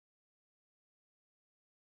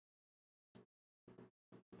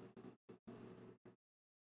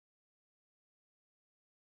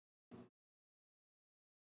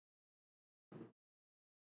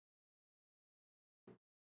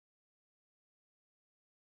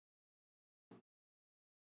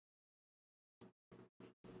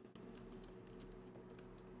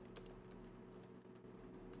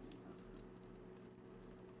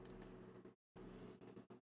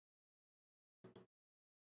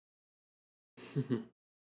I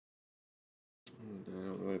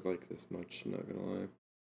don't really like this much, not gonna lie.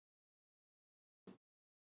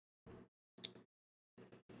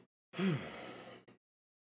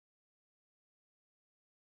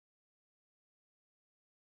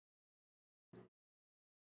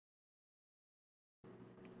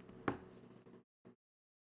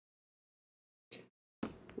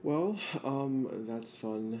 Well, that's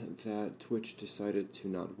fun that Twitch decided to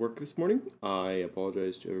not work this morning. I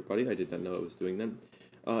apologize to everybody. I did not know it was doing that.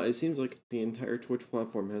 It seems like the entire Twitch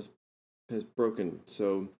platform has broken.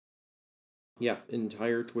 So, yeah,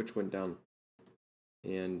 entire Twitch went down,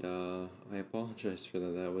 and I apologize for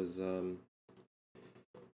that. That was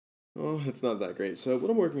oh, it's not that great. So what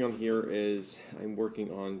I'm working on here is I'm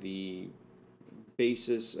working on the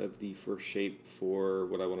basis of the first shape for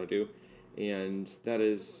what I want to do, and that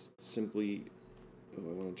is simply. Oh,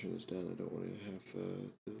 I want to turn this down. I don't want to have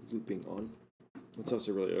the looping on. It's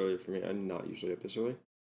also really early for me. I'm not usually up this early,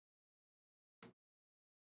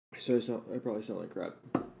 so I probably sound like crap.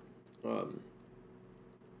 But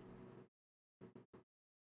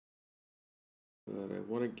I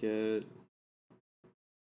want to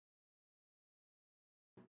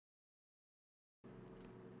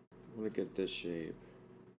get this shape.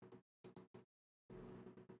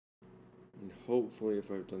 And hopefully if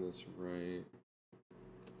I've done this right.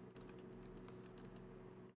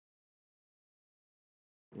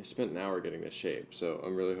 I spent an hour getting this shape, so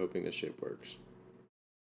I'm really hoping this shape works.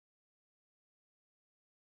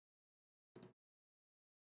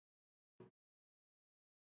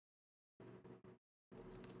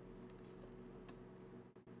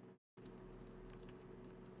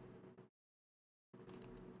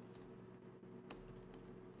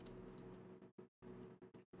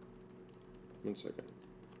 1 second.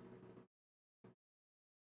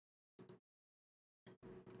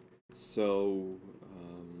 So,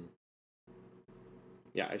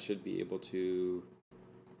 yeah, I should be able to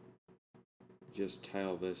just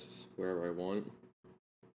tile this wherever I want.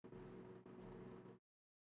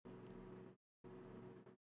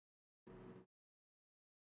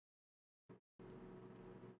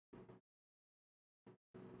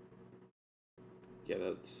 Yeah,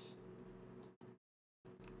 it's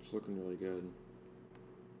looking really good.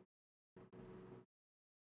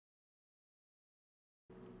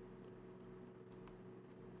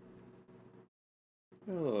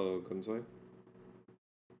 Hello, Gunzai.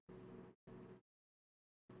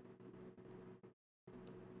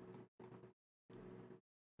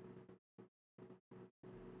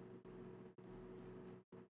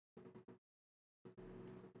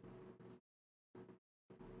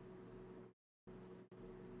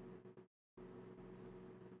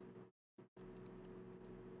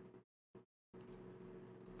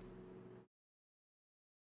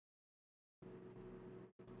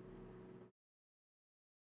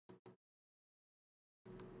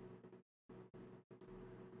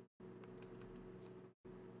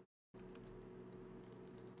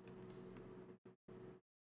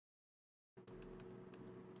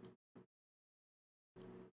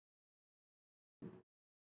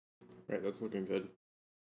 Right, that's looking good.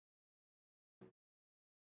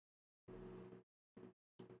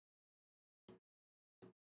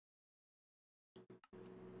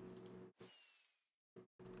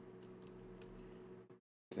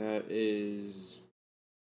 That is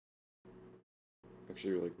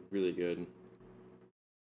actually really good.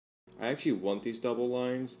 I actually want these double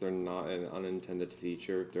lines. They're not an unintended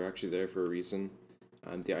feature. They're actually there for a reason.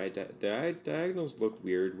 The diagonals look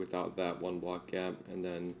weird without that one block gap, and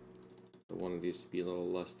then I wanted these to be a little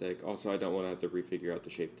less thick. Also, I don't want to have to refigure out the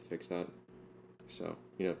shape to fix that. So,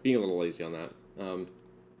 being a little lazy on that.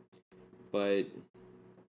 But,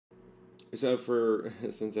 so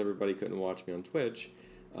since everybody couldn't watch me on Twitch,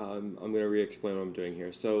 I'm going to re-explain what I'm doing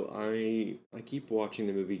here. So, I keep watching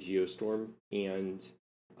the movie Geostorm, and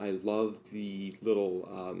I love the little,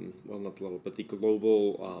 well, not the little, but the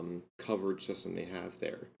global coverage system they have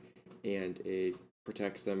there. And it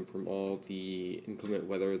protects them from all the inclement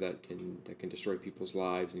weather that can destroy people's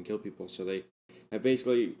lives and kill people. So they have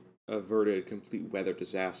basically averted complete weather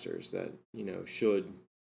disasters that should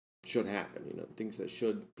happen. Things that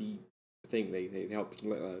should be a thing. They help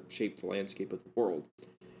shape the landscape of the world.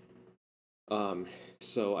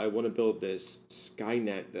 So I want to build this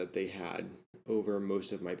Skynet that they had over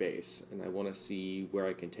most of my base, and I want to see where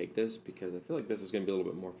I can take this, because I feel like this is going to be a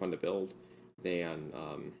little bit more fun to build than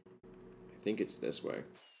I think it's this way.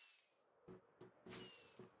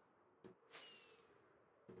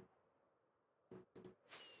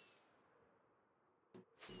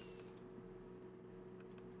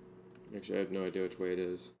 Actually, I have no idea which way it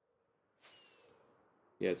is.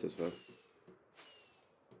 Yeah, it's this way.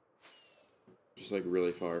 just like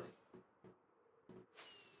really far.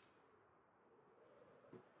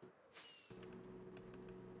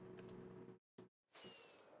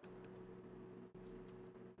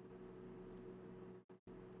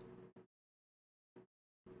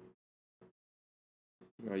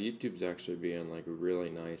 YouTube's actually being like really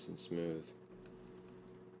nice and smooth.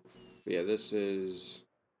 But yeah, this is...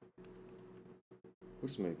 What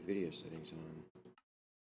is my video settings on?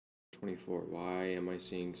 24. Why am I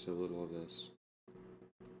seeing so little of this?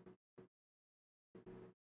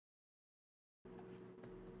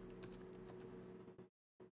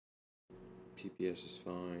 PPS is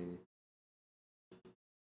fine.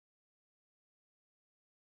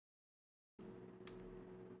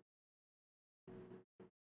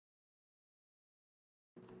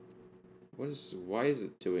 Why is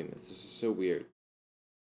it doing this? This is so weird.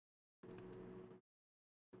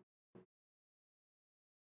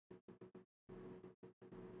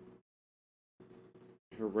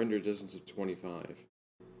 Her render distance of 25.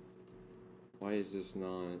 Why is this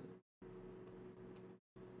not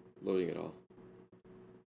loading at all?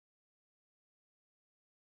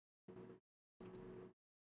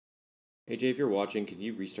 Hey Jay, if you're watching, can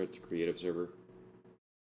you restart the creative server?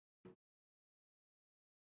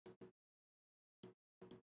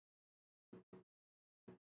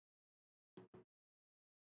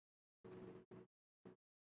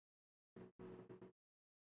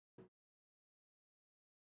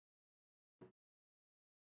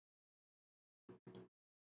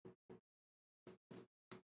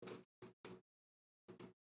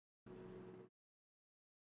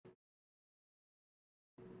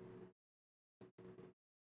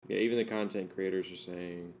 Yeah, even the content creators are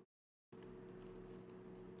saying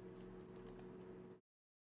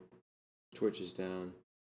Twitch is down.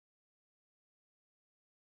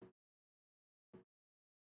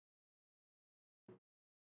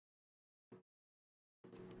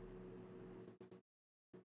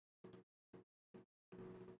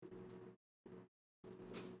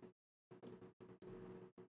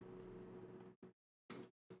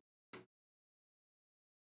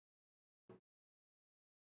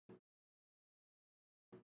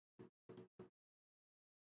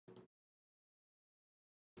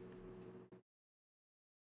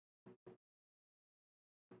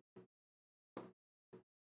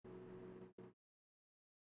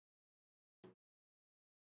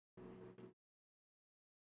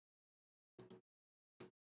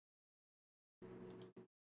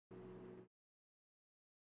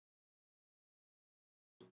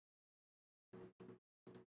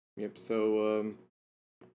 Yep, so,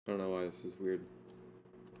 I don't know why this is weird.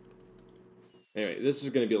 Anyway, this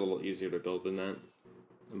is going to be a little easier to build than that,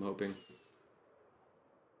 I'm hoping.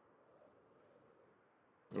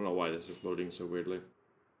 I don't know why this is loading so weirdly.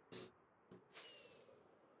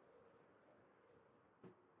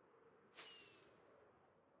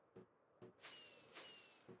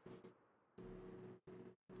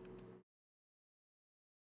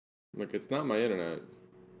 Look, it's not my internet.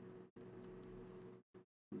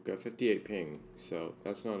 We've got 58 ping, so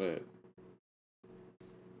that's not it.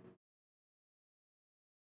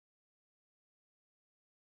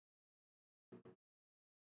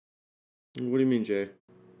 What do you mean, Jay?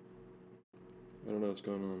 I don't know what's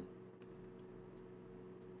going on.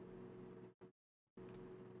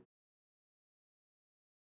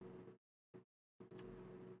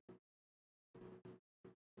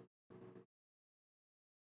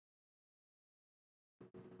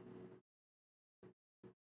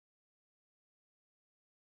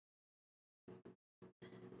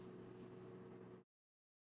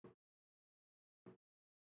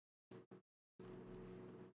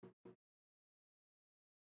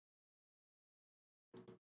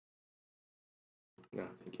 No,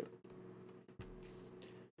 thank you.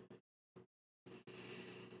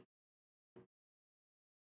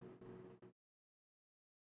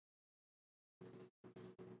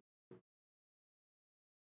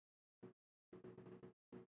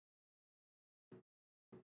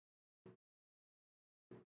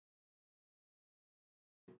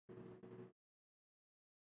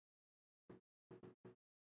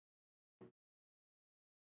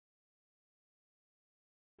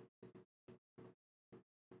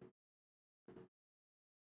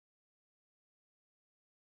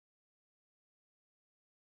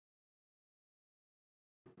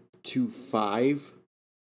 To 5?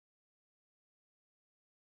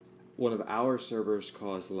 One of our servers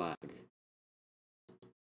caused lag.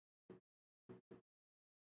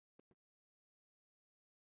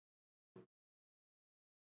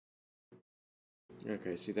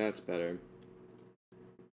 Okay, see, that's better.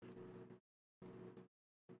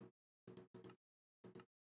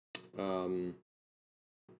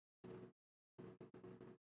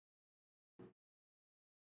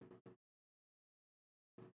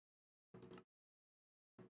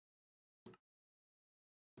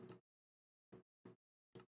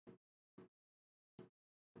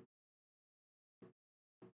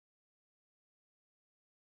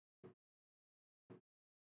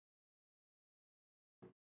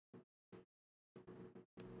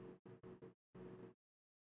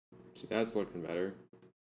 So that's looking better.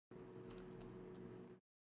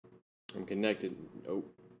 I'm connected.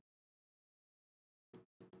 Nope.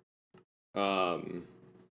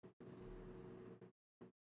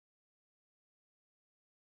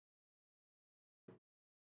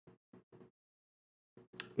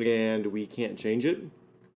 And we can't change it.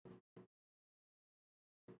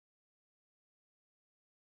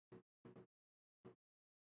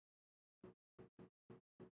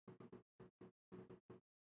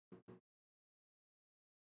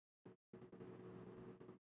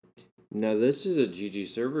 No, this is a GG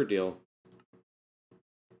server deal.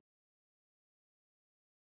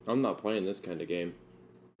 I'm not playing this kind of game.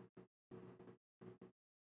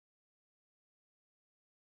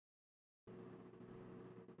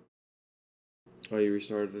 Oh, you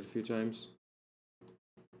restarted it a few times?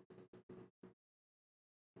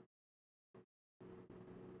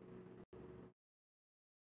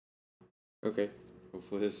 Okay.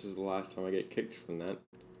 Hopefully this is the last time I get kicked from that.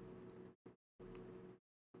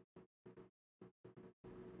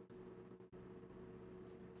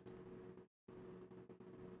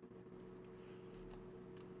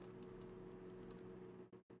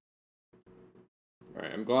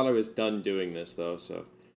 Alright, I'm glad I was done doing this, though, so...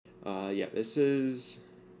 yeah, this is...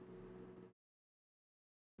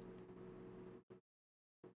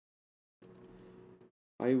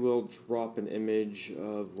 I will drop an image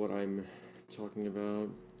of what I'm talking about.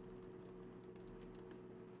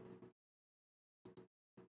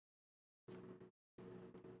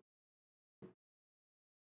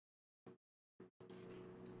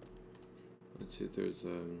 Let's see if there's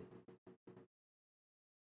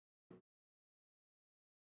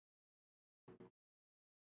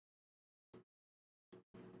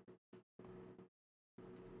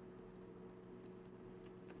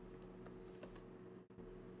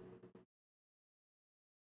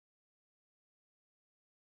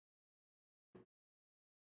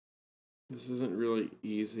this isn't really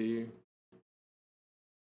easy.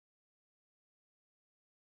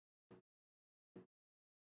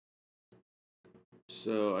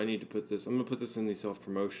 So I need to put this, I'm gonna put this in the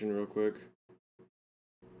self-promotion real quick.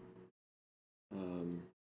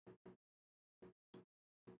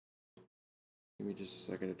 Give me just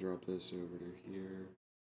a second to drop this over to here.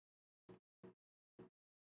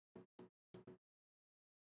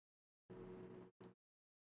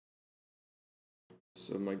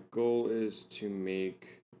 So my goal is to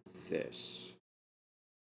make this.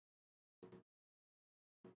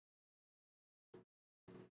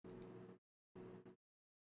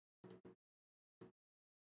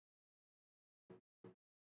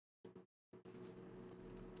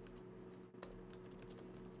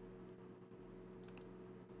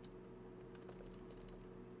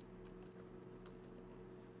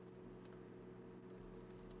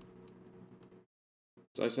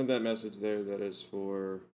 So I sent that message there. That is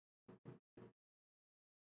for...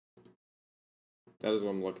 That is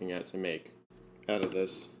what I'm looking at to make out of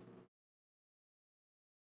this.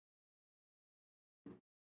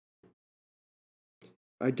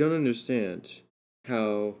 I don't understand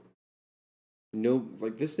how... No,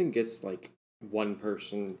 like, this thing gets, like, one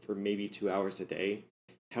person for maybe 2 hours a day.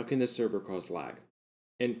 How can this server cause lag?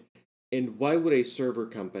 And why would a server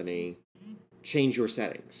company change your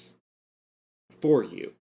settings for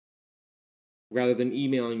you rather than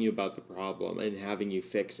emailing you about the problem and having you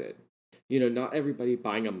fix it? You know, not everybody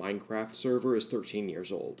buying a Minecraft server is 13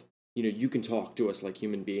 years old. You know, you can talk to us like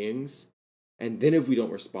human beings, and then if we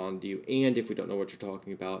don't respond to you, and if we don't know what you're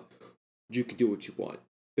talking about, you can do what you want.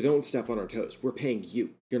 But don't step on our toes. We're paying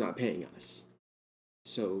you. You're not paying us.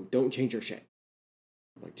 So don't change your shit.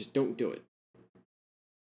 Like, just don't do it.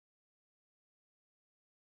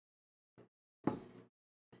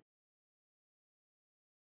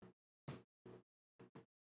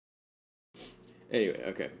 Anyway,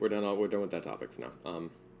 okay, we're done with that topic for now.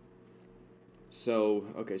 So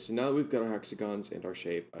now that we've got our hexagons and our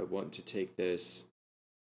shape, I want to take this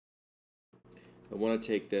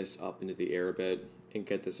up into the air a bit and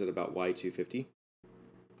get this at about Y250.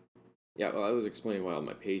 Yeah, well, I was explaining why all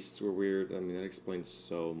my pastes were weird. I mean, that explains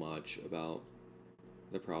so much about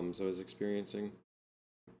the problems I was experiencing.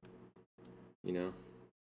 You know?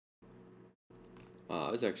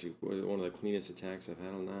 It's actually one of the cleanest attacks I've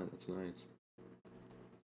had on that. That's nice.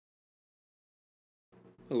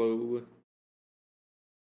 Hello.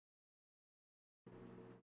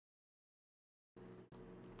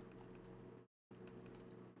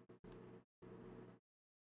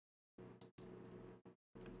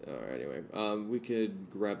 Alright, anyway, we could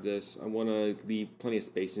grab this. I want to leave plenty of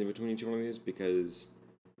space in between each one of these because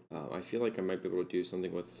I feel like I might be able to do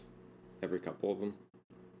something with every couple of them.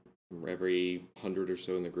 every 100 or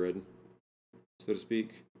so in the grid, so to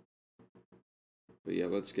speak. But yeah,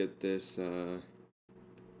 let's get this,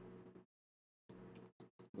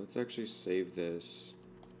 let's actually save this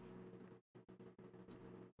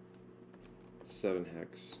 7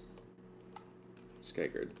 hex sky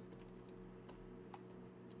grid.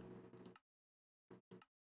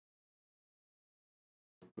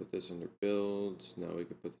 Put this under builds. Now we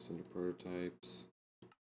could put this under prototypes.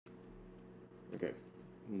 Okay,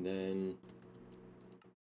 and then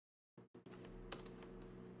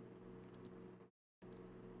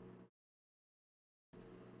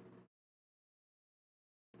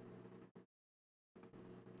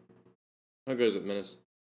how goes it, Menace?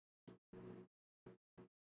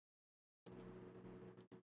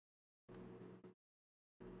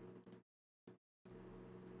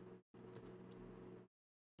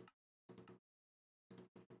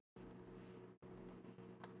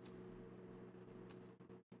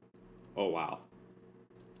 Oh, wow.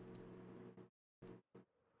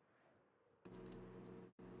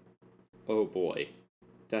 Oh boy.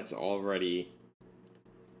 That's already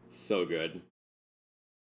so good.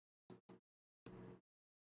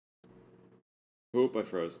 Oop, I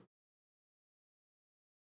froze.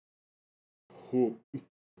 Oop.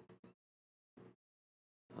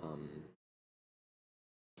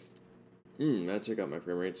 That took out my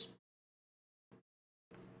frame rates.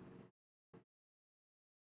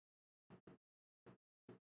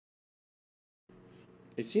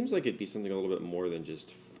 It seems like it'd be something a little bit more than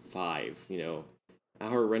just 5, you know.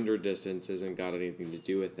 Our render distance hasn't got anything to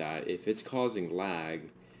do with that. If it's causing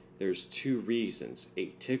lag, there's 2 reasons. A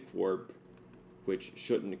tick warp, which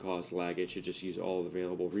shouldn't cause lag, it should just use all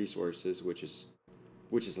available resources, which is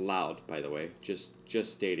allowed, by the way. Just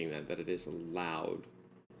stating that it is allowed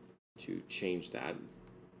to change that.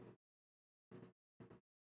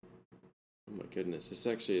 Oh my goodness, this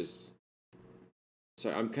actually is...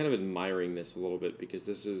 Sorry, I'm kind of admiring this a little bit because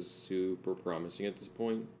this is super promising at this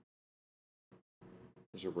point.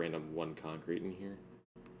 There's a random 1 concrete in here.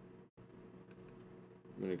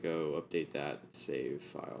 I'm gonna go update that save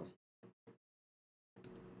file.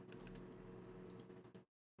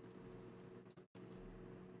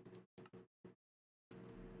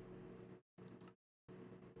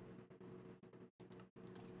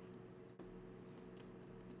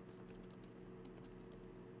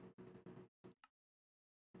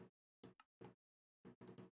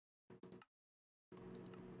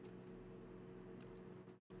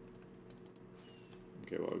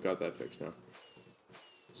 Okay, well, we got that fixed now.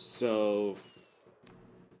 So...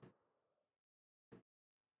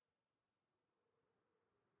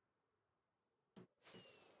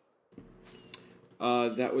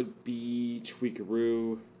 that would be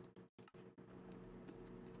Tweakaroo.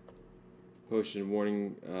 Potion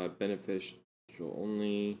warning, beneficial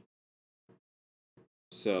only.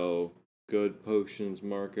 So, good potions,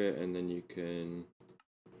 mark it, and then you can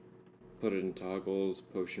put it in toggles.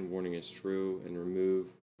 Potion warning is true, and remove.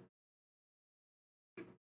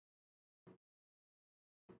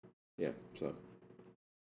 Yeah, so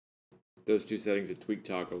those 2 settings are tweak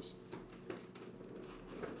toggles.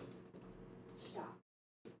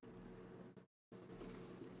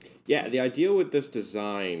 Yeah, the idea with this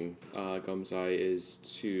design, Gumsai, is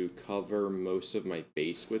to cover most of my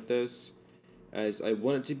base with this, as I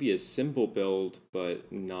want it to be a simple build, but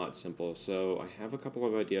not simple. So I have a couple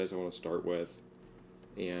of ideas I want to start with,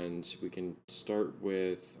 and we can start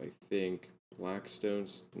with, I think,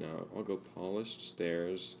 blackstones. No, I'll go polished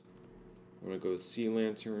stairs. I want to go with sea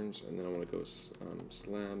lanterns, and then I want to go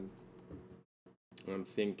slab. And I'm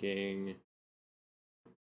thinking...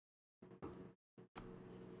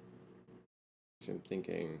 if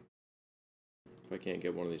I can't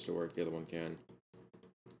get one of these to work, the other one can.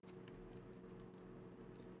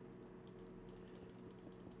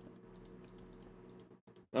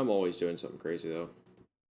 I'm always doing something crazy, though.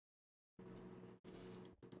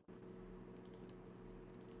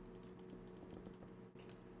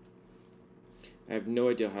 I have no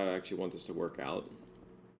idea how I actually want this to work out.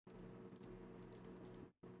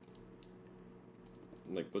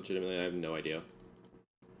 Like, legitimately, I have no idea.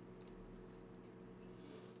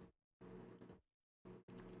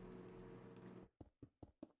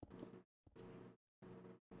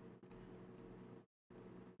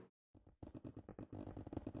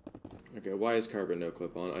 Okay, why is carbon no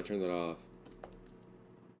clip on? I turned that off.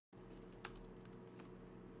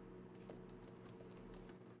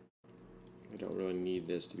 I don't really need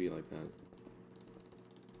this to be like that.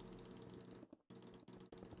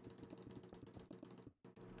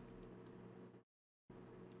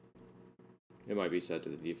 It might be set to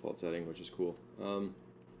the default setting, which is cool. And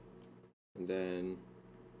then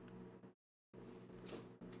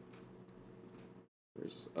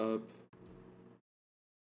this up.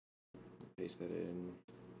 Paste that in.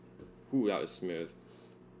 Ooh, that was smooth.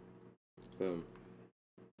 Boom.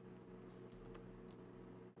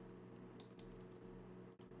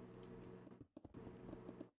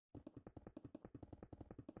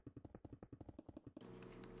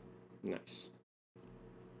 Nice.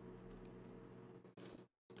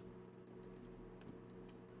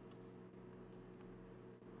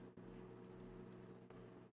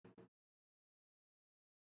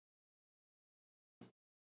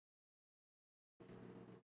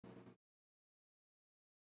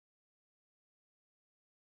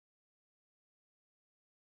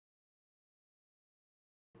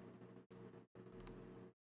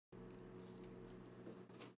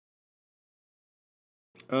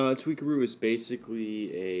 Tweakaroo is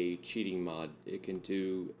basically a cheating mod. It can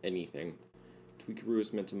do anything. Tweakaroo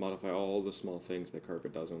is meant to modify all the small things that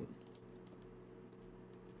Carpet doesn't.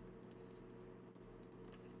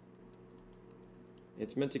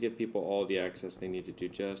 It's meant to give people all the access they need to do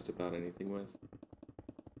just about anything with.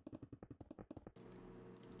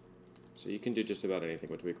 So you can do just about anything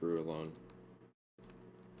with Tweakaroo alone.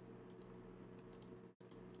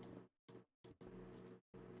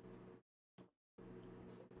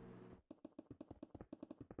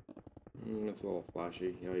 It's a little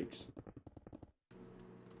flashy, yikes.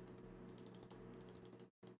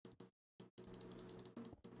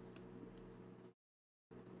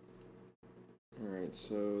 Alright,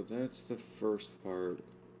 so that's the first part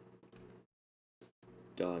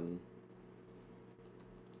done.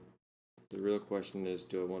 The real question is,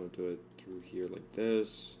 do I want to do it through here like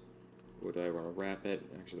this? Or do I want to wrap it?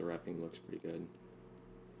 Actually, the wrapping looks pretty good.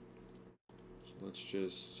 So let's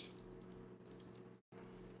just...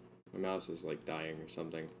 My mouse is like dying or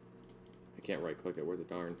something. I can't right click it worth a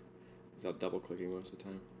darn. Without double clicking most of the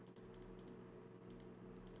time.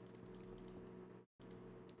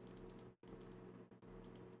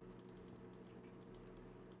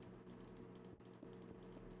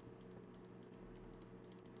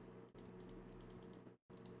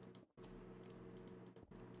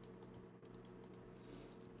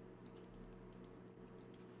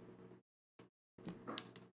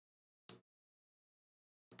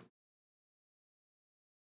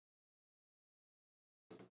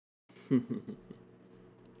 So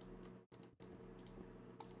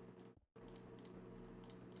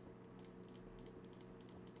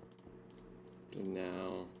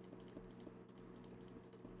now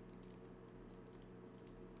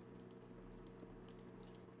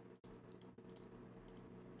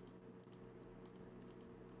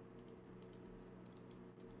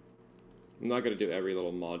I'm not going to do every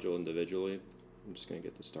little module individually. I'm just going to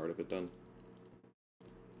get the start of it done.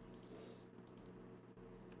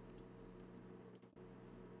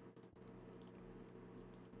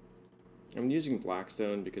 I'm using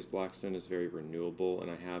Blackstone because Blackstone is very renewable and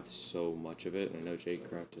I have so much of it, and I know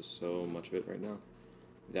jCraft has so much of it right now,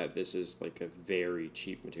 that this is like a very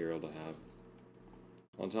cheap material to have.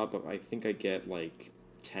 On top of, I think I get like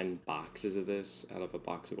 10 boxes of this out of a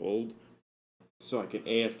box of gold. So I can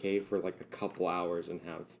AFK for like a couple hours and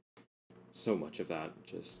have so much of that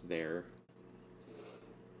just there.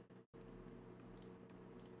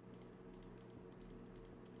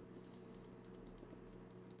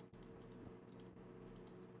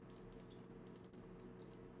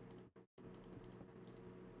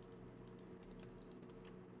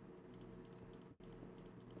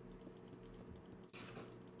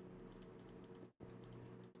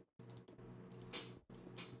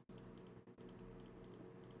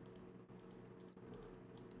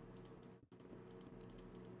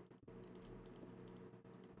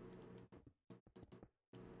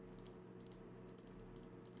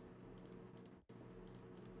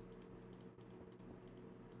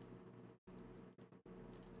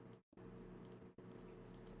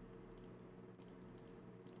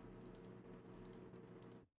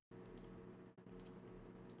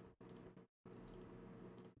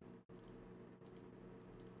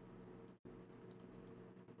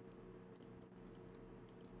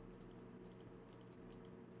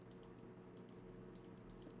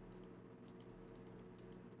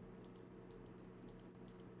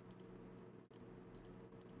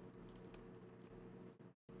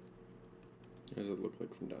 What does it look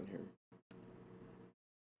like from down here?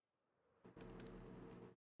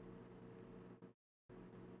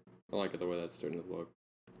 I like it the way that's starting to look.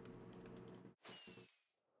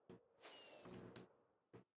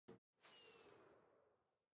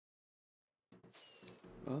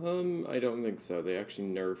 I don't think so. They actually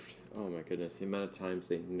nerfed, oh my goodness, the amount of times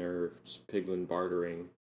they nerfed piglin bartering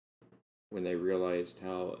when they realized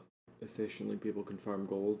how efficiently people can farm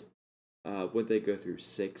gold. would they go through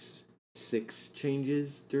six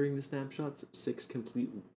changes during the snapshots? Six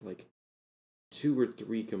complete, like, 2 or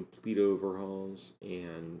 3 complete overhauls,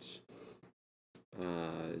 and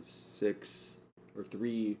six or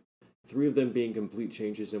three of them being complete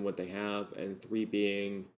changes in what they have, and 3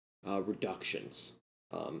 being reductions.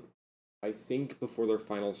 I think before their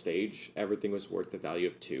final stage, everything was worth the value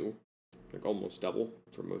of 2, like almost double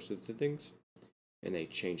for most of the things, and they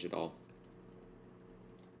changed it all.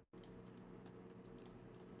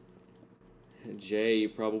 Jay, you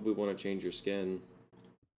probably want to change your skin.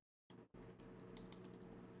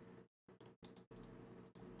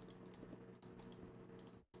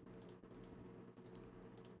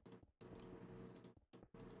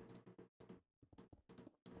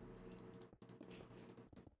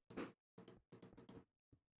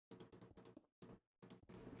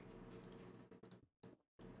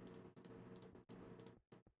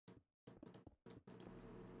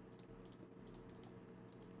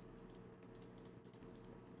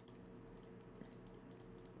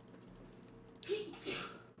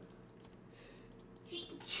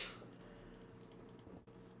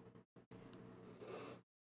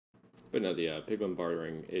 But no, the pigment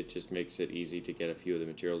bartering, it just makes it easy to get a few of the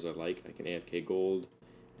materials I like. I can AFK gold,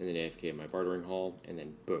 and then AFK in my bartering hall, and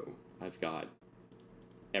then boom, I've got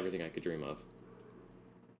everything I could dream of.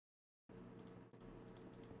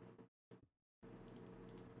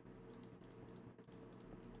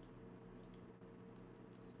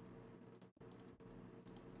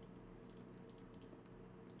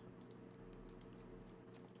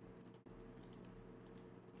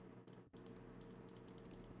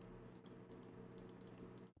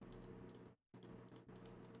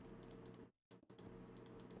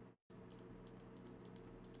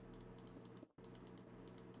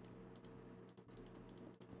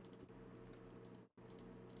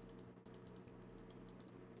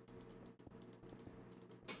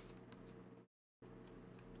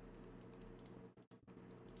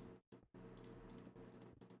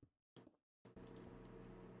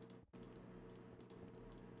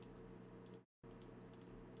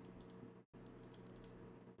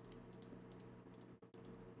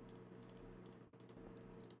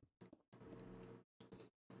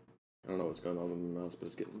 I don't know what's going on with my mouse, but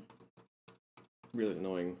it's getting really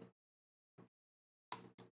annoying.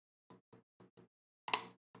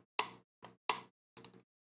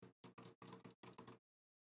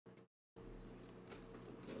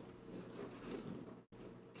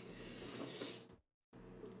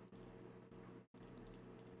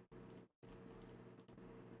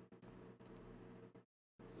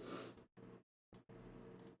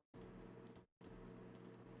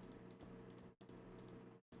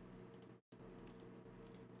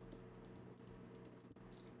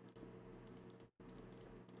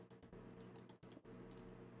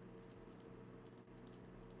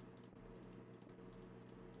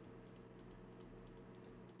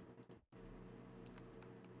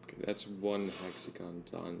 That's 1 hexagon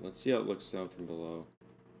done. Let's see how it looks down from below.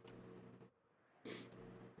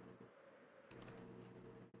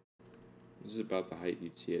 This is about the height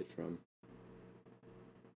you'd see it from.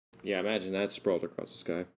 Yeah, imagine that sprawled across the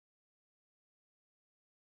sky.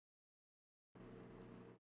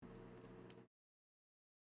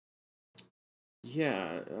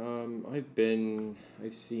 Yeah,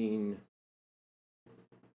 I've seen...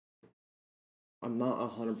 I'm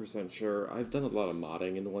not 100% sure. I've done a lot of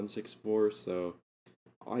modding in 1.6.4, so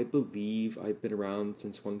I believe I've been around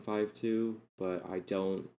since 1.5.2, but I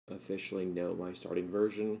don't officially know my starting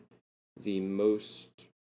version. The most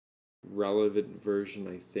relevant version,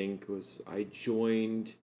 I think, was I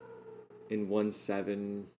joined in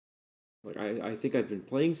 1.7. Like, I think I've been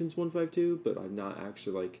playing since 1.5.2, but I'm not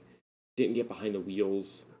actually, like, didn't get behind the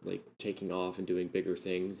wheels, like, taking off and doing bigger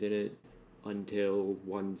things in it until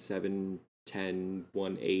 1.7, 10,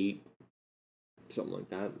 1.8, something like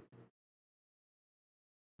that.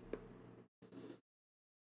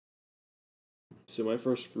 So my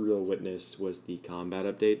first real witness was the combat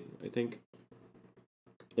update, I think.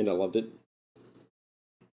 And I loved it.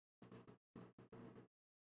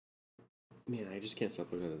 Man, I just can't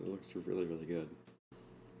stop looking at it. It looks really, really good.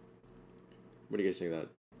 What do you guys think of that?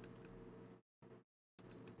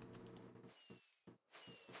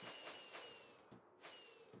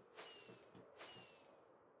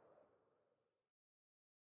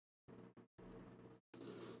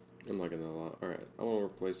 I'm liking that a lot. Alright, I want to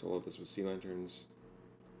replace all of this with sea lanterns.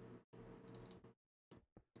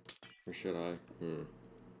 Or should I?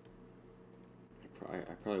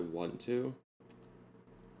 I probably want to.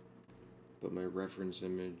 But my reference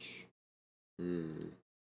image...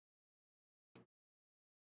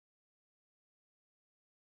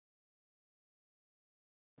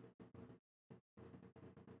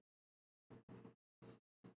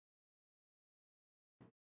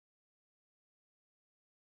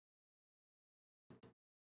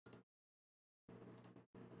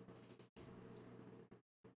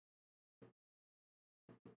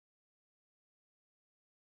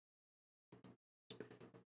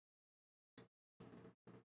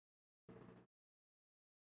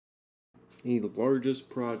 The largest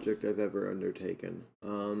project I've ever undertaken.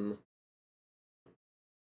 In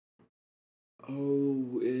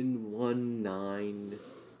 1.9,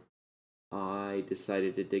 I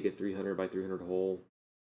decided to dig a 300 by 300 hole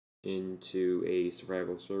into a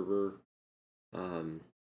survival server. I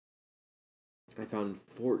found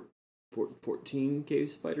 14 cave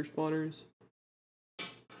spider spawners,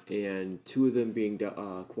 and 2 of them being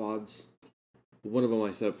quads. One of them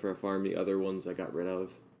I set up for a farm, the other ones I got rid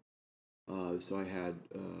of. So I had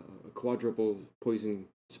a quadruple poison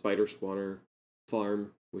spider spawner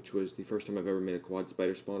farm, which was the first time I've ever made a quad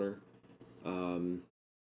spider spawner.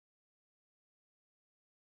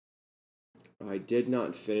 I did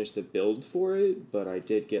not finish the build for it, but I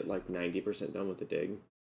did get like 90% done with the dig.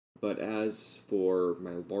 But as for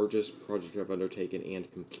my largest project I've undertaken and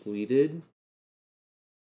completed,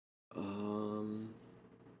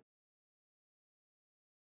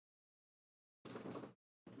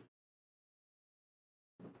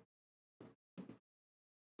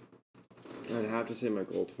 I'd have to say my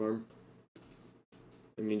gold farm.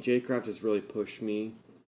 I mean, jCraft has really pushed me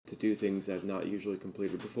to do things I've not usually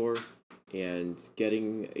completed before, and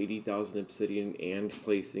getting 80,000 obsidian and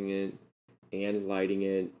placing it, and lighting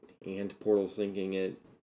it, and portal syncing it,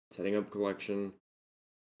 setting up collection,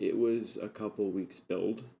 it was a couple weeks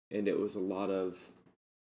build, and it was a lot of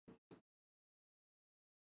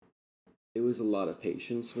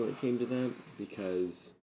patience when it came to that,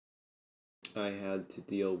 because I had to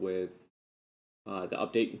deal with the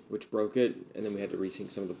update, which broke it, and then we had to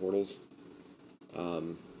resync some of the portals.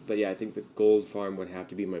 But yeah, I think the gold farm would have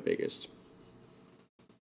to be my biggest.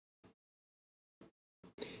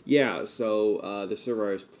 Yeah, so the server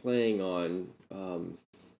I was playing on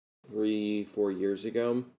 3-4 years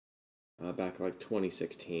ago, back like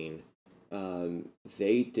 2016,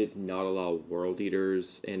 they did not allow world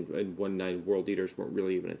eaters, and 1.9 world eaters weren't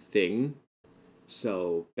really even a thing.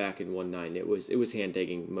 So back in 1.9, it was hand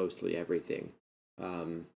digging mostly everything.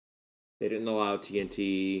 They didn't allow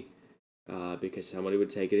TNT because somebody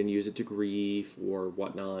would take it and use it to grief or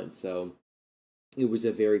whatnot. So it was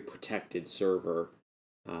a very protected server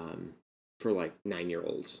for like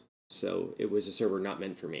 9-year-olds. So it was a server not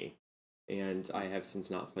meant for me. And I have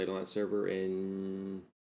since not played on that server in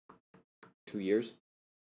 2 years.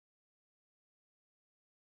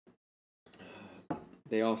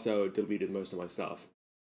 They also deleted most of my stuff,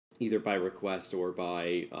 either by request or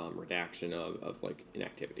by redaction of like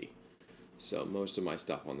inactivity. So most of my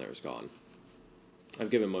stuff on there is gone. I've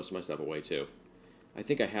given most of my stuff away too. I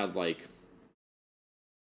think I had like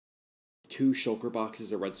 2 shulker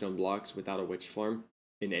boxes of redstone blocks without a witch farm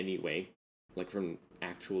in any way, like from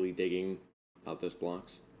actually digging out those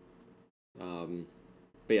blocks. But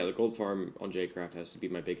yeah, the gold farm on jCraft has to be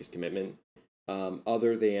my biggest commitment,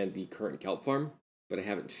 other than the current kelp farm, but I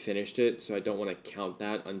haven't finished it, so I don't want to count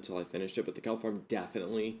that until I finished it. But the kelp farm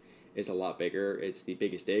definitely is a lot bigger. It's the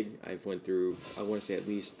biggest dig. I've went through, I want to say, at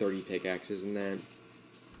least 30 pickaxes in that.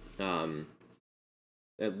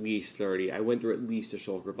 At least 30. I went through at least a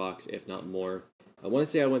shulker box, if not more. I want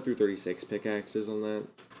to say I went through 36 pickaxes on that.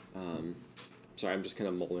 Sorry, I'm just kind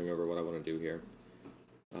of mulling over what I want to do here.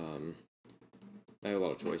 I have a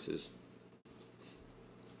lot of choices.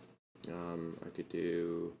 I could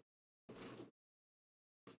do...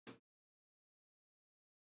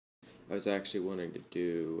 I was actually wanting to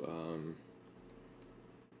do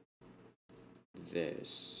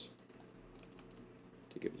this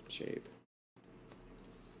to give it shape.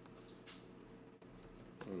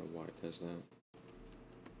 I don't know why it does that.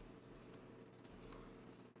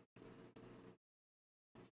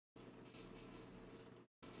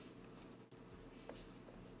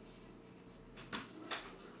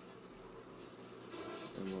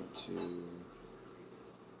 I want to...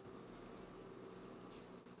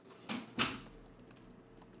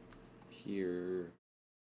 here...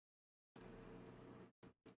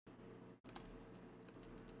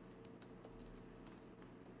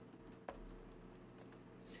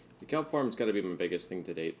 The kelp farm's got to be my biggest thing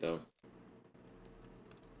to date, though.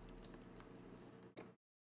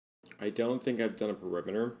 I don't think I've done a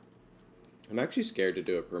perimeter. I'm actually scared to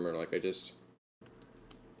do a perimeter. Like, I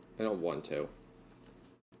don't want to.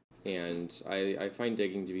 And I find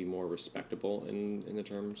digging to be more respectable in the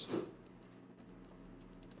terms.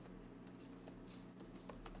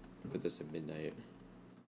 Put this at midnight.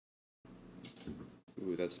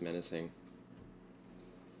 Ooh, that's menacing.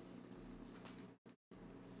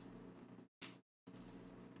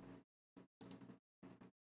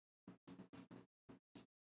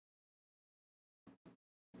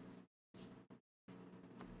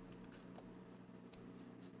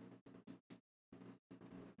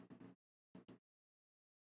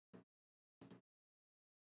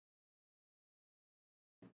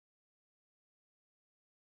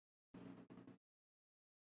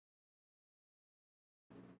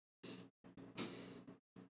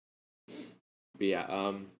 But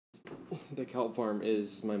yeah, the kelp farm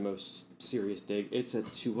is my most serious dig. It's a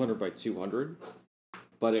 200 by 200,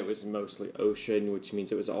 but it was mostly ocean, which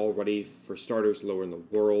means it was already, for starters, lower in the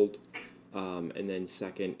world. And then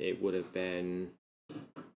second, it would have been,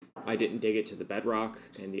 I didn't dig it to the bedrock,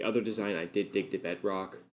 and the other design I did dig to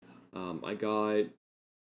bedrock. I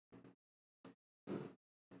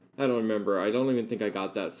don't remember, I don't even think I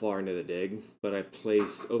got that far into the dig, but I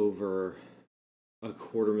placed over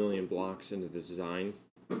 250,000 blocks into the design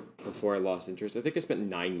before I lost interest. I think I spent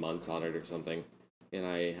 9 months on it or something, and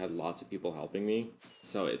I had lots of people helping me,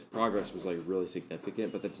 so progress was like really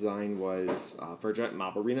significant. But the design was for a giant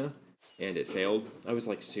mob arena, and it failed. I was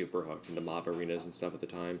like super hooked into mob arenas and stuff at the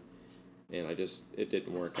time, and it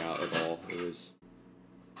didn't work out at all.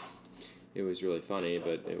 It was really funny,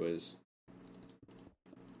 but it was.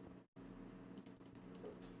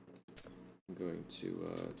 I'm going to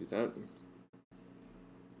do that.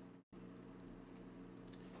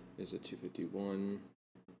 Is a 251.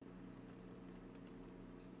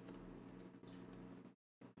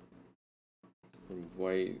 From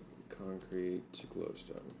white concrete to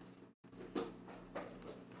glowstone.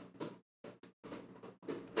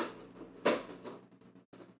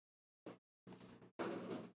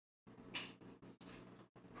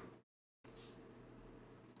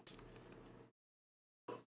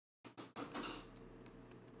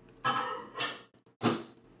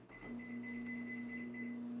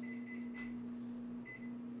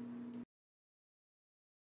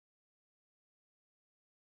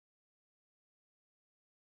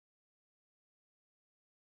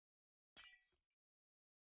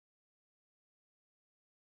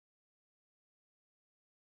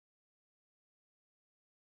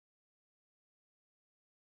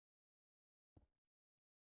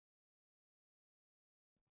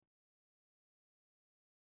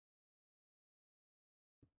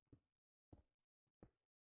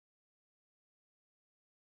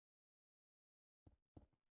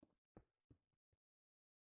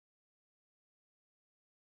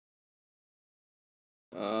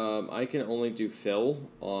 I can only do fill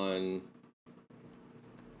on.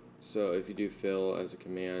 So if you do fill as a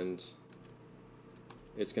command,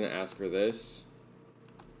 it's going to ask for this,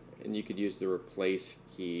 and you could use the replace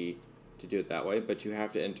key to do it that way, but you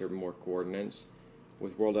have to enter more coordinates.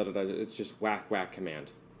 With world edit, it's just whack whack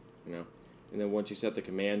command, you know. And then once you set the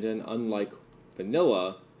command in, unlike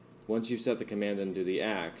vanilla, once you've set the command into the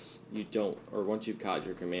axe, you don't, or once you've caught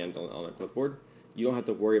your command on a clipboard, you don't have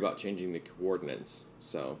to worry about changing the coordinates.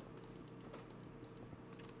 So,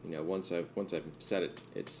 you know, once I've set it,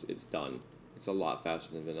 it's done. It's a lot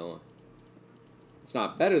faster than vanilla. It's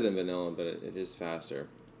not better than vanilla, but it is faster.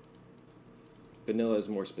 Vanilla is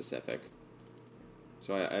more specific.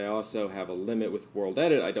 So I also have a limit with world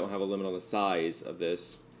edit. I don't have a limit on the size of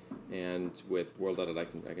this, and with world edit I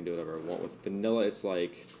can do whatever I want. With vanilla it's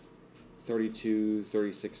like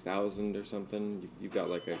 36,000 or something. You've got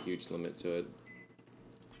like a huge limit to it.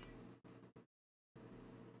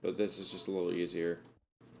 But this is just a little easier.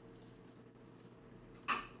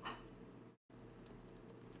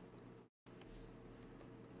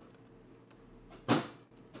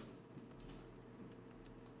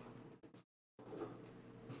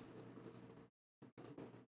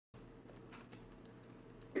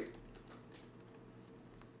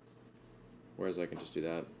 Whereas I can just do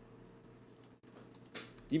that.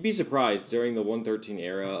 You'd be surprised, during the 1.13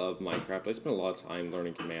 era of Minecraft, I spent a lot of time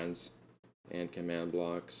learning commands and command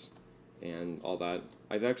blocks and all that.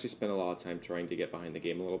 I've actually spent a lot of time trying to get behind the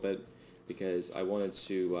game a little bit, because I wanted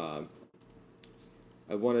to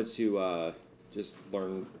just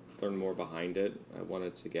learn more behind it. I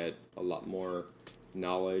wanted to get a lot more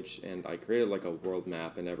knowledge, and I created like a world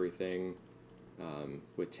map and everything,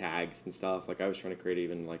 with tags and stuff. Like I was trying to create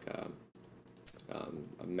even like a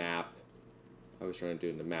map. I was trying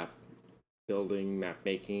to do the map building, map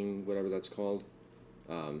making, whatever that's called.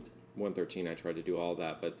 1.13 I tried to do all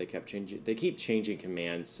that, but they keep changing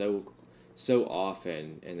commands so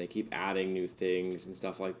often, and they keep adding new things and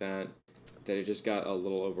stuff like that, that it just got a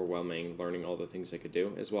little overwhelming learning all the things I could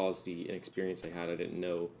do, as well as the inexperience I had. I didn't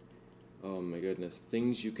know, oh my goodness,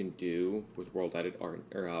 things you can do with world edit or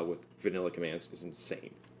with vanilla commands is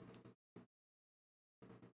insane.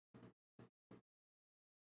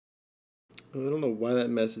 I don't know why that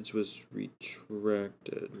message was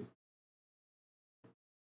retracted.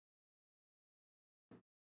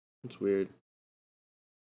 It's weird.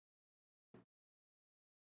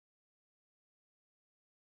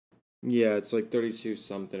 Yeah, it's like 32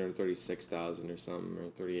 something, or 36,000 or something,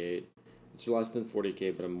 or 38. It's less than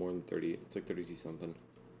 40k, but I'm more than 30. It's like 32 something.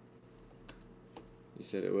 You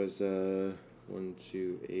said it was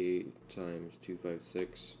 128 times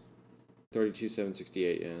 256.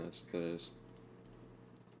 32,768, yeah, that's what that is.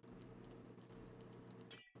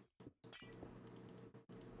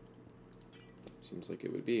 Seems like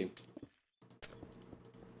it would be.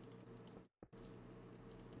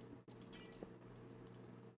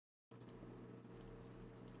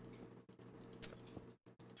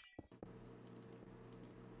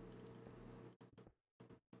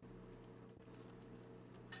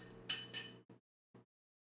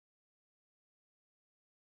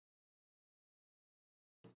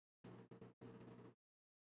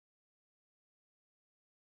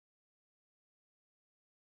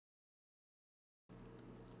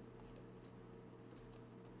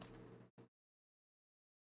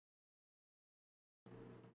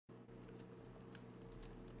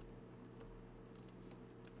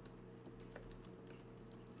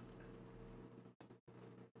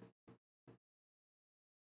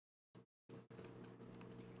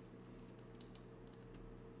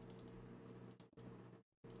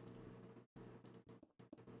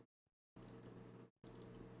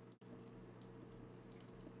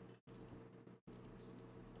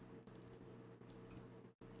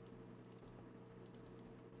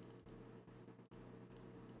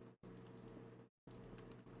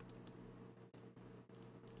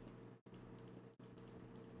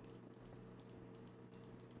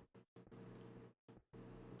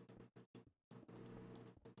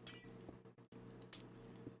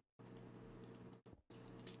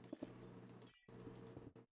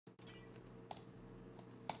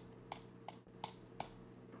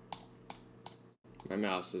 My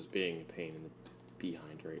mouse is being a pain in the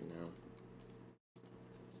behind right now.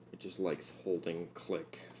 It just likes holding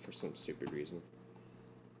click for some stupid reason.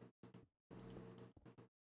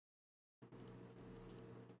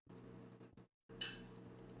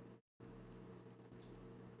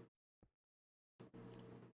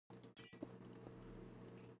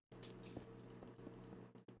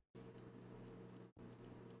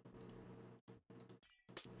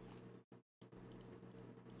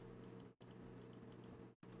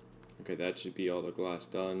 Okay, that should be all the glass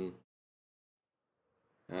done.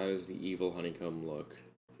 How does the evil honeycomb look?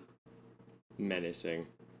 Menacing.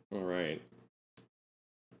 Alright.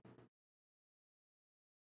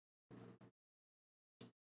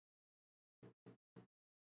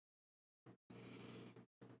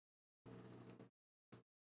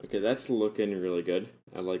 Okay, that's looking really good.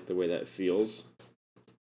 I like the way that feels.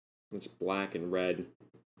 It's black and red.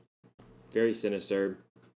 Very sinister.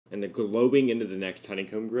 And the glowing into the next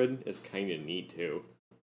honeycomb grid is kind of neat, too.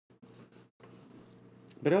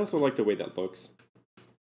 But I also like the way that looks.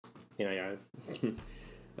 Yeah,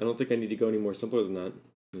 I don't think I need to go any more simpler than that.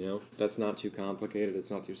 You know, that's not too complicated.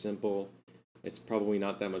 It's not too simple. It's probably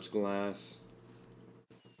not that much glass.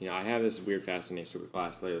 You know, I have this weird fascination with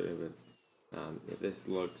glass lately, but this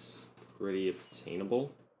looks pretty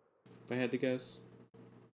obtainable, if I had to guess.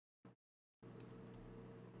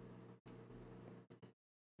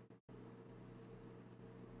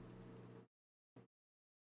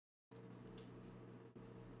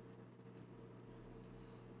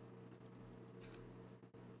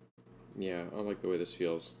 Yeah, I like the way this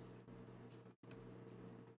feels.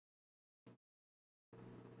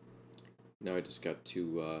 Now I just got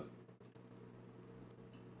to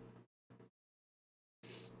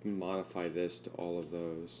modify this to all of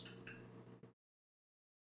those.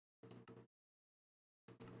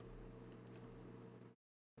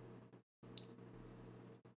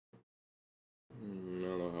 I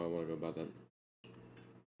don't know how I want to go about that.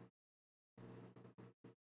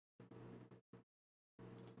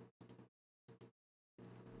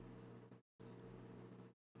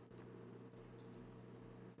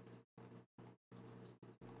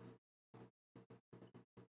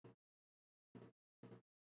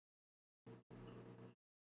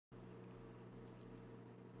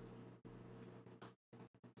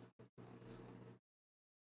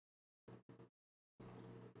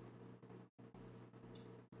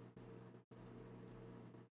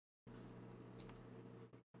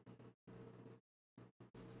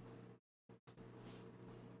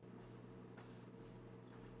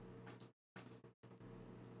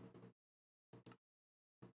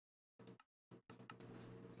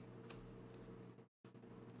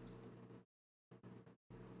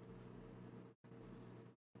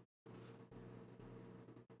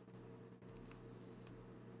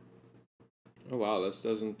 Oh wow, this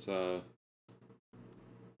doesn't have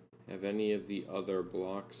any of the other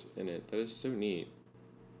blocks in it. That is so neat.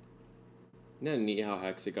 Isn't that neat how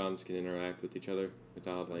hexagons can interact with each other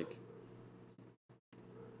without, like,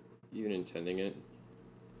 even intending it?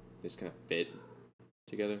 They just kind of fit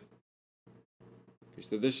together.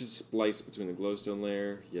 So this should splice between the glowstone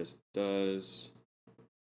layer. Yes, it does.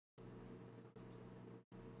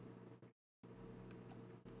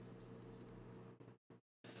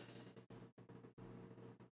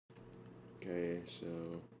 Okay, so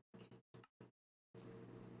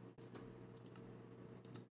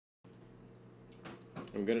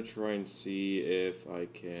I'm gonna try and see if I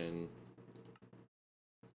can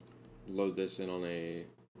load this in on a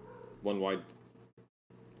one wide.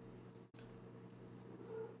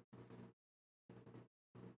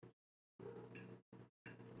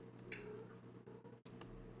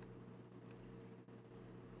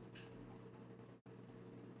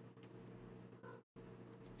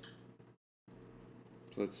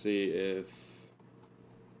 So let's see if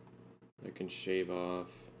I can shave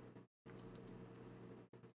off.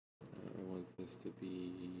 I want this to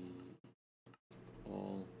be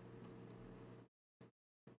all.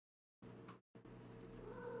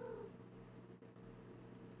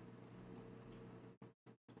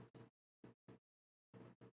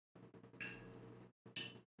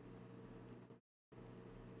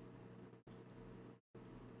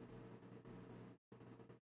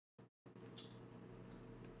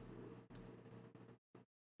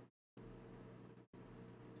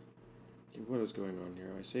 What is going on here?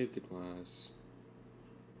 I saved the glass.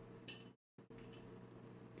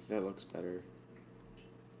 That looks better.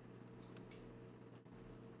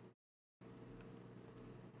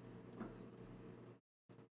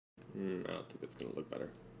 I don't think that's gonna look better.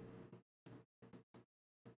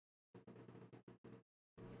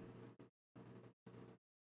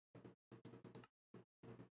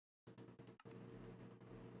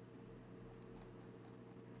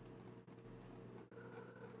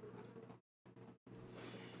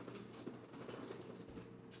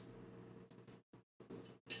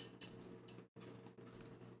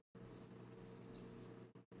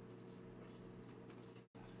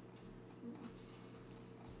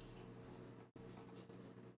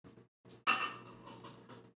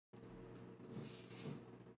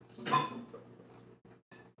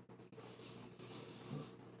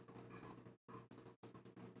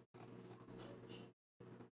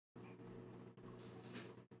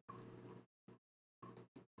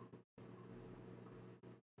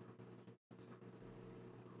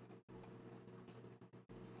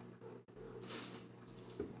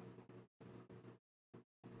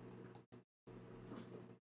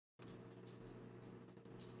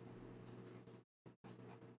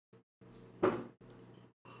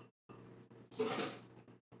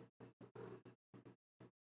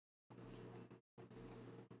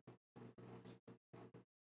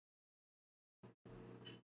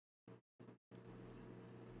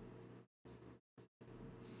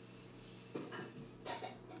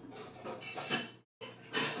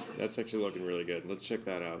 That's actually looking really good. Let's check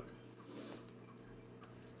that out.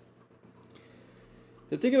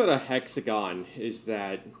 The thing about a hexagon is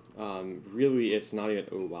that really it's not even,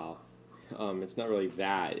 oh wow, it's not really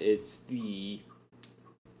that, it's the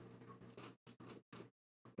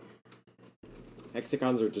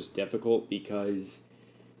hexagons are just difficult because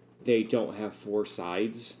they don't have four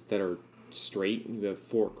sides that are straight. You have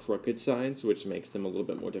four crooked sides, which makes them a little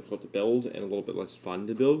bit more difficult to build and a little bit less fun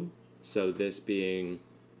to build. So this being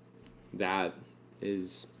that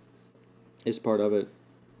is part of it.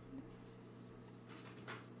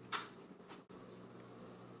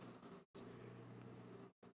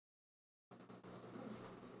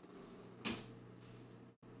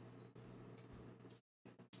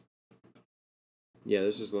 Yeah,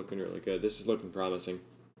 this is looking really good. This is looking promising.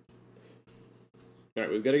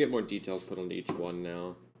 Alright, we've got to get more details put on each one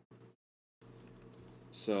now.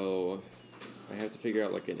 So, I have to figure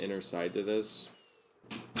out like an inner side to this.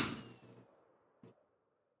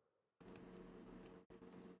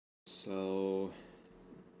 So,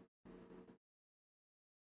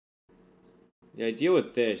 the idea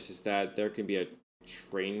with this is that there can be a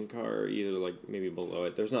train car either like maybe below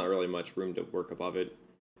it. There's not really much room to work above it.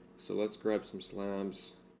 So let's grab some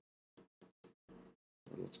slabs.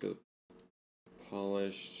 Let's go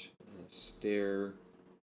polished stair.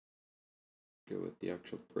 Go with the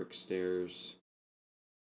actual brick stairs.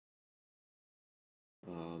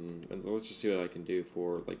 And let's just see what I can do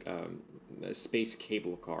for like a space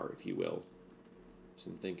cable car, if you will.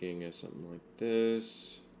 So I'm thinking of something like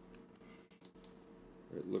this.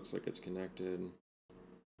 Where it looks like it's connected. And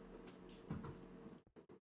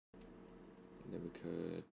then we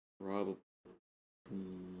could probably,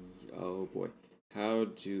 oh boy, how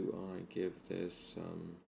do I give this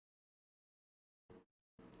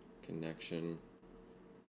connection?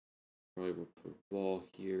 Probably we'll put a wall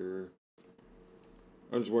here.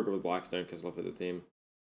 I'm just working with Blackstone because I love the theme.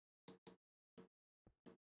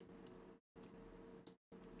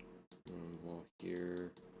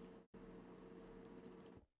 here.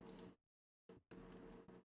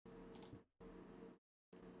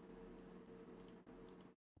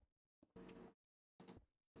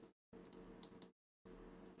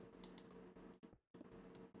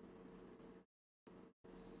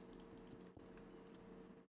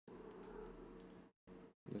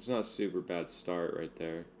 It's not a super bad start right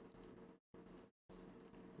there.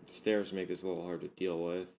 The stairs make this a little hard to deal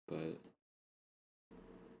with, but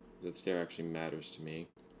that stair actually matters to me.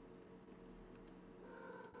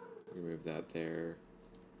 Remove that there.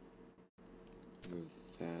 Move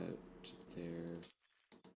that there.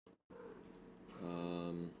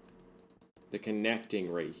 The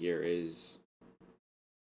connecting right here is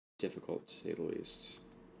difficult, to say the least.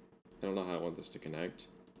 I don't know how I want this to connect.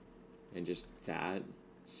 And just that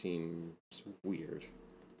seems weird.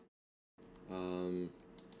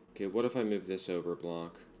 Okay, what if I move this over a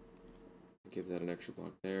block? Give that an extra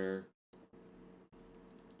block there.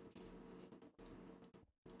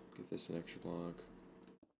 Give this an extra block.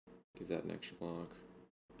 Give that an extra block.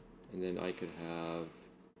 And then I could have...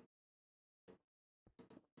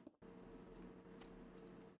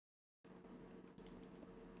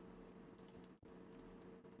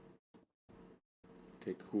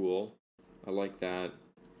 Okay, cool. I like that.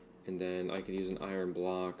 And then I could use an iron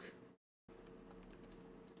block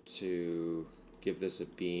to give this a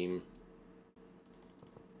beam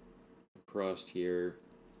across here.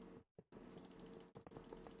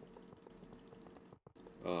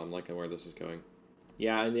 Oh, I'm liking where this is going.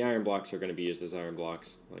 Yeah, and the iron blocks are going to be used as iron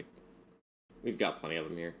blocks. Like, we've got plenty of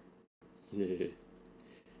them here.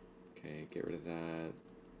 Okay, get rid of that.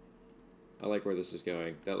 I like where this is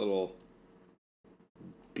going. That little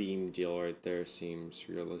beam deal right there seems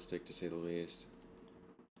realistic, to say the least.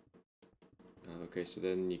 Okay, so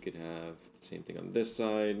then you could have the same thing on this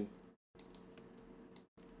side.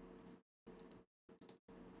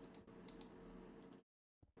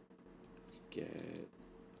 Get...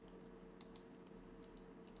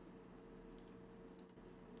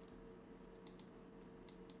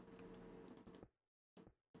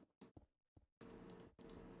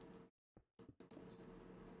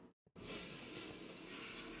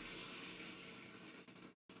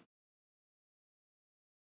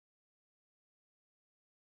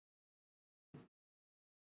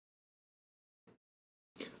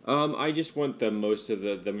 I just want the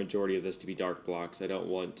majority of this to be dark blocks. I don't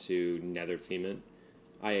want to nether theme it.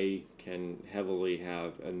 I can heavily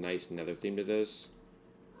have a nice nether theme to this.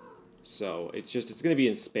 So it's going to be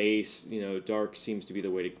in space. You know, dark seems to be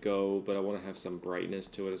the way to go, but I want to have some brightness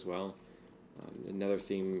to it as well. The nether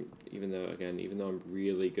theme, even though I'm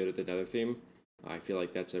really good at the nether theme, I feel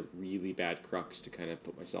like that's a really bad crux to kind of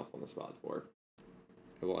put myself on the spot for.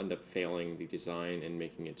 I will end up failing the design and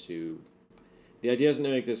making it too... The idea isn't to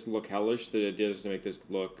make this look hellish, the idea is to make this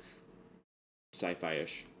look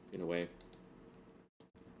sci-fi-ish, in a way.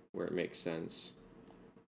 Where it makes sense.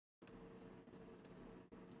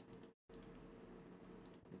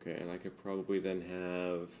 Okay, and I could probably then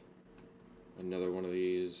have another one of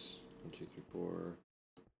these. 1, 2, 3, 4.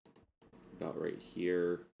 About right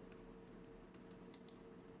here.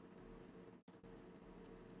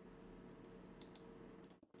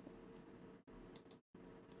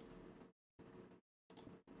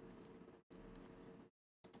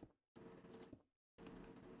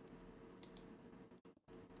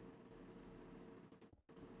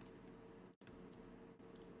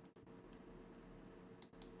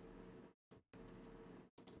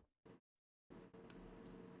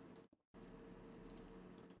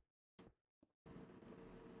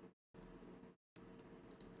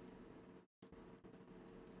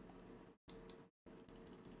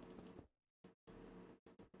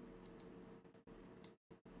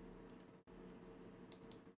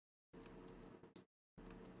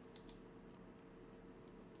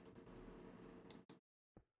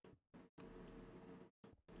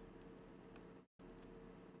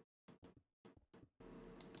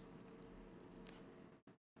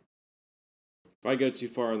 If I go too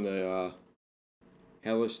far in the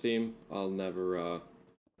hellish theme, I'll never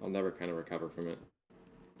kind of recover from it,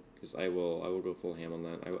 because I will go full ham on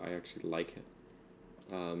that. I actually like it.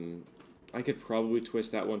 I could probably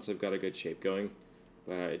twist that once I've got a good shape going,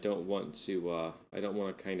 but I don't want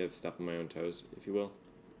to kind of step on my own toes, if you will,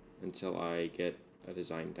 until I get a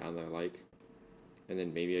design down that I like, and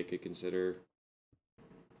then maybe I could consider,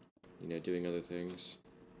 you know, doing other things.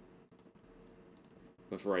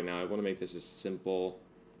 But for right now, I want to make this as simple.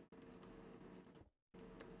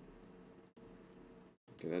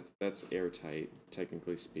 Okay, that's airtight,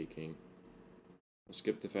 technically speaking. I'll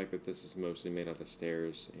skip the fact that this is mostly made out of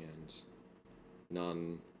stairs and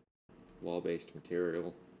wall-based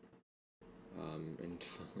material. And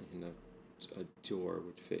funnily enough, a door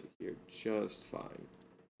would fit here just fine.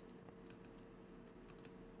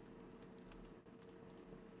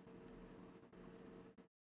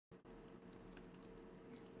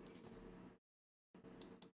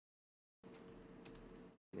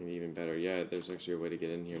 And even better yet, there's actually a way to get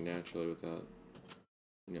in here naturally without,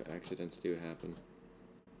 you know, accidents do happen.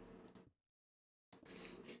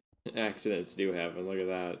 Accidents do happen, look at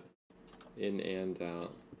that. In and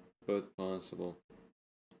out. Both possible.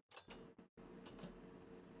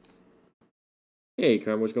 Hey,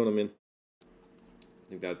 Carm, what's going on, man?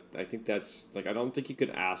 I think that's like, I don't think you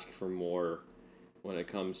could ask for more when it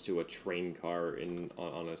comes to a train car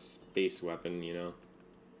on a space weapon, you know?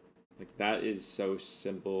 Like, that is so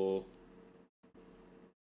simple.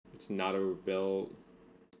 It's not overbuilt.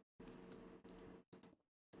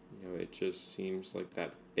 You know, it just seems like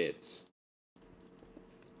that fits.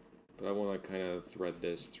 But I want to kind of thread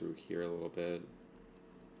this through here a little bit.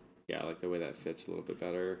 Yeah, I like the way that fits a little bit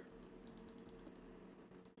better.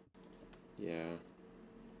 Yeah.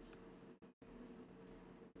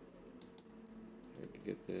 I could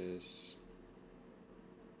get this.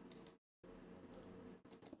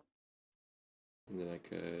 And then I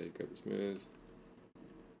could grab this move.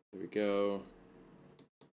 There we go.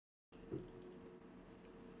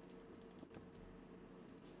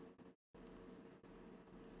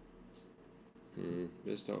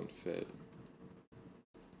 This don't fit.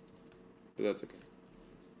 But that's okay.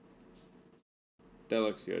 That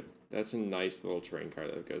looks good. That's a nice little train car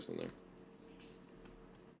that goes in there.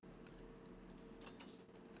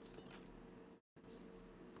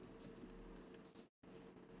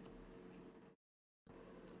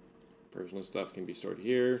 Personal stuff can be stored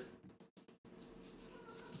here.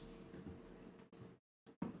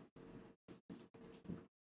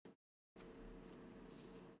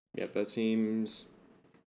 Yep, that seems...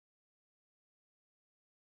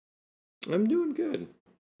 I'm doing good.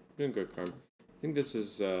 Doing good, Carm. I think this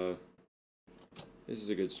is a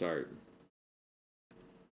good start.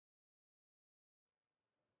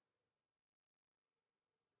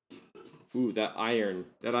 Ooh, that iron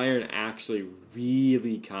actually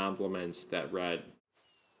really complements that red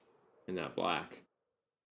and that black.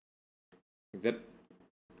 That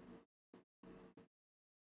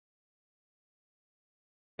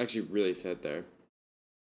actually really fit there.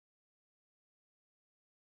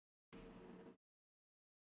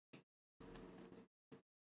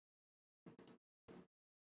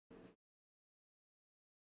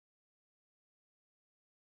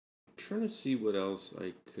 I'm trying to see what else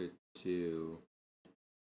I could do.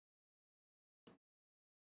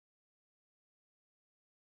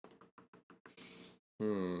 I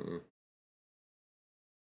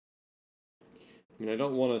mean, I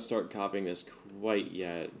don't want to start copying this quite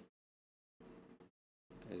yet,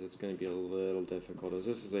 as it's going to be a little difficult, as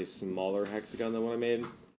this is a smaller hexagon than what I made,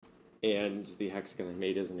 and the hexagon I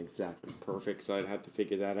made isn't exactly perfect, so I'd have to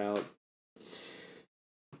figure that out.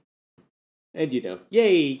 And, you know,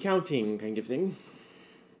 yay, counting kind of thing.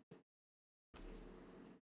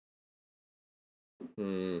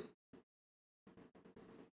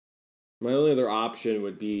 My only other option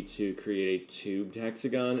would be to create a tubed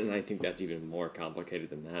hexagon, and I think that's even more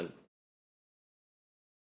complicated than that.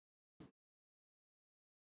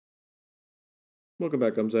 Welcome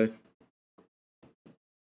back, Gumsay.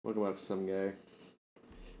 Welcome back, some guy.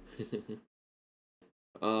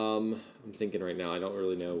 I'm thinking right now, I don't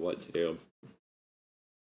really know what to do.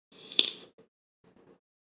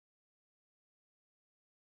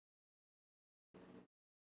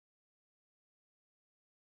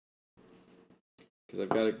 Because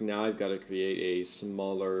I've got to create a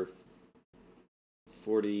smaller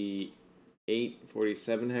 48,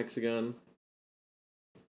 47 hexagon.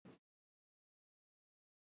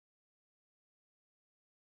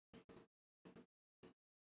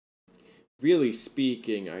 Really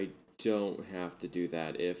speaking, I don't have to do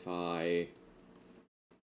that if I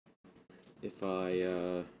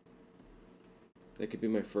that could be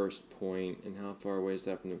my first point. And how far away is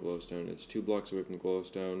that from the glowstone? It's 2 blocks away from the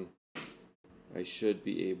glowstone. I should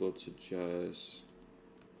be able to just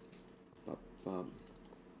bop, bop.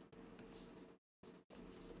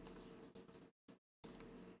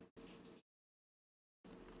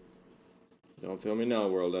 Don't feel me now,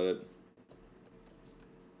 world edit.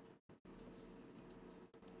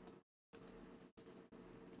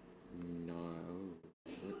 No,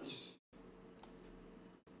 what?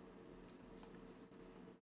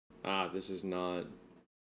 Ah, this is not.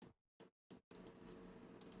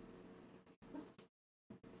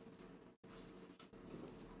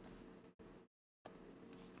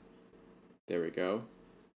 There we go.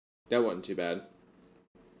 That wasn't too bad.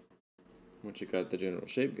 Once you got the general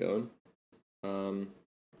shape going. Now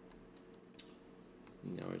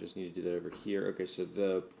I just need to do that over here. Okay, so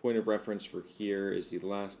the point of reference for here is the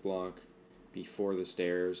last block before the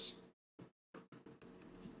stairs.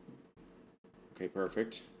 Okay,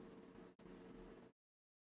 perfect.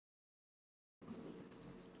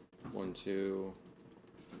 1, 2.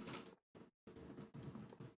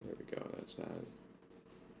 There we go, that's that.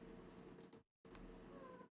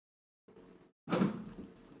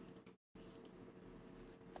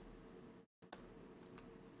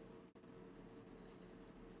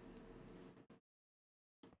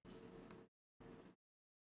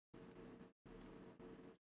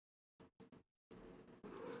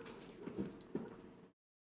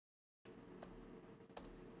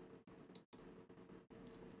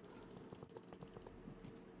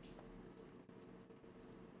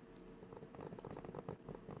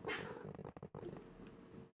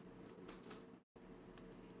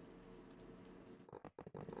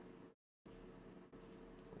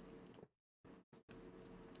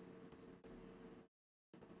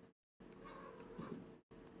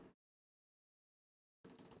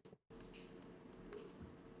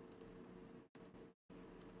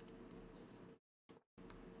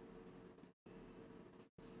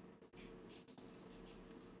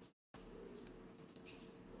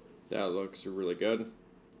 That looks really good.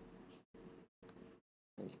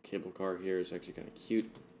 The cable car here is actually kind of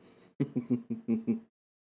cute.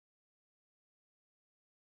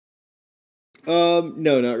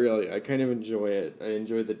 No, not really. I kind of enjoy it. I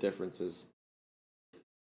enjoy the differences.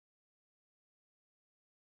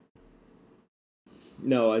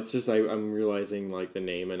 No, it's just I'm realizing like the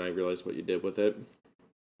name and I realize what you did with it.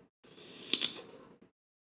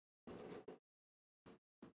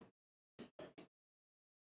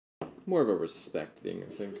 More of a respect thing, I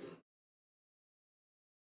think.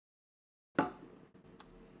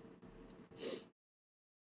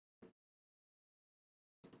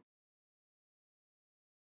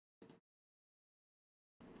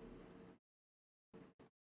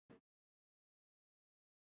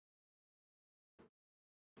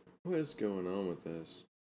 What is going on with this?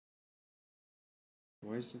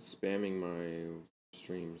 Why is it spamming my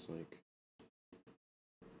streams like?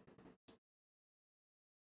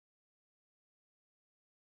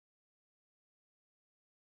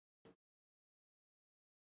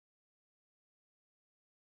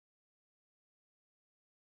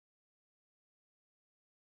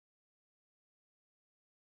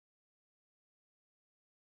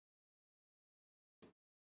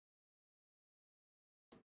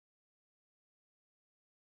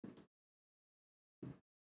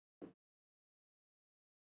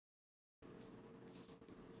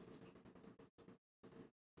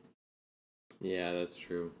 Yeah, that's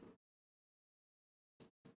true.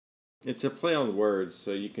 It's a play on words,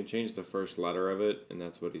 so you can change the first letter of it, and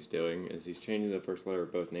that's what he's doing, is he's changing the first letter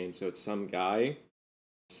of both names, so it's some guy,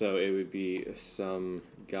 so it would be some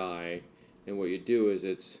guy, and what you do is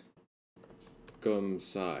it's gum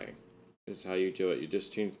sai. Is how you do it. You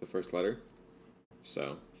just change the first letter,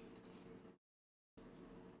 so.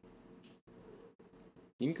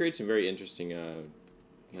 You can create some very interesting,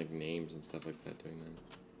 like, names and stuff like that doing that.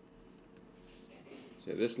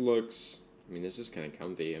 So this looks, I mean, this is kind of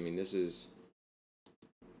comfy. I mean, this is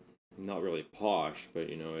not really posh, but,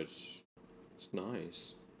 you know, it's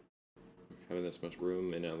nice. Having this much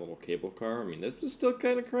room in a little cable car. I mean, this is still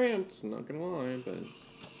kind of cramped, not gonna lie, but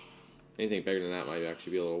anything bigger than that might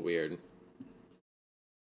actually be a little weird.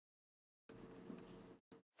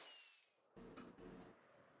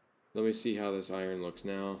 Let me see how this iron looks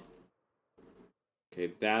now.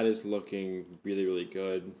 Okay, that is looking really, really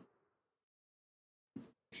good.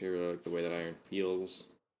 Actually, I really like the way that iron feels.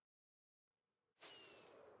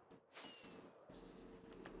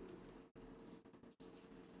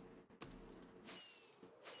 I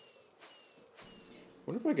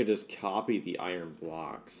wonder if I could just copy the iron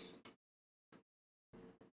blocks.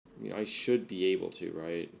 I mean, I should be able to,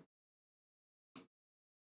 right?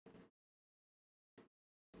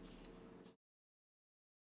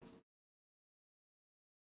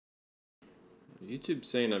 YouTube's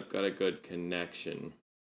saying I've got a good connection.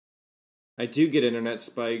 I do get internet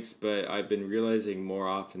spikes, but I've been realizing more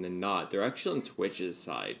often than not, they're actually on Twitch's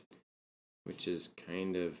side, which is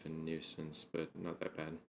kind of a nuisance, but not that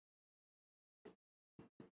bad.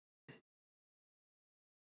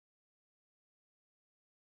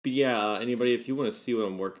 But yeah, anybody, if you want to see what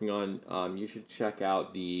I'm working on, you should check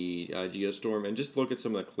out the Geostorm and just look at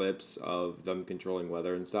some of the clips of them controlling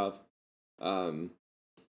weather and stuff. I'm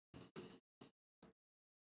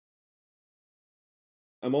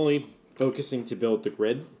only focusing to build the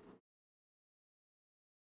grid,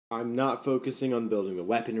 I'm not focusing on building the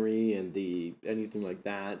weaponry and the anything like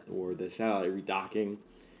that, or the satellite redocking.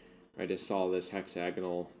 I just saw this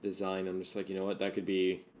hexagonal design. I'm just like, you know what, that could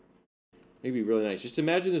be maybe really nice. Just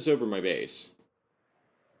imagine this over my base.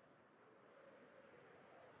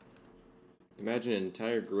 Imagine an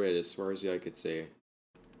entire grid as far as the eye could see.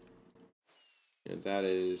 And that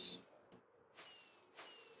is...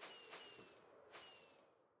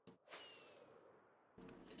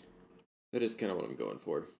 That is kind of what I'm going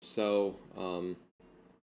for. So,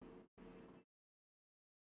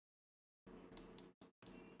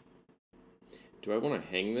 do I want to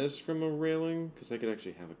hang this from a railing? Because I could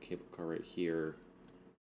actually have a cable car right here.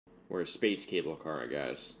 Or a space cable car, I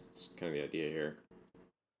guess. That's kind of the idea here.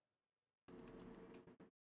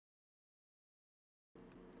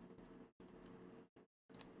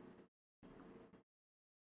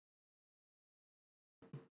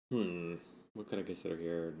 What could I consider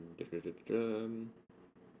here?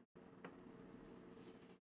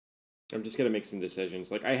 I'm just gonna make some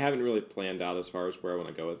decisions. Like, I haven't really planned out as far as where I want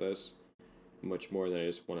to go with this. Much more than I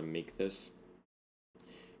just want to make this.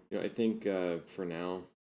 You know, I think for now,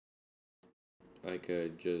 I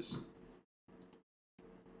could just...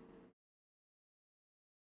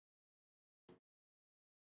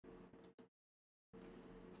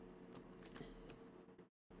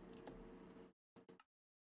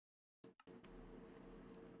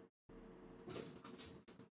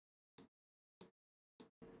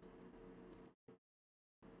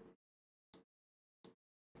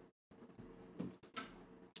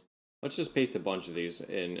 Let's just paste a bunch of these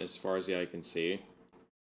in as far as the eye can see.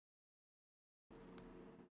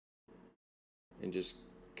 And just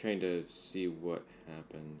kind of see what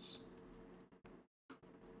happens.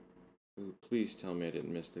 Ooh, please tell me I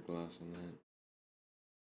didn't miss the glass on that.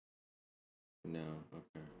 No,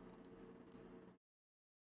 okay.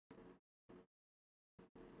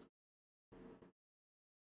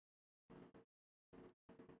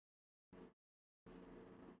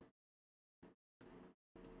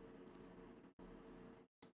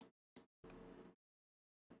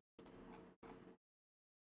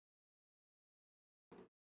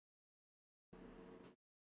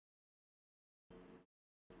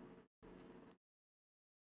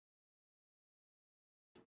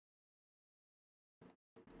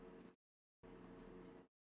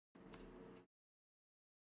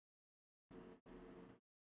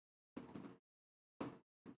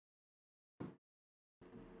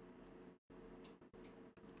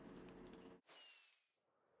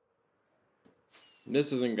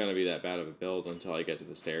 This isn't going to be that bad of a build until I get to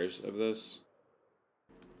the stairs of this.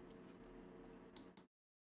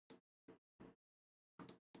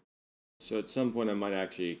 So at some point I might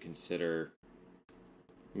actually consider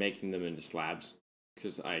making them into slabs.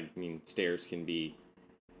 Because, I mean, stairs can be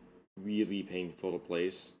really painful to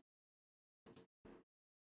place.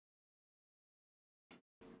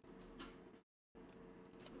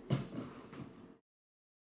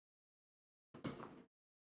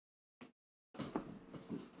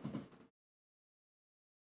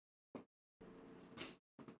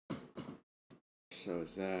 So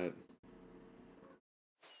is that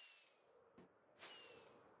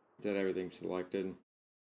everything selected?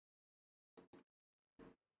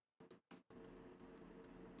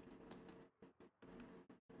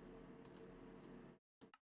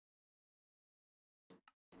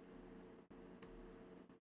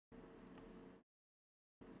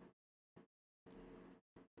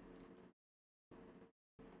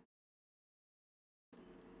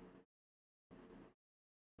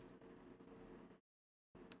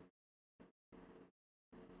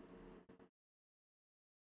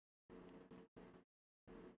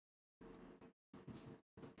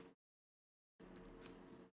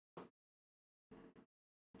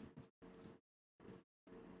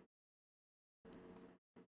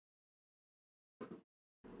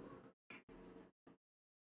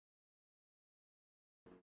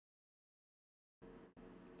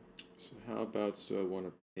 So how about, so I want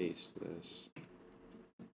to paste this.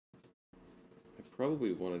 I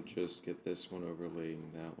probably want to just get this one overlaying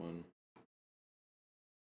that one.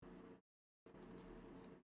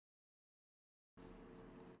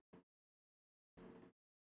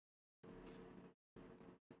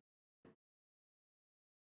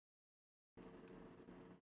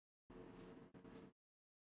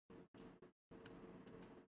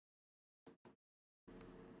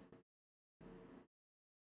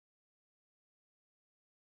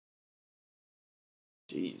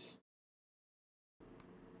 Jeez.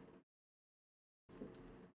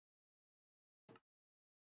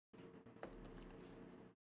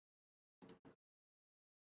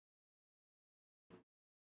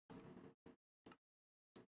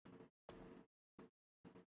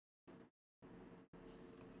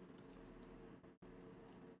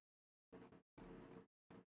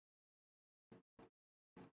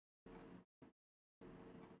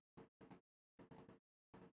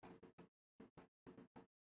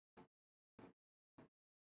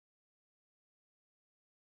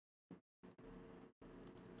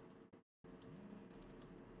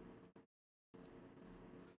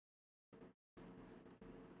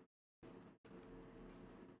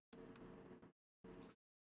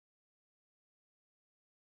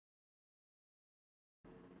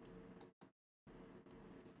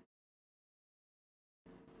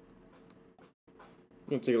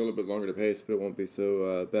 It'll take a little bit longer to paste, but it won't be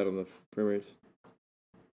so bad on the frame rates.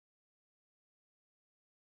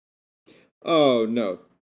 Oh no,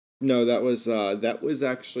 no, that was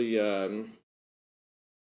actually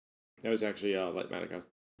Lightmatica.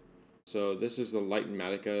 So this is the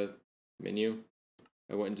Lightmatica menu.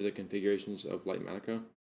 I went into the configurations of Lightmatica,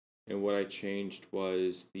 and what I changed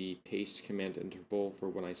was the paste command interval for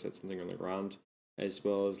when I set something on the ground, as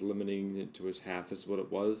well as limiting it to as half as what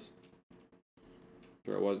it was,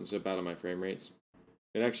 so it wasn't so bad on my frame rates.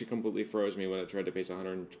 It actually completely froze me when I tried to paste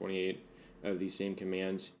 128 of these same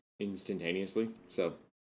commands instantaneously. So,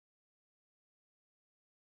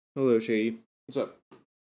 hello, Shady. What's up?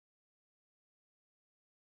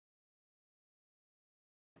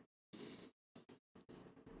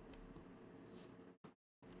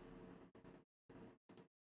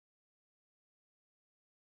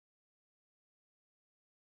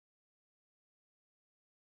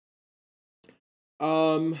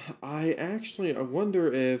 I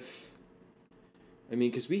wonder if,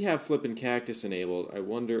 because we have flippin' cactus enabled, I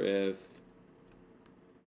wonder if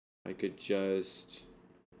I could just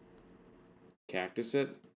cactus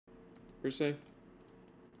it, per se.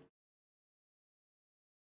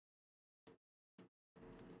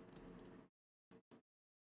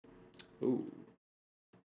 Ooh.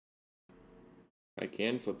 I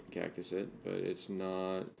can flippin' cactus it, but it's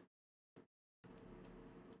not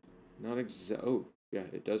exact. Oh, yeah,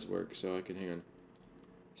 it does work, so I can, hang on.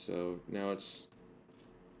 So, now it's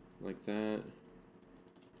like that.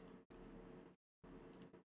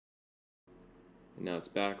 And now it's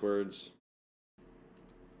backwards.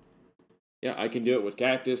 Yeah, I can do it with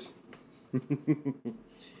cactus.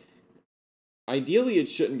 Ideally, it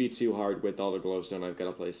shouldn't be too hard with all the glowstone I've got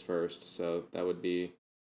to place first, so that would be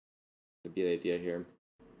the idea here.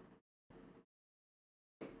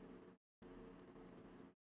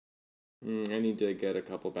 I need to get a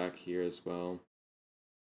couple back here as well.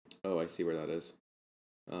 Oh, I see where that is.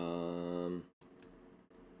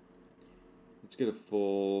 Let's get a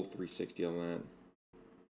full 360 on that.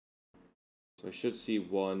 So I should see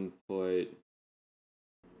one put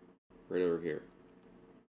right over here.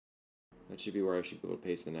 That should be where I should be able to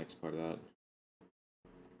paste the next part of that.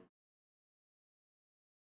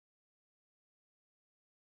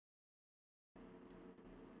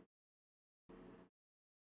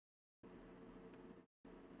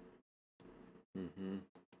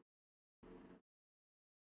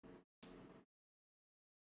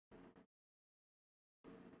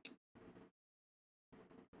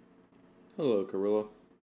 Hello, Carilla.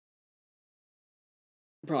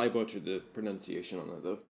 Probably butchered the pronunciation on that,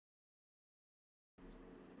 though.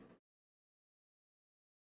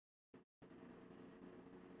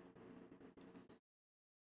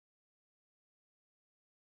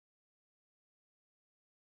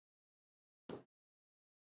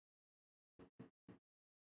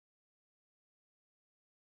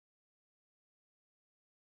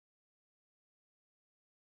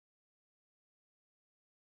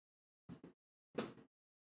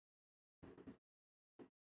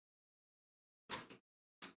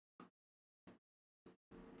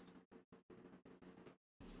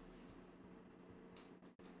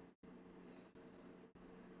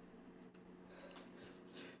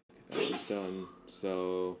 Done.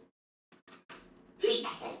 So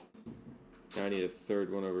now I need a third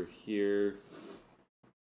one over here.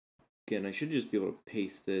 Again, I should just be able to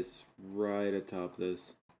paste this right atop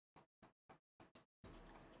this.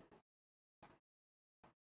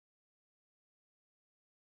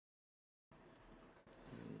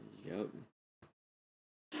 Yep.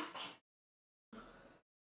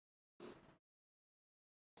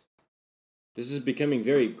 This is becoming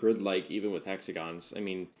very grid-like even with hexagons. I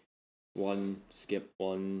mean, one, skip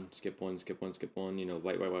one, skip one, skip one, skip one, you know,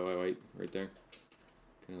 white, right there.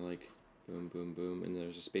 Kind of like boom, boom, boom, and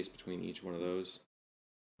there's a space between each one of those.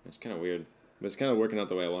 That's kind of weird, but it's kind of working out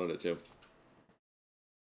the way I wanted it to.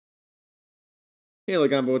 Hey,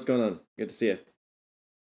 Lagamba, what's going on? Good to see you.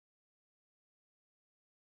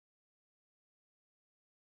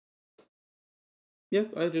 Yeah,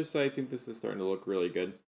 I think this is starting to look really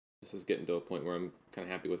good. This is getting to a point where I'm kind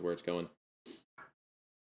of happy with where it's going.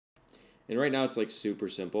 And right now it's like super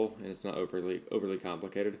simple, and it's not overly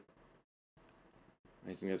complicated.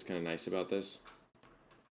 I think that's kind of nice about this.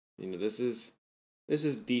 You know, this is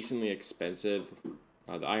decently expensive.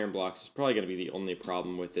 The iron blocks is probably going to be the only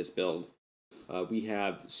problem with this build. We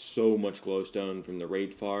have so much glowstone from the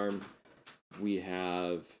raid farm. We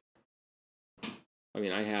have,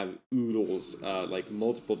 I have oodles, like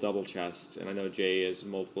multiple double chests, and I know Jay has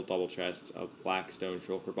multiple double chests of blackstone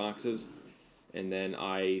shulker boxes. And then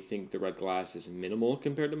I think the red glass is minimal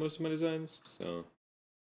compared to most of my designs, so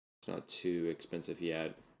It's not too expensive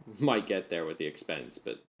yet. Might get there with the expense,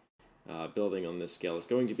 but building on this scale is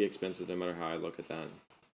going to be expensive no matter how I look at that.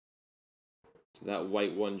 So that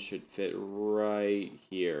white one should fit right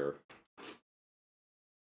here.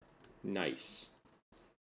 Nice.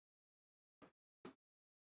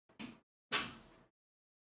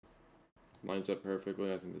 Lines up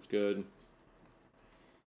perfectly. I think that's good.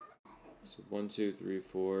 So 1, 2, 3,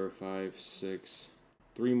 4, 5, 6.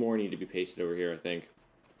 3 more need to be pasted over here, I think.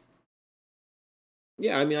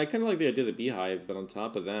 Yeah, I mean, I kind of like the idea of the beehive, but on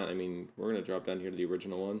top of that, I mean, we're going to drop down here to the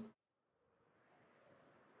original one.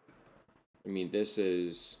 I mean, this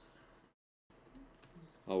is...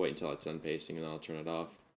 I'll wait until it's done pasting and then I'll turn it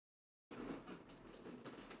off.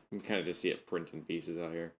 You can kind of just see it print in pieces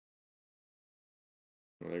out here.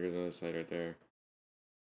 Oh, there goes another side right there.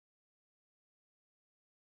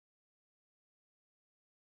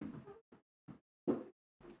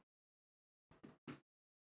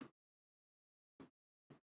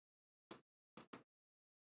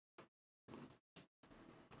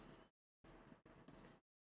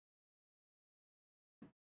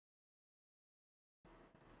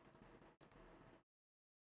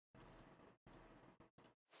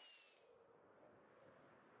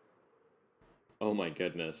 Oh my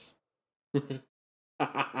goodness.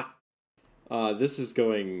 This is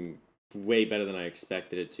going way better than I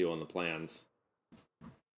expected it to on the plans.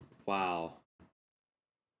 Wow.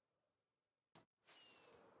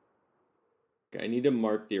 Okay, I need to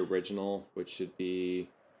mark the original, which should be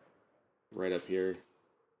right up here.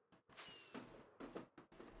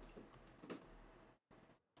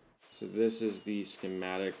 So this is the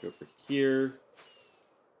schematic over here.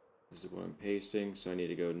 This is what I'm pasting, so I need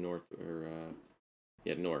to go north, or,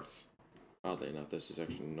 yeah, north. Oddly enough, this is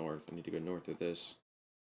actually north. I need to go north of this.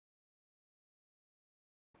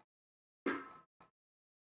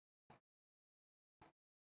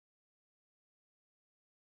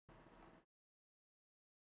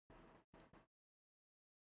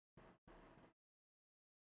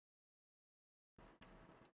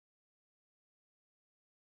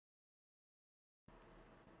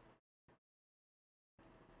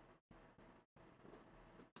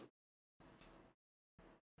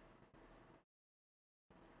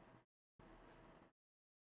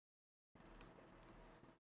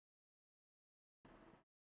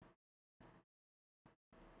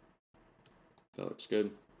 That looks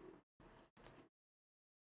good.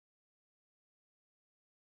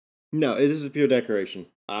 No, this is pure decoration.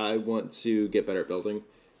 I want to get better at building,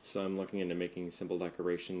 so I'm looking into making simple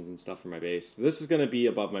decorations and stuff for my base. So this is going to be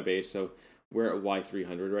above my base, so we're at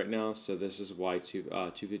Y300 right now, so this is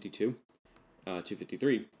Y252,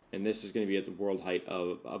 253, and this is going to be at the world height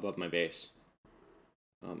of above my base.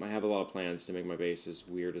 I have a lot of plans to make my base as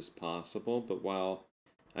weird as possible, but while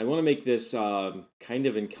I want to make this kind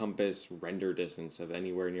of encompass render distance of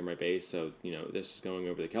anywhere near my base, so, you know, this is going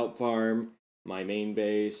over the kelp farm, my main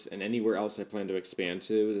base, and anywhere else I plan to expand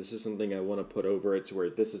to. This is something I want to put over it to where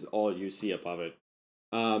this is all you see above it.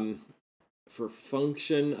 For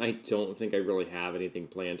function, I don't think I really have anything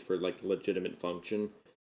planned for, like, legitimate function.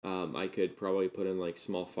 I could probably put in, like,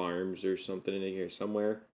 small farms or something in here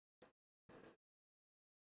somewhere.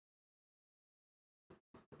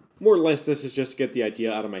 More or less, this is just to get the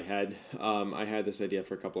idea out of my head. I had this idea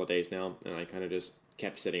for a couple of days now, and I kind of just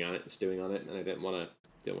kept sitting on it and stewing on it, and I didn't want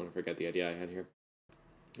to forget the idea I had here.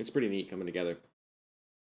 It's pretty neat coming together.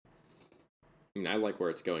 I mean, I like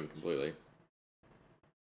where it's going completely.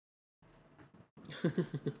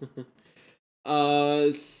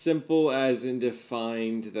 Simple as in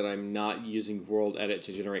defined that I'm not using world edit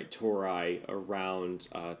to generate tori around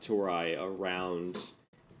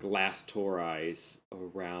glass toris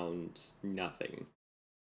around nothing.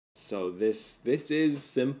 So this is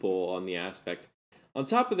simple on the aspect. On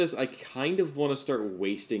top of this, I kind of want to start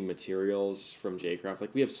wasting materials from jCraft.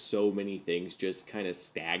 Like, we have so many things just kind of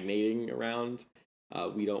stagnating around.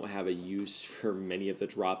 We don't have a use for many of the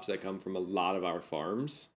drops that come from a lot of our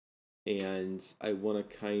farms. And I want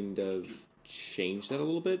to kind of change that a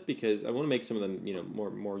little bit because I want to make some of them, you know,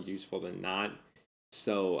 more useful than not.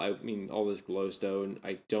 So, I mean, all this glowstone,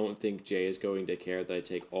 I don't think Jay is going to care that I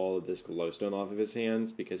take all of this glowstone off of his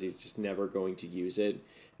hands because he's just never going to use it.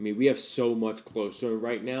 I mean, we have so much glowstone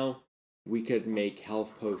right now, we could make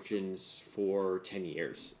health potions for 10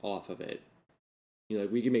 years off of it. You know,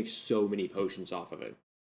 like, we can make so many potions off of it.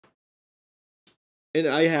 And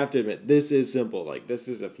I have to admit, this is simple. Like, this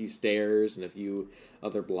is a few stairs and a few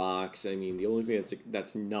other blocks. I mean, the only thing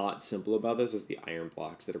that's not simple about this is the iron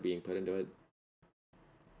blocks that are being put into it.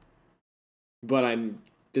 But I'm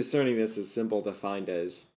discerning this as simple defined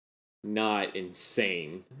as not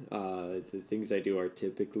insane. The things I do are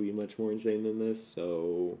typically much more insane than this,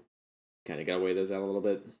 so kind of gotta weigh those out a little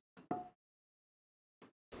bit.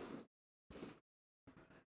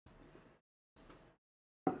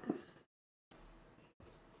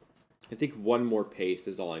 I think one more paste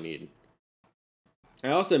is all I need. I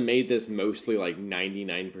also made this mostly like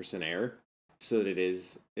 99% air, so that it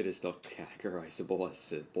is still categorizable as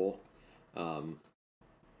simple.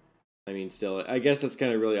 I mean, still, I guess it's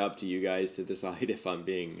kind of really up to you guys to decide if I'm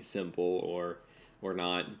being simple or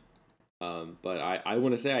not. But I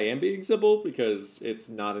want to say I am being simple because it's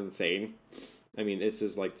not insane. I mean, this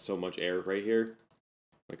is like so much air right here.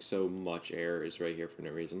 Like so much air is right here for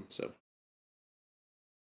no reason, so.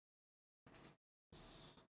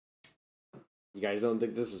 You guys don't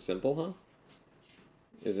think this is simple, huh?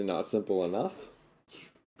 Is it not simple enough?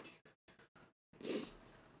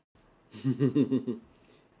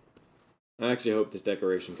 I actually hope this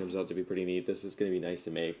decoration comes out to be pretty neat. This is going to be nice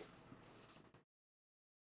to make.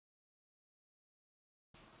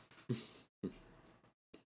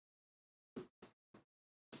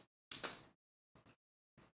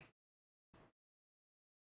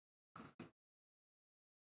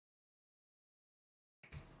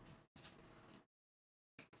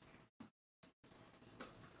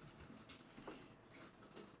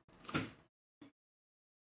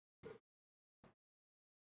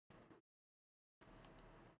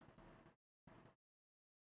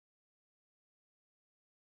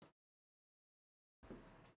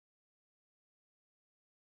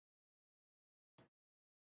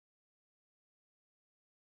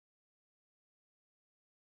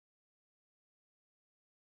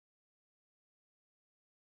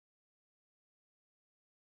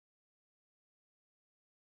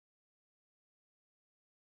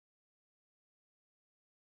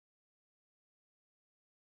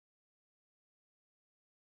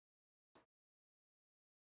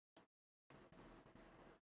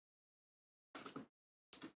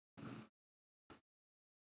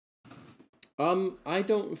 I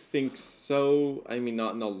don't think so. I mean,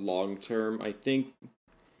 not in the long term. I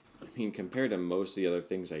mean, compared to most of the other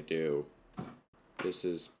things I do, this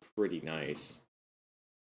is pretty nice.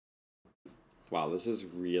 Wow, this is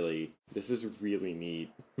really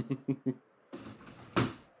neat.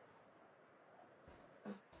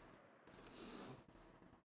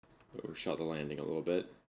 Overshot the landing a little bit.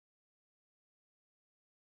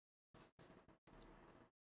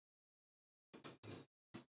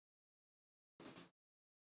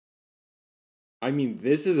 I mean,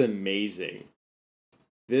 this is amazing.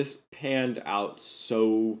 This panned out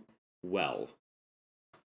so well.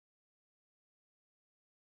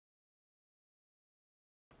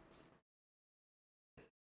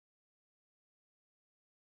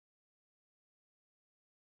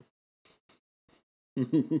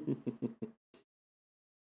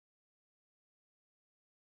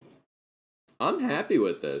 I'm happy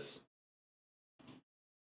with this.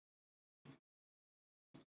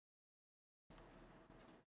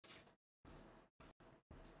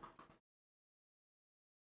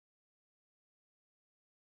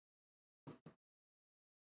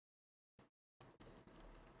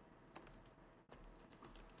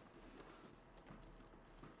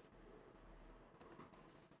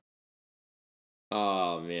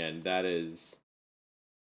 Oh man, that is.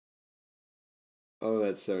 Oh,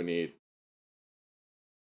 that's so neat.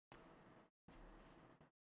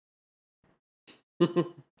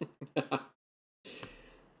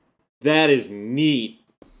 That is neat.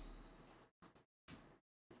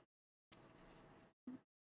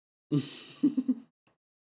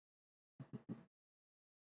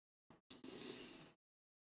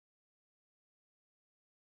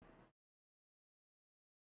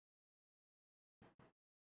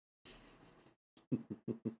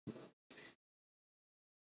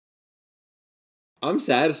 I'm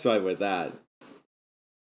satisfied with that.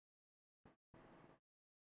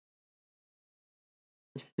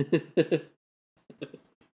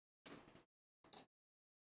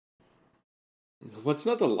 What's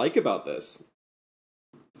not to like about this?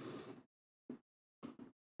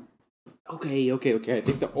 Okay. I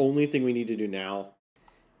think the only thing we need to do now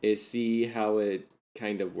is see how it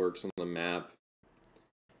kind of works on the map.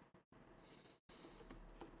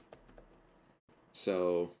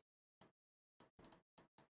 So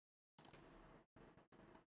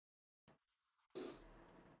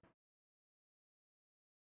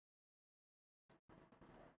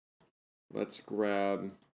let's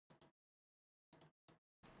grab.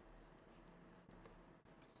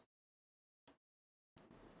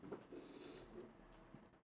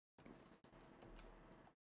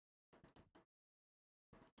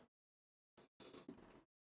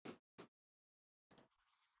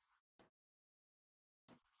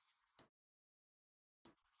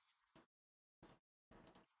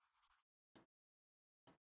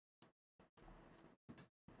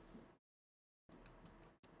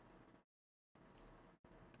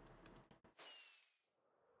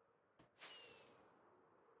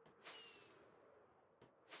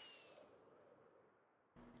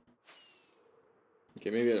 Okay,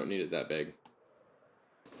 maybe I don't need it that big.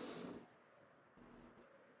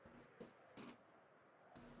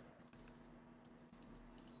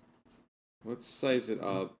 Let's size it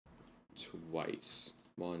up twice.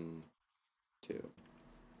 1, 2.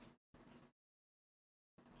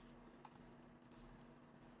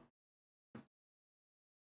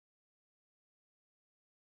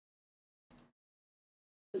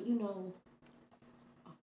 But you know,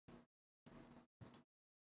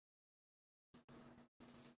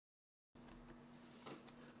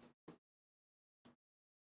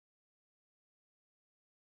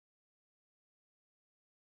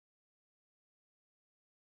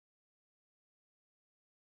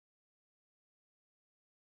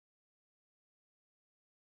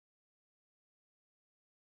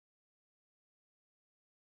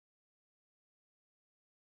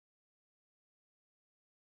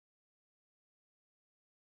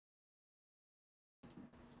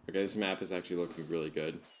 Okay, this map is actually looking really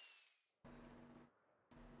good.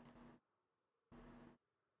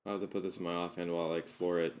 I'll have to put this in my offhand while I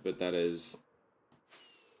explore it, but that is...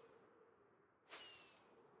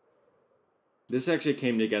 This actually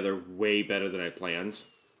came together way better than I planned.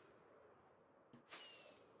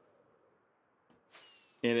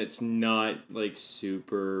 And it's not, like,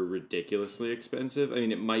 super ridiculously expensive. I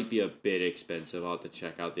mean, it might be a bit expensive. I'll have to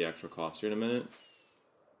check out the actual cost here in a minute.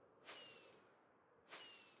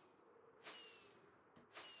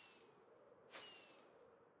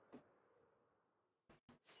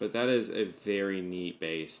 But that is a very neat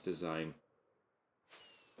base design.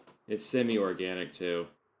 It's semi-organic, too.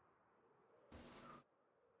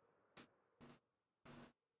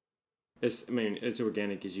 I mean, as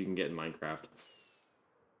organic as you can get in Minecraft.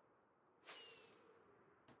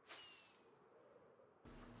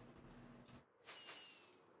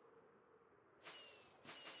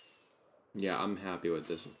 Yeah, I'm happy with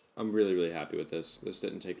this. I'm really, really happy with this. This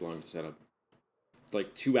didn't take long to set up.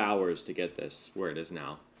 Like 2 hours to get this where it is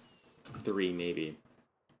now. 3, maybe.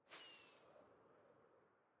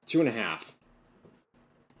 2.5.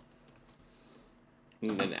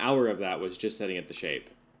 And an hour of that was just setting up the shape.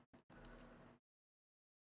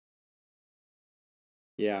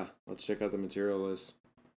 Yeah, let's check out the material list.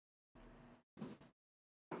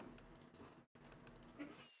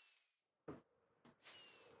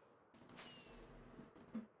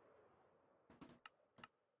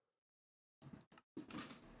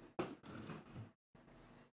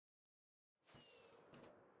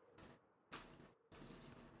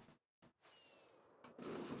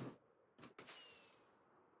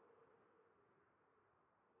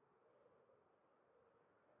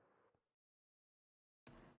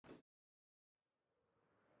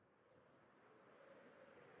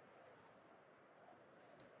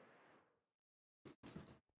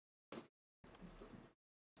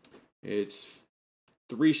 It's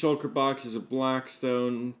 3 shulker boxes of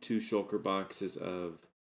blackstone, 2 shulker boxes of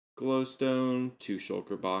glowstone, 2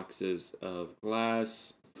 shulker boxes of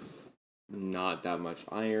glass, not that much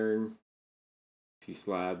iron, 2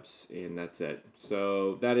 slabs, and that's it.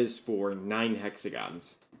 So that is for 9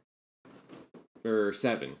 hexagons. Or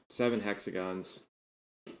 7. 7 hexagons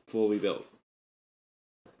fully built.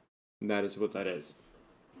 And that is what that is.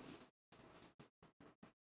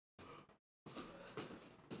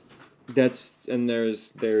 That's and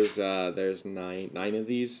there's 9 of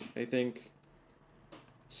these, I think.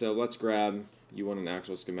 So let's grab, you want an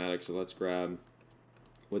actual schematic, so let's grab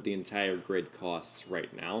what the entire grid costs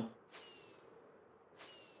right now.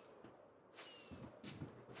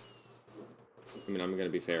 I mean, I'm gonna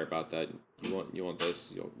be fair about that. You want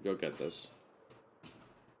this, you'll get this.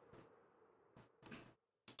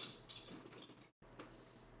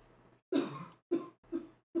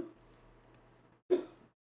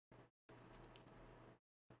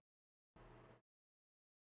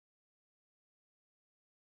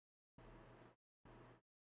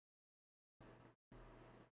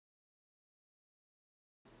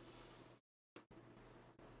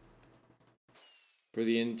 For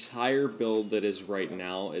the entire build that is right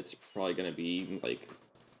now, it's probably going to be like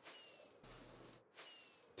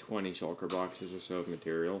 20 shulker boxes or so of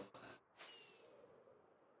material.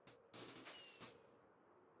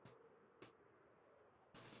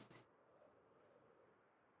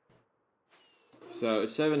 So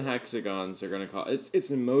 7 hexagons are going to cost... It's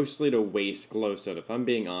mostly to waste glowstone. If I'm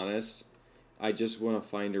being honest, I just want to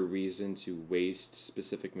find a reason to waste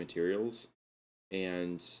specific materials.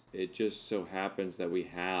 And it just so happens that we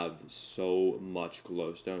have so much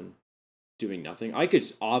glowstone doing nothing. I could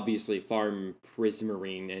obviously farm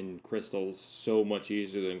prismarine and crystals so much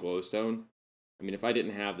easier than glowstone. I mean, if I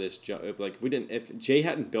didn't have this, if Jay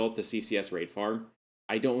hadn't built the CCS raid farm,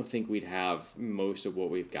 I don't think we'd have most of what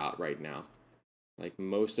we've got right now. Like,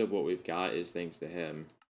 most of what we've got is thanks to him.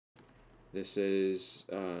 This is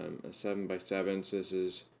a 7x7, so this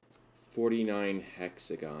is 49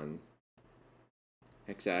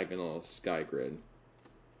 hexagonal sky grid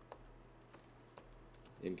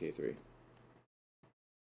in K3.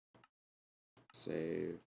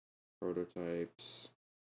 Save, prototypes,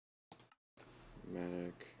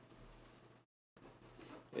 schematic.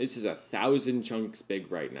 This is 1,000 chunks big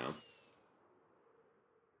right now.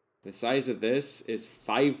 The size of this is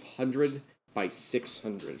 500 by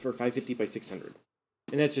 600, for 550 by 600.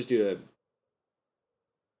 And that's just due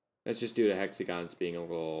to hexagons being a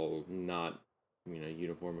little not,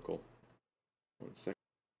 uniformical. 1 second.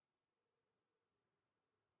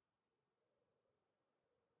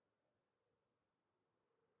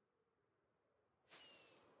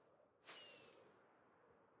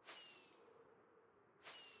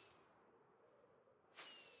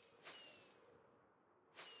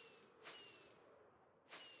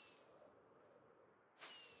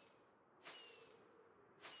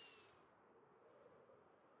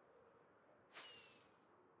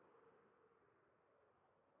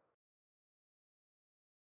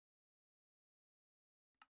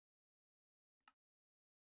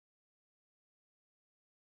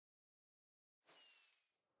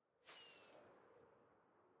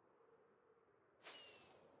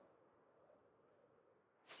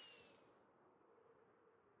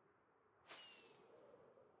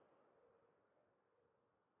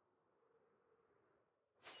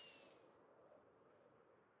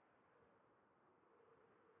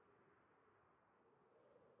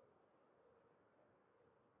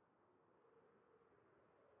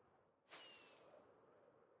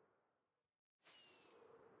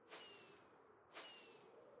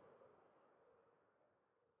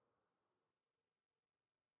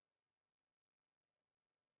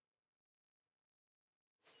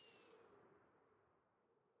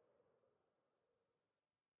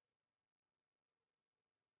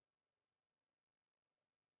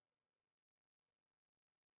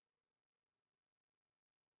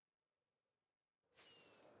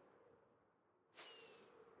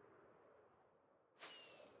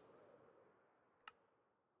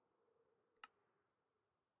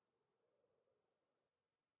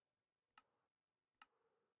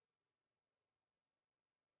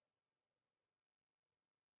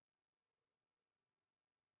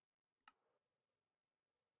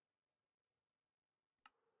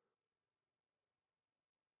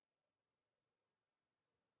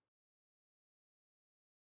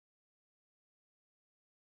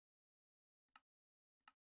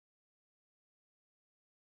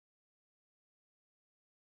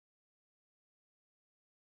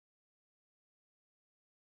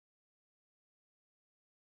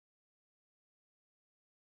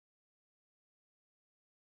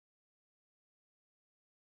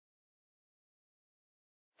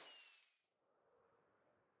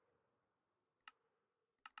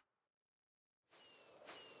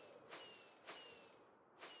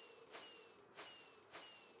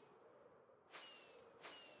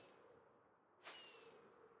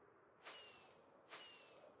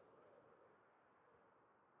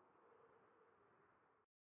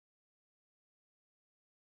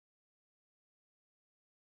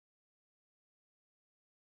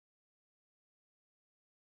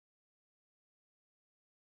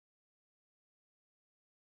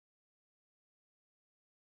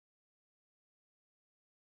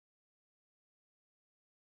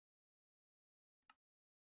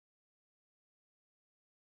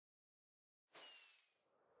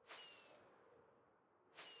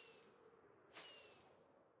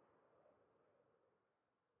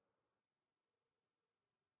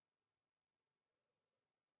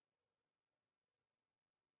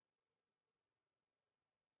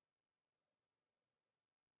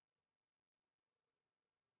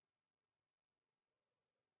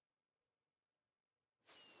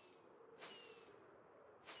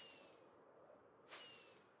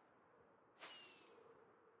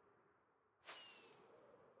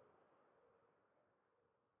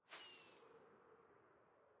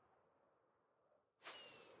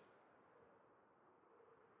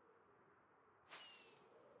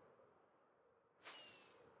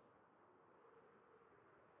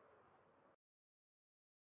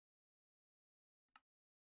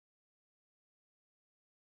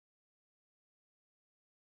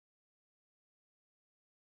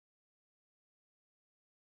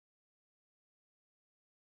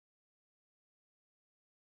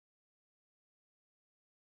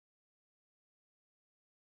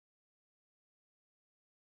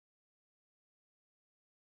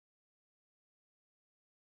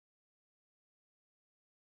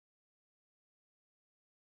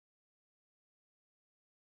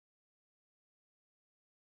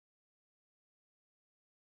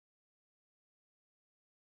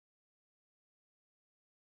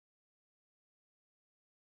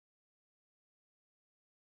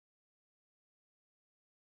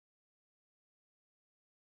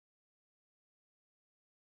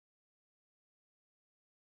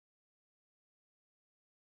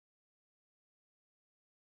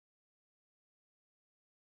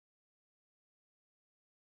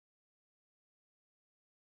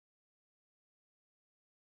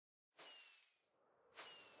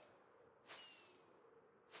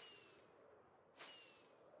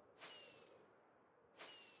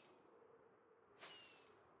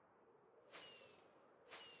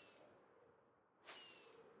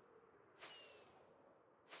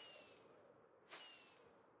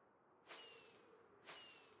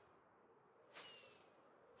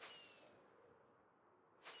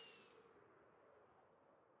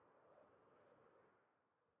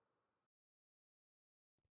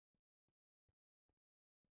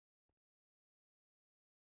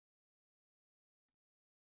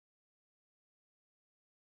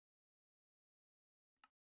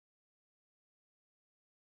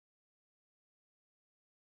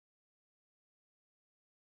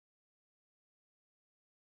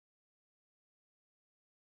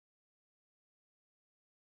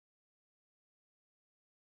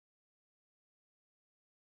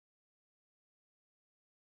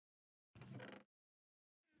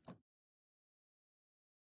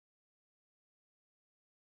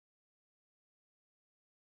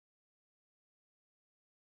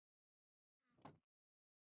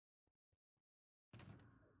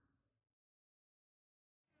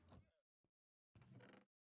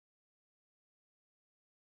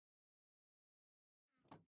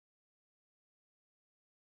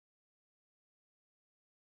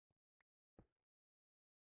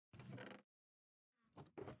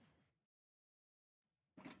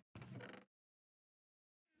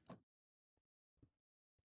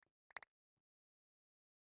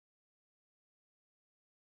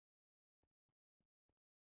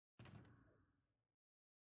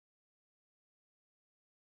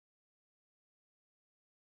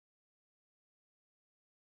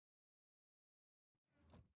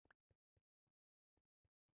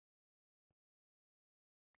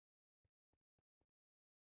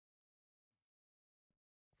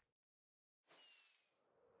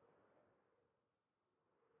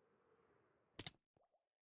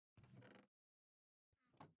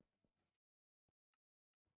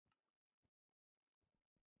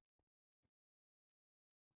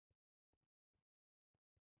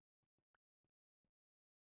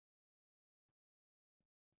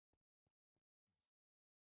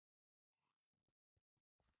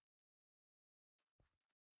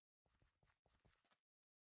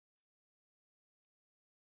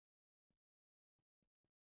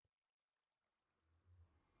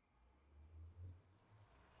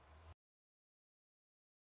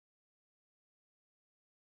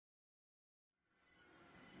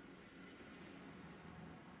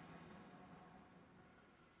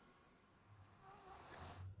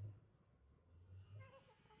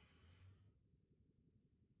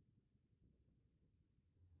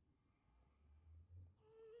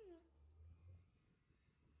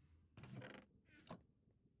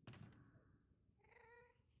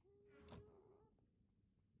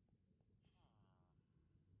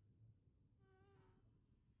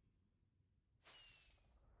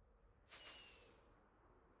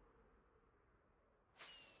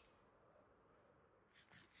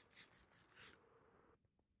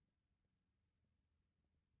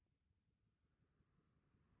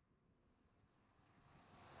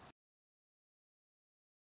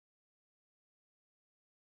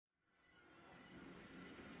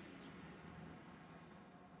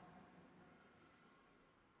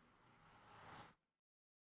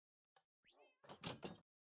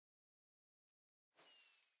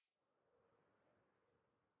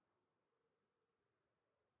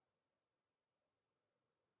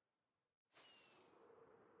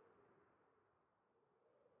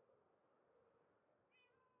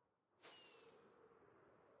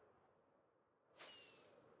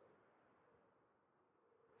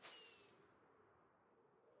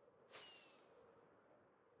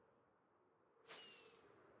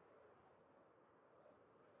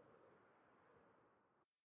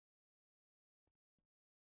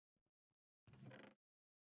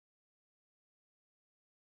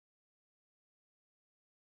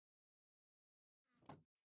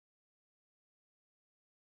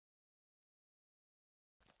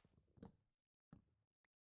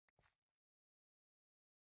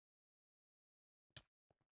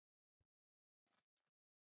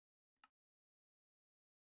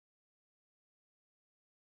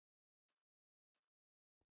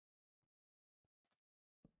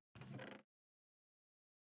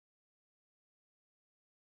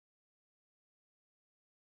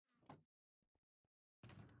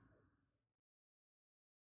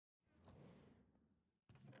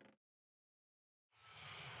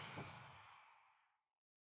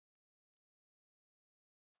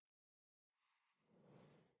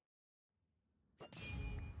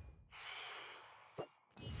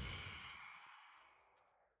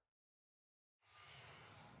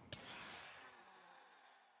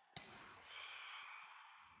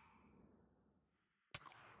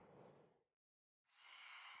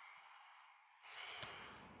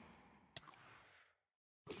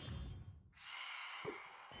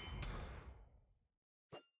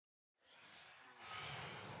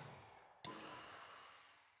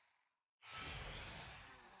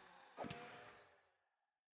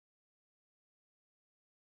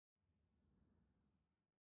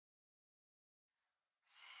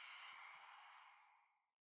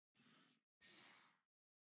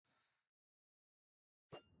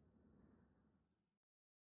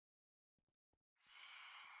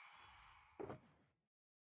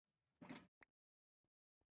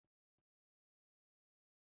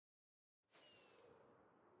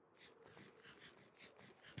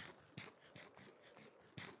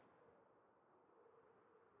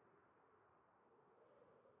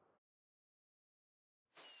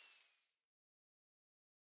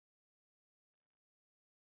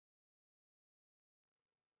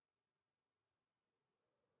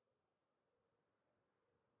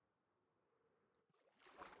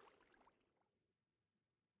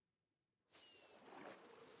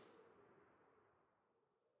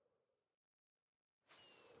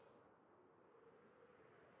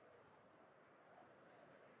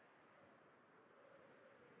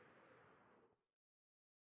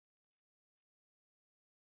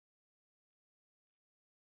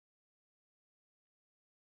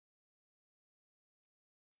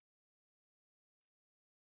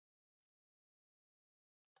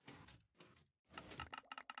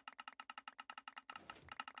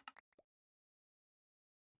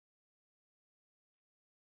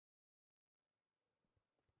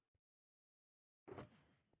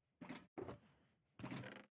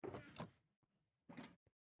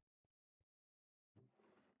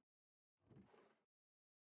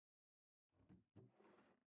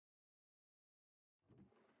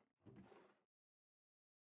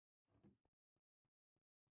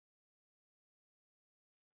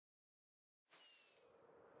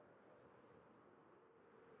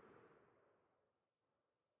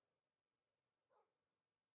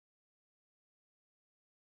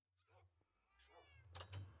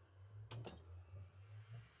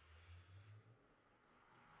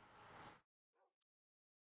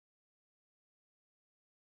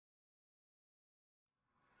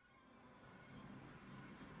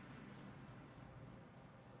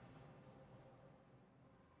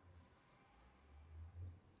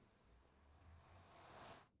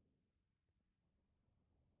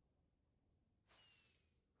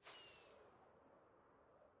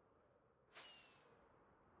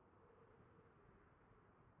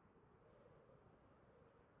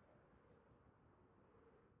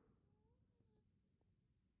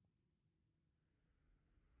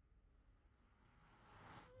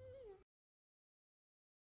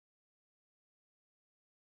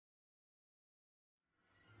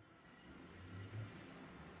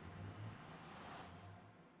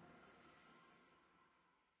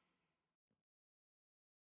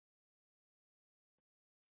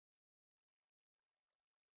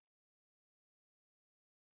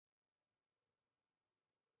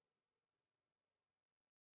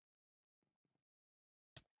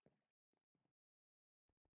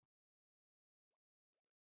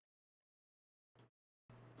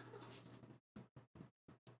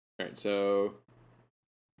 Alright, so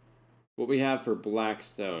what we have for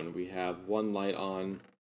blackstone, we have one light on,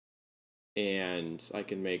 and I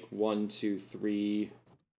can make 1, 2, 3,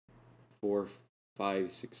 4,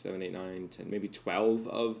 5, 6, 7, 8, 9, 10, maybe 12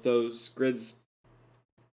 of those grids.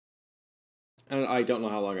 And I don't know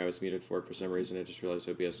how long I was muted for some reason. I just realized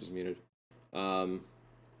OBS was muted.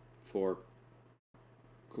 For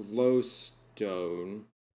glowstone,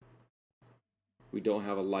 we don't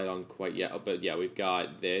have a light on quite yet, but yeah, we've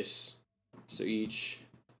got this. So each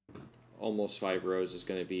almost 5 rows is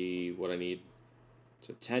going to be what I need.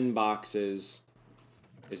 So 10 boxes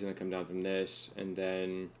is going to come down from this, and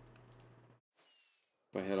then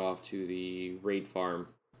if I head off to the raid farm,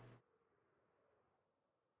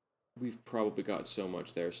 we've probably got so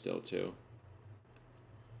much there still too.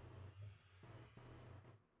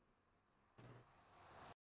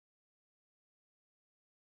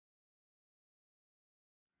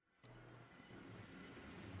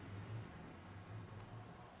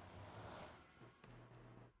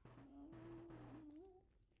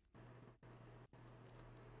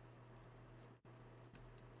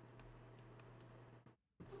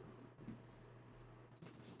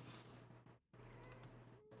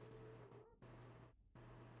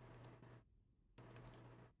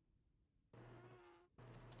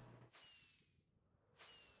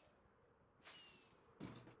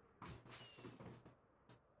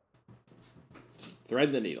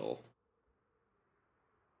 Thread the needle.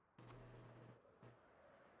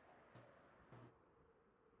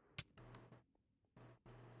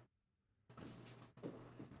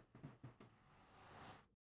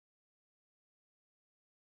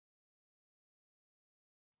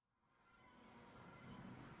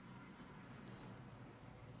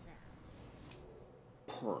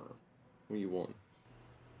 What do you want?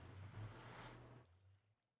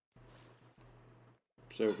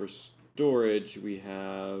 So for storage, we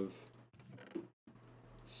have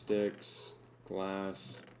sticks,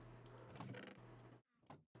 glass,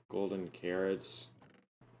 golden carrots,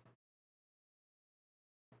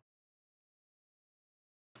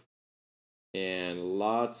 and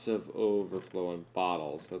lots of overflow in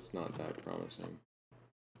bottles. That's not that promising.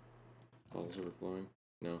 Bottles overflowing?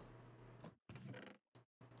 No.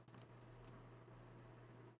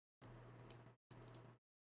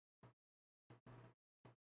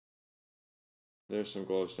 There's some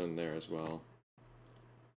glowstone there as well.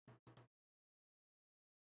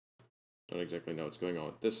 Don't exactly know what's going on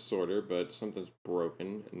with this sorter, but something's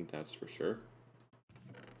broken, and that's for sure.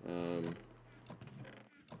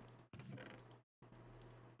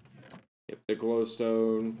 Yep, the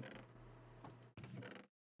glowstone.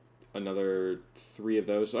 Another 3 of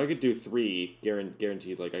those. So I could do 3,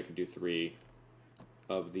 guaranteed, like I could do 3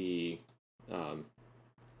 of the,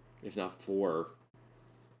 if not 4,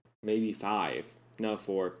 maybe 5. No,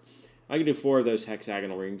 4. I can do 4 of those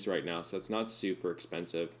hexagonal rings right now, so it's not super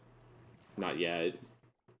expensive. Not yet.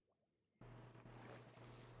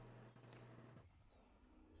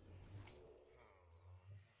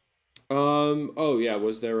 Oh yeah,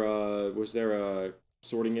 was there a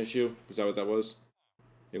sorting issue? Was that what that was?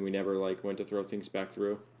 And we never, like, went to throw things back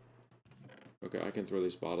through? Okay, I can throw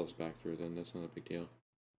these bottles back through then, that's not a big deal.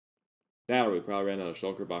 That, or we probably ran out of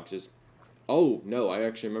shulker boxes. Oh, no, I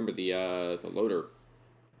actually remember the loader.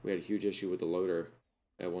 We had a huge issue with the loader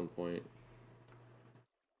at one point.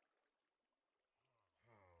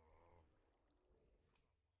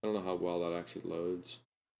 I don't know how well that actually loads.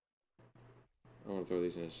 I want to throw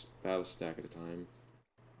these in a battle stack at a time.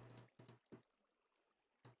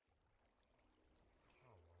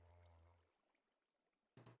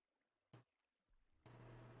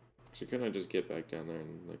 So can I just get back down there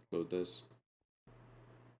and, like, load this?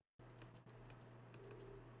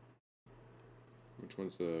 Which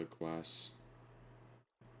one's the glass?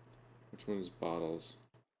 Which one's bottles?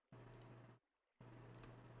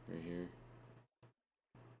 Right here.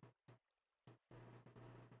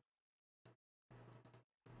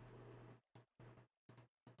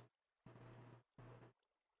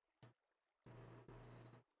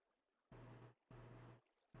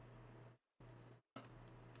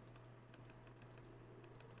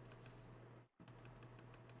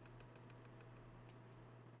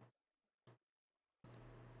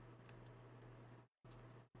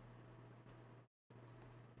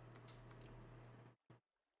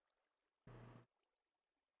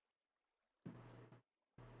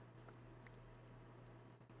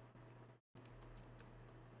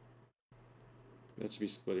 That should be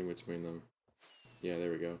splitting between them. Yeah,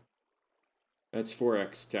 there we go. That's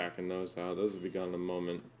 4x stacking those out. Those will be gone in a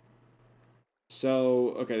moment. So,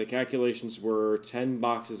 okay, the calculations were 10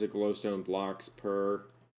 boxes of glowstone blocks per,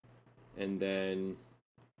 and then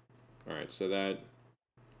Alright, so that...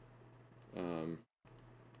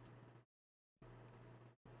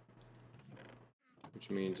 which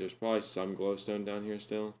means there's probably some glowstone down here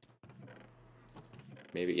still.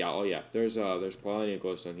 Maybe, yeah, oh yeah. There's plenty of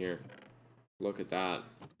glowstone here. Look at that.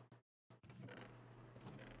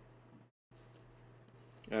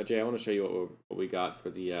 Jay, I want to show you what we got for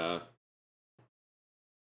the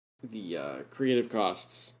creative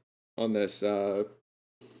costs on this. Do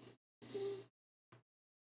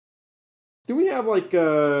we have like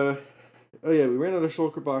oh yeah, we ran out of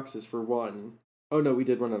shulker boxes for one. Oh no, we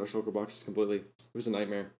did run out of shulker boxes completely. It was a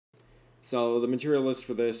nightmare. So the material list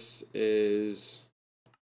for this is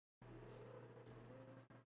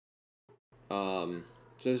so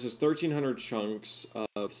this is 1,300 chunks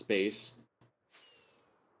of space,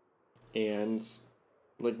 and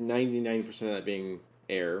like 99% of that being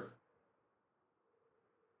air.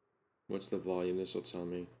 What's the volume? This will tell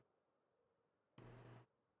me.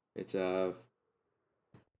 It's oh,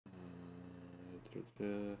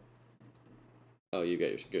 you got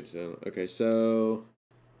your good zone. Okay, so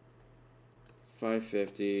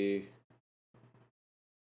 550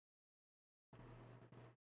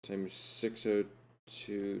 times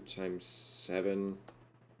 602 times 7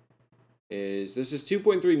 is, this is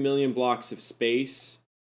 2.3 million blocks of space,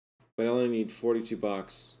 but I only need 42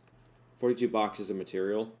 boxes of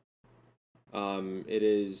material. It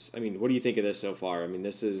is, I mean, what do you think of this so far? I mean,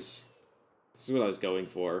 this is what I was going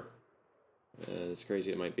for. As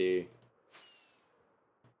crazy it might be.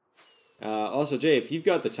 Also, Jay, if you've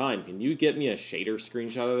got the time, can you get me a shader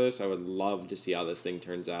screenshot of this? I would love to see how this thing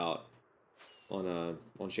turns out on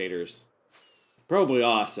shaders. Probably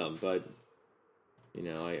awesome, but you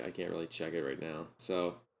know, I can't really check it right now,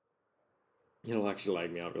 so it'll actually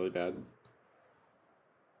lag me out really bad.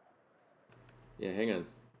 Yeah, hang on.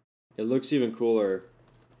 It looks even cooler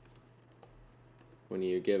when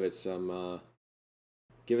you give it some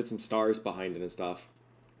stars behind it and stuff.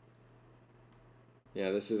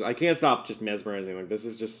 Yeah, this is, I can't stop just mesmerizing. Like, this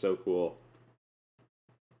is just so cool.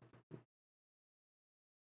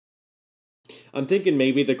 I'm thinking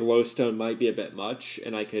maybe the glowstone might be a bit much,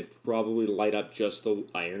 and I could probably light up just the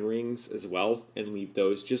iron rings as well, and leave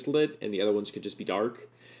those just lit, and the other ones could just be dark.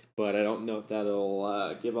 But I don't know if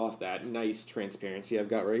that'll give off that nice transparency I've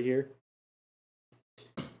got right here.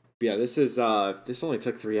 But yeah, this is this only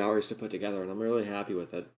took 3 hours to put together, and I'm really happy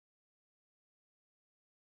with it.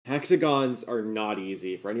 Hexagons are not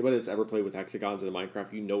easy. For anybody that's ever played with hexagons in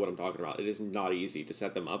Minecraft, you know what I'm talking about. It is not easy to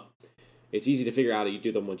set them up. It's easy to figure out how you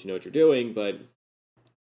do them once you know what you're doing, but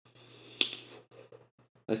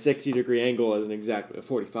a 60-degree angle isn't exactly a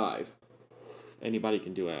 45. Anybody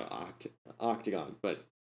can do an octagon, but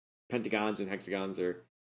pentagons and hexagons are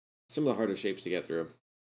some of the harder shapes to get through.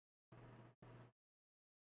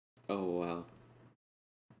 Oh, wow.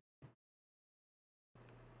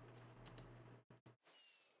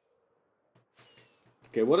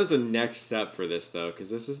 Okay, what is the next step for this, though? Because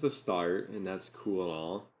this is the start, and that's cool and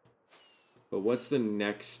all. But what's the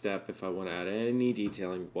next step if I want to add any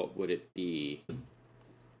detailing? What would it be?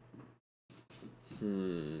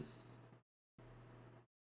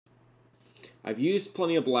 I've used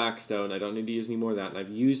plenty of blackstone. I don't need to use any more of that. And I've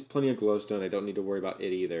used plenty of glowstone. I don't need to worry about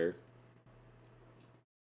it either.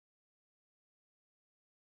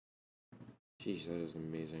 Jeez, that is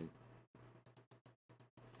amazing.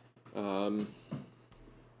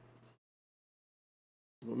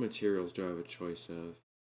 What materials do I have a choice of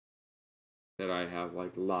that I have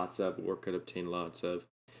like lots of or could obtain lots of?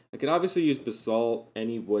 I could obviously use basalt,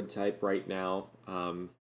 any wood type right now. I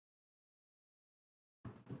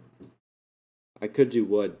could do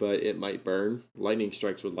wood, but it might burn. Lightning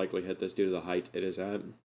strikes would likely hit this due to the height it is at.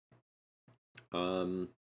 Could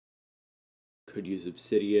use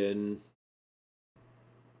obsidian.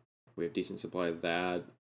 We have decent supply of that.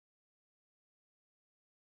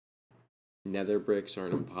 Nether bricks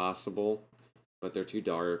aren't impossible, but they're too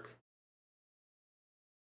dark.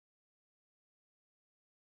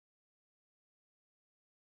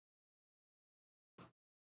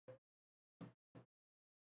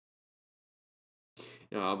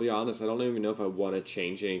 Yeah, I'll be honest, I don't even know if I want to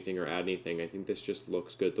change anything or add anything. I think this just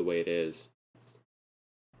looks good the way it is.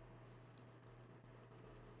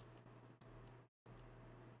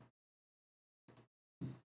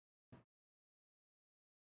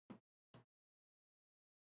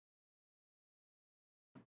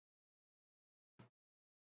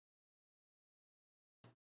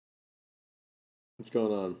 What's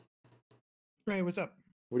going on? Hey, what's up?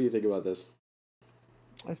 What do you think about this?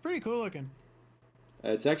 That's pretty cool looking.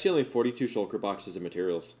 It's actually only 42 shulker boxes of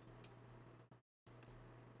materials.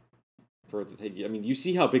 For the thing, I mean, you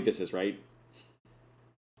see how big this is, right?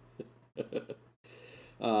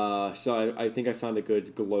 So I think I found a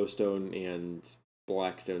good glowstone and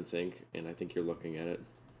blackstone sink, and I think you're looking at it.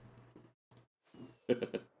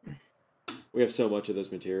 We have so much of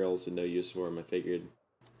those materials and no use for them. I figured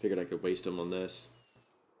I could waste them on this.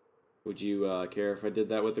 Would you care if I did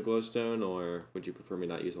that with the glowstone, or would you prefer me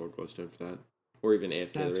not use all glowstone for that? Or even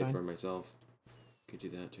AFK That's the raid fine. for myself? Could do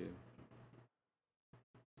that too.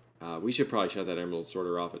 We should probably shut that emerald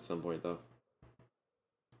sorter off at some point, though.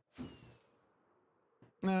 I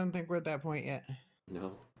don't think we're at that point yet.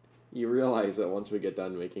 No. You realize that once we get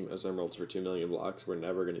done making those emeralds for 2 million blocks, we're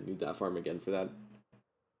never going to need that farm again for that.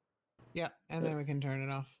 Yeah, and then we can turn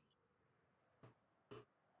it off.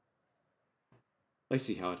 I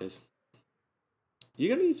see how it is. You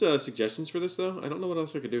got any suggestions for this, though? I don't know what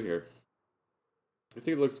else I could do here. I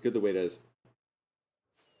think it looks good the way it is.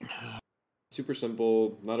 Super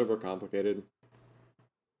simple, not overcomplicated.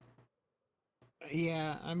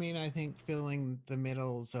 Yeah, I mean, I think filling the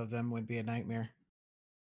middles of them would be a nightmare.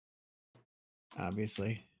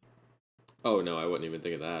 Obviously. Oh, no, I wouldn't even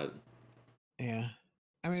think of that. Yeah.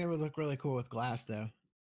 I mean, it would look really cool with glass, though.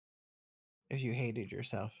 If you hated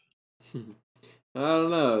yourself. I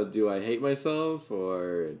don't know. Do I hate myself,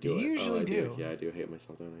 or do You I? usually Oh, I do. Yeah, I do hate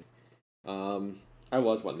myself, don't I? I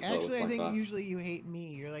was wanting to fill it with Actually, I black think glass. usually you hate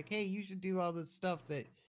me. You're like, hey, you should do all this stuff that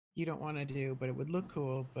you don't want to do, but it would look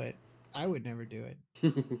cool, but I would never do it.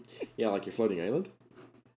 Yeah, like your floating island.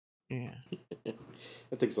 Yeah.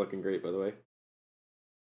 That thing's looking great, by the way.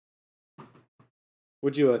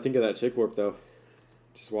 What'd you think of that chick warp, though?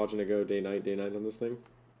 Just watching it go day night on this thing.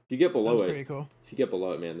 If you get below That's it, pretty cool. if you get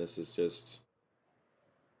below it, man, this is just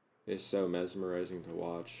it's so mesmerizing to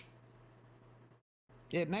watch.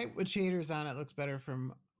 Yeah, at night with shaders on, it looks better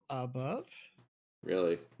from above.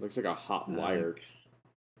 Really, looks like a hot wire.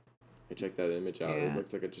 I checked that image out. Yeah. It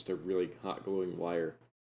looks like just a really hot glowing wire,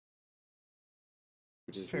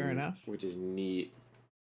 which is Fair enough. Which is neat.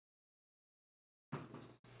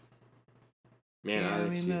 Man, Yeah, I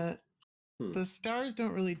actually, mean the stars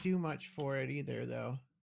don't really do much for it either, though.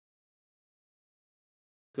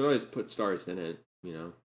 could always put stars in it, you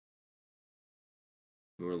know.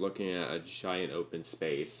 We're looking at a giant open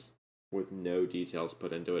space with no details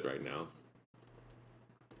put into it right now.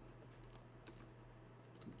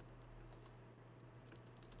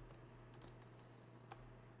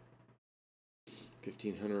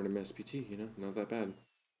 $1,500 MSPT, you know, not that bad.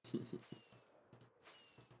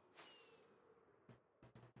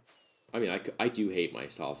 I mean, I do hate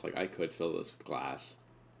myself. Like, I could fill this with glass.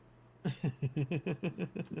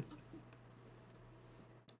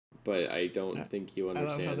 But I don't think you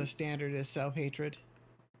understand. I love how the standard is self-hatred.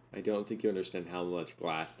 I don't think you understand how much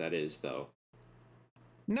glass that is, though.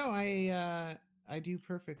 No, I do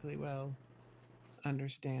perfectly well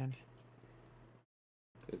understand.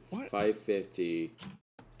 It's What? 550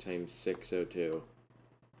 times 602.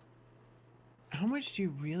 How much do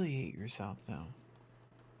you really hate yourself, though?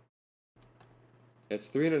 It's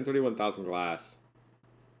 331,000 glass.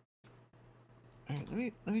 All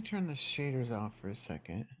right, let me turn the shaders off for a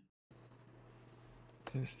second,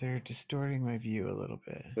 because they're distorting my view a little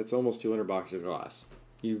bit. That's almost 200 boxes of glass.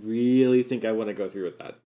 You really think I want to go through with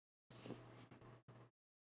that?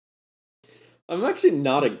 I'm actually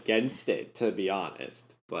not against it, to be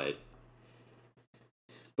honest, but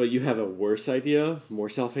you have a worse idea, more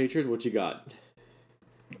self-hatred. What you got?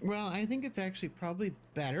 Well, I think it's actually probably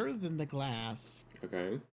better than the glass.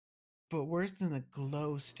 Okay. But worse than the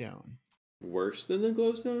glowstone. Worse than the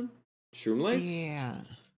glowstone? Shroom lights? Yeah.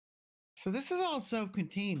 So this is all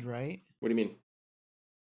self-contained, right? What do you mean?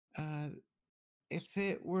 If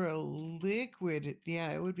it were a liquid,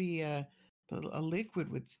 yeah, it would be a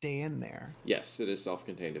liquid would stay in there. Yes, it is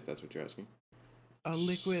self-contained, if that's what you're asking. A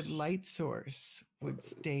liquid light source would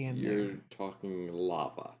stay in there. You're talking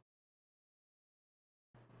lava.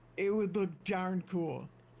 It would look darn cool.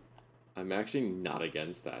 I'm actually not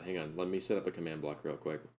against that. Hang on, let me set up a command block real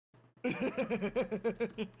quick.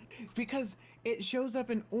 Because it shows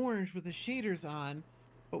up in orange with the shaders on,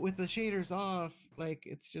 but with the shaders off, like,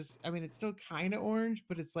 it's just, I mean, it's still kind of orange,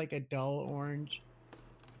 but it's like a dull orange.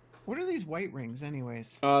 What are these white rings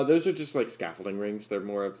anyways? Those are just like scaffolding rings. They're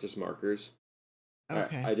more of just markers.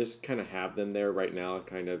 Okay. I just kind of have them there right now.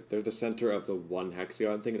 They're the center of the one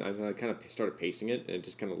hexagon thing, and I kind of started pasting it, and it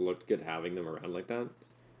just kind of looked good having them around like that.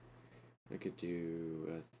 I could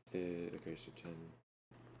do okay, so 10.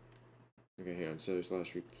 Okay, hang on. So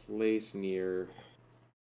slash replace near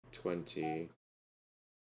 20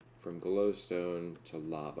 from glowstone to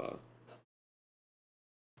lava.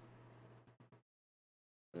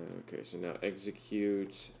 Okay, so now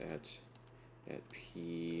execute at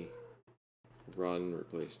P Run,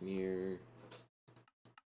 replace near.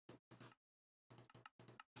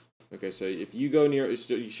 Okay, so if you go near,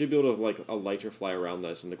 you should be able to like a lighter fly around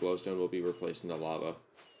this, and the glowstone will be replaced into lava.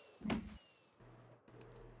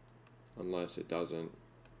 Unless it doesn't.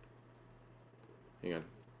 Hang on.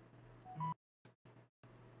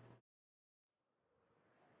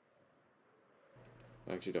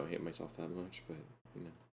 I actually don't hate myself that much, but you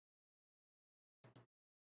know.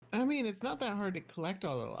 I mean, it's not that hard to collect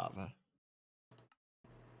all the lava.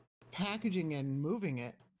 Packaging and moving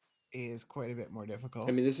it is quite a bit more difficult.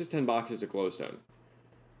 I mean, this is 10 boxes of glowstone.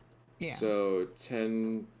 Yeah. So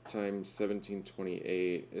 10 times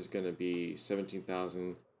 1728 is going to be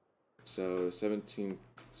 17,000. So 17.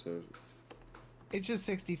 So it's just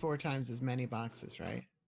 64 times as many boxes, right?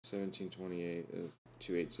 1728 is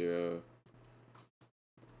 280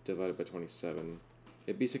 divided by 27.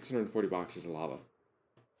 It'd be 640 boxes of lava.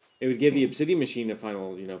 It would give the obsidian machine a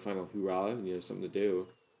final, final hoorah, something to do.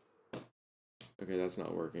 Okay, that's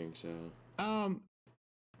not working, so...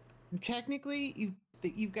 Technically,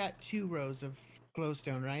 you've got 2 rows of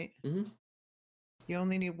glowstone, right? Mm-hmm. You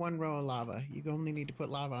only need 1 row of lava. You only need to put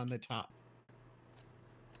lava on the top.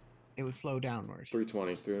 It would flow downward.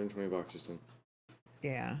 320 boxes then.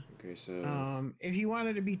 Yeah. Okay, so... if you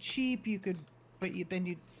wanted to be cheap, you could... But then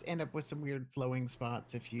you'd end up with some weird flowing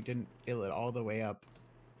spots if you didn't fill it all the way up.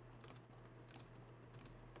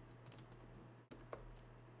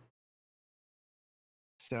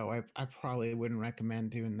 So I probably wouldn't recommend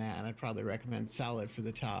doing that. I'd probably recommend solid for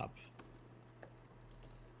the top.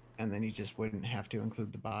 And then you just wouldn't have to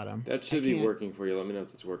include the bottom. That should be working for you. Let me know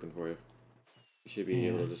if it's working for you. You should be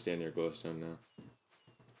able to stand near glowstone now.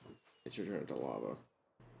 It's returned to lava.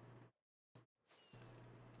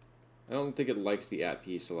 I don't think it likes the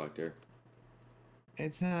 @p selector.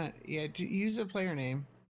 It's not... Yeah, use a player name.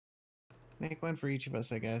 Make one for each of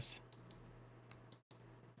us, I guess.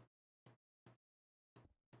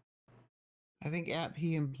 I think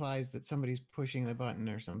 @p implies that somebody's pushing the button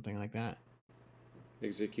or something like that.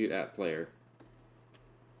 Execute @player.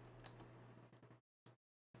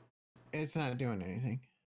 It's not doing anything.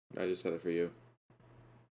 I just said it for you.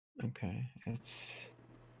 Okay, it's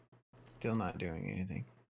still not doing anything.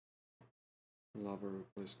 Lava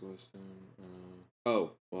replace glowstone.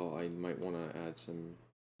 Oh, well, I might want to add some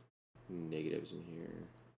negatives in here.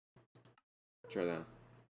 Try that.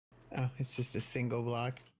 Oh, it's just a single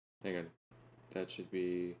block. Hang on. That should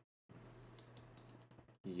be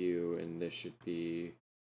you, and this should be...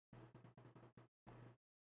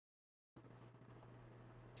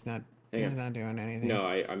 It's not doing anything. No,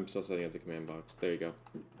 I'm still setting up the command box. There you go.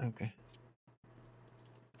 Okay.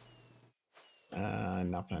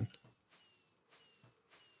 Nothing.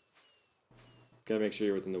 Gotta make sure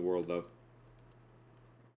you're within the world, though.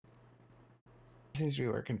 Seems to be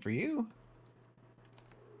working for you.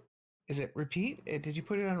 Is it repeat? Did you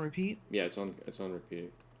put it on repeat? Yeah, it's on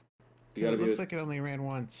repeat. You gotta. It looks like it only ran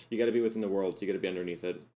once. You gotta be within the world. You gotta be underneath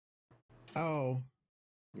it. Oh.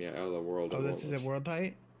 Yeah, out of the world. Oh, this is at world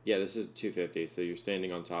height? Yeah, this is 250. So you're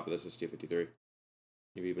standing on top of this is 253.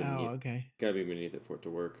 You be beneath. Oh, okay. Gotta be beneath it for it to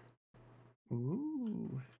work.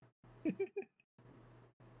 Ooh. I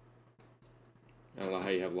don't know how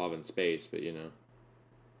you have lava in space, but you know.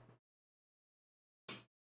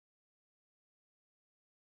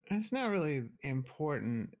 It's not really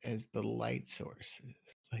important as the light source.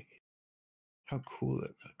 It's like how cool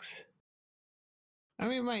it looks. I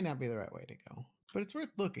mean, it might not be the right way to go, but it's worth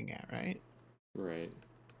looking at, right? Right.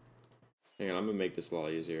 Hang on, I'm gonna make this a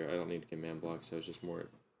lot easier. I don't need command blocks, so I was just more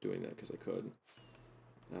doing that because I could.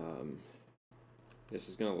 This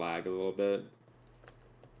is gonna lag a little bit.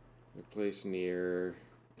 Replace near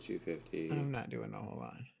 250. I'm not doing a whole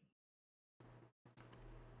lot.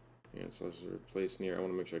 Yeah, so let's replace near. I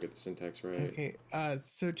want to make sure I get the syntax right. Okay,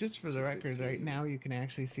 so just for the record, right now you can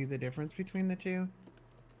actually see the difference between the two.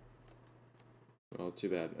 Well, too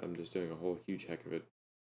bad. I'm just doing a whole huge heck of it.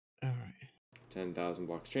 All right. 10,000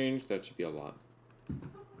 blocks changed. That should be a lot.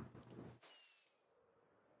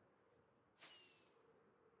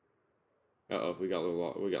 Uh-oh, we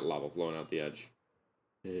got lava flowing out the edge.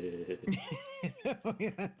 Oh,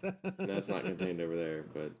 yeah, That's not contained over there,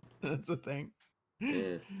 but that's a thing.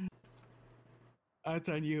 yeah. That's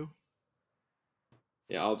on you.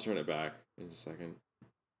 Yeah, I'll turn it back in a second.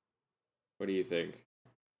 What do you think?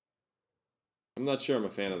 I'm not sure I'm a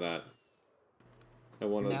fan of that. I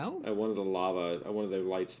wanted the lava, I wanted the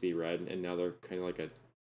lights to be red, and now they're kind of like a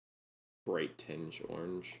bright tinge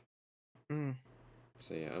orange. Mm.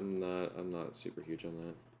 So yeah, I'm not super huge on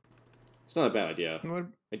that. It's not a bad idea.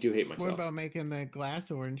 I do hate myself. What about making the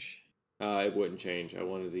glass orange? It wouldn't change. I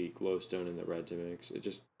wanted the glowstone and the red to mix. It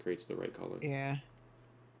just creates the right color. Yeah.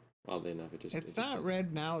 Oddly enough, it It's just not does.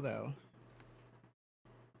 red now, though.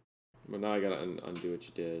 Well, now I gotta undo what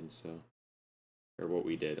you did, so... Or what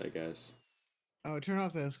we did, I guess. Oh, turn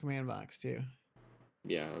off those command blocks, too.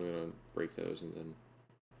 Yeah, I'm gonna break those and then...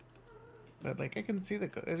 But, like, I can see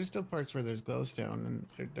there's still parts where there's glowstone, and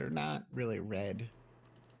they're not really red.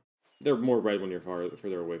 They're more red when you're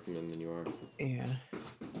further away from them than you are. Yeah.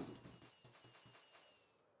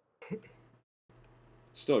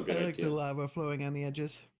 Still a good I like idea. the lava flowing on the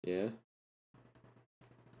edges. Yeah?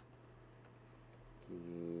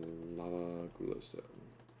 Lava glowstone.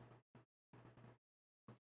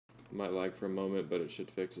 Might lag for a moment, but it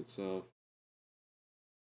should fix itself.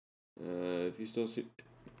 If you still see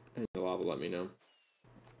any lava, let me know.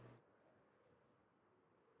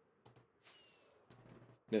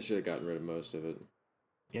 I should have gotten rid of most of it.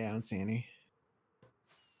 Yeah, I don't see any.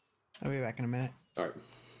 I'll be back in a minute. Alright.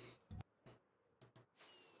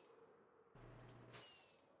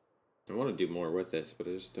 I want to do more with this, but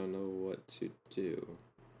I just don't know what to do.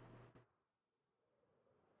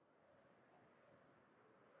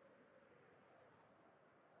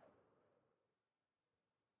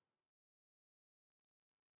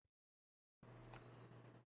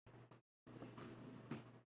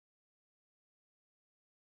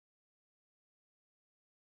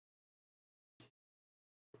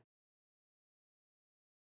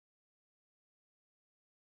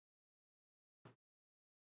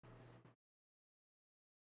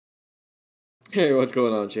 Hey, what's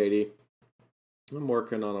going on, Shady? I'm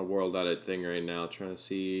working on a world edit thing right now, trying to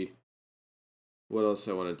see what else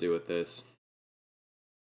I want to do with this.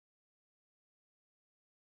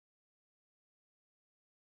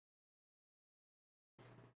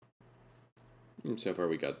 So far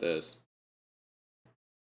we got this.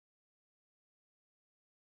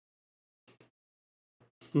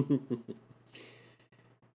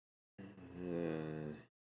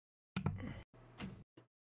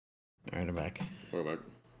 Alright, I'm back. We're back.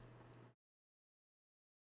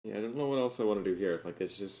 Yeah, I don't know what else I want to do here. Like, it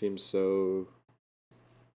just seems so...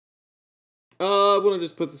 I want to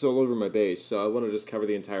just put this all over my base, so I want to just cover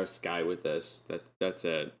the entire sky with this. That's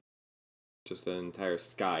it. Just an entire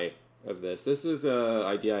sky of this. This is an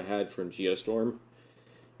idea I had from Geostorm.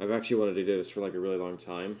 I've actually wanted to do this for like a really long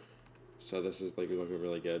time. So this is like looking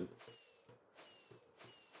really good.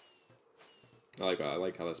 I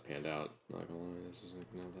like how that's panned out. Not gonna lie, this is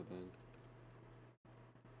like not that bad.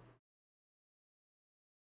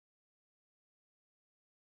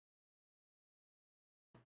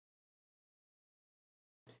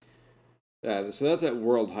 Yeah, so that's at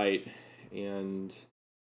world height, and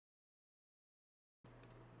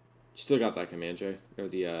still got that command, Jay, or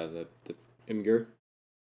the Imgur.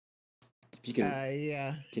 If you can,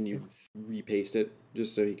 yeah. can you repaste it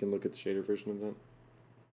just so he can look at the shader version of that?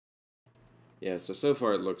 Yeah, so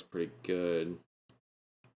far it looks pretty good.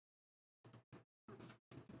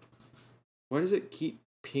 Why does it keep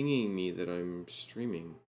pinging me that I'm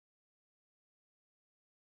streaming?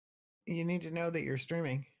 You need to know that you're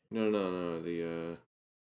streaming. No.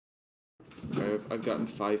 I've gotten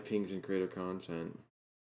 5 pings in creator content,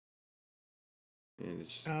 and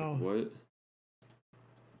it's just like, what?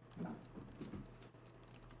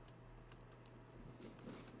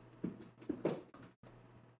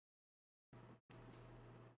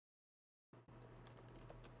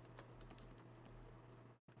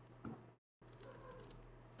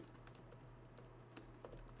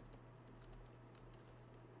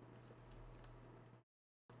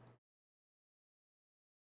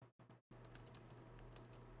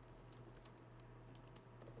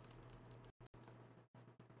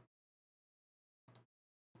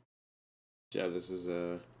 Yeah, this is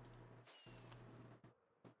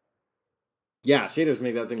yeah, shaders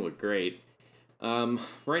make that thing look great.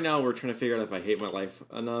 Right now we're trying to figure out if I hate my life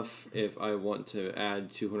enough, if I want to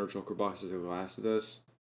add 200 choker boxes of glass to this.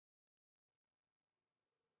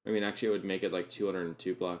 I mean, actually it would make it like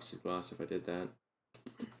 202 blocks of glass if I did that.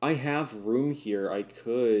 I have room here. I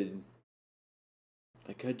could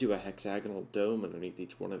do a hexagonal dome underneath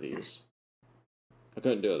each one of these. I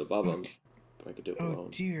couldn't do it above them, but I could do it below them. Oh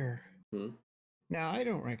dear. Hmm? Now, I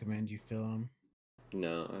don't recommend you fill them.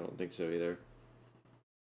 No, I don't think so either.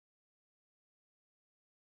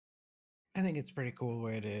 I think it's pretty cool the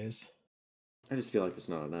way it is. I just feel like it's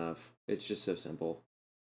not enough. It's just so simple.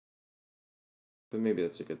 But maybe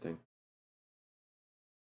that's a good thing.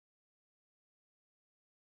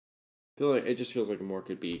 It just feels like more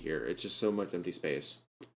could be here. It's just so much empty space.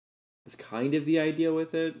 That's kind of the idea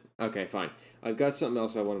with it. Okay, fine. I've got something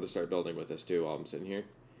else I wanted to start building with this too while I'm sitting here.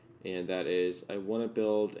 And that is, I want to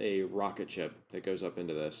build a rocket ship that goes up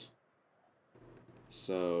into this.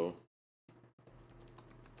 So,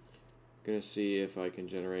 gonna see if I can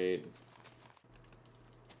generate.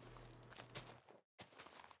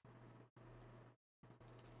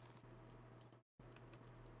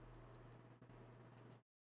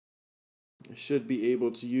 I should be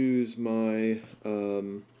able to use my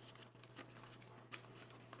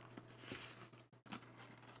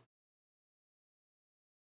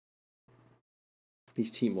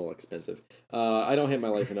these seem more expensive. I don't hate my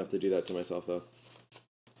life enough to do that to myself though.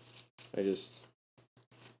 I just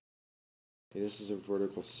okay, this is a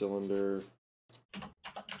vertical cylinder.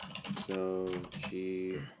 So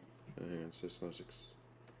G hang on, six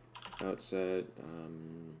outset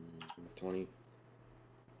 20.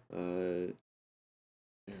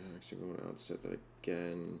 Actually we want to outset that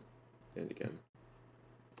again and again.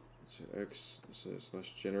 So X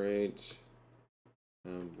slash generate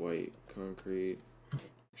white concrete.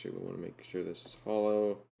 Actually, we want to make sure this is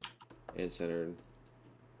hollow and centered.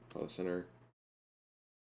 Hollow center.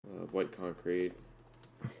 White concrete.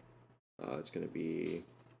 It's going to be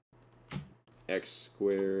x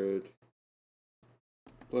squared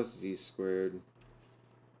plus z squared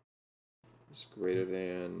is greater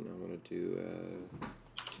than. I want to do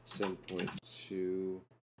 7.2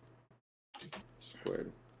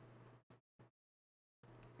 squared.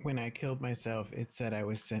 When I killed myself, it said I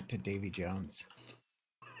was sent to Davy Jones.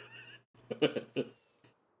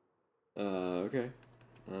 Okay.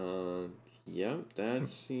 Yeah, that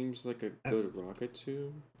seems like a good rocket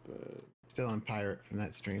tube, but still on pirate from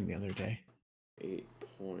that stream the other day. 8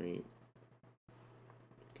 point.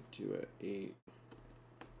 Could do it 8.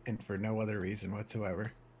 And for no other reason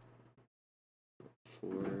whatsoever.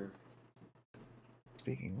 4.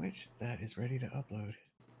 Speaking which, that is ready to upload.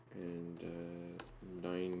 And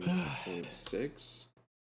 9.6.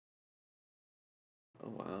 Oh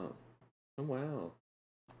wow. Oh wow.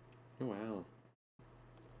 Oh wow.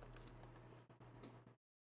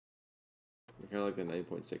 I kind of like the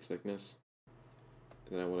 9.6 thickness.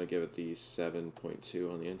 And then I want to give it the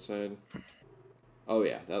 7.2 on the inside. Oh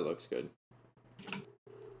yeah, that looks good.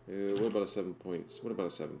 What about a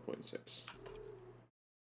 7.6?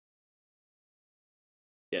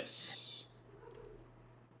 Yes.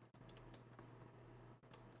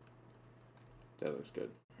 That looks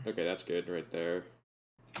good. Okay, that's good right there.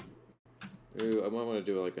 Ooh, I might want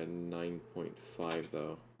to do like a 9.5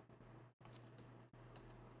 though.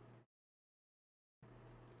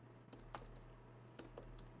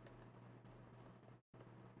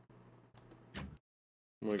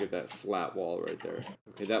 I'm gonna get that flat wall right there.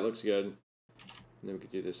 Okay, that looks good. And then we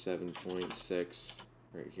could do the 7.6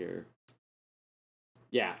 right here.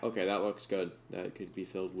 Yeah, okay, that looks good. That could be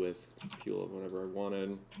filled with fuel of whatever I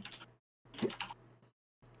wanted.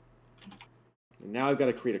 And now I've got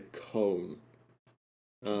to create a cone.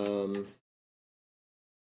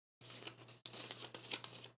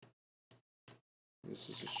 This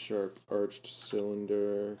is a sharp arched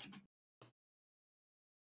cylinder.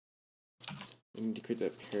 I need to create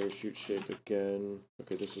that parachute shape again.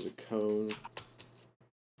 Okay, this is a cone.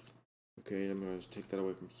 Okay, I'm going to take that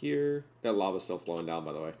away from here. That lava's still flowing down,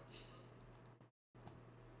 by the way.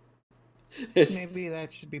 Maybe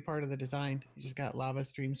that should be part of the design. You just got lava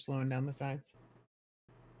streams flowing down the sides.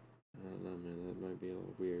 I don't know, man. That might be a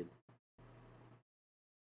little weird.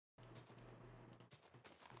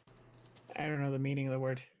 I don't know the meaning of the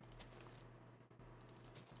word.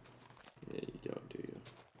 Yeah, you don't, do you?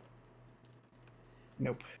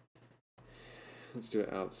 Nope. Let's do an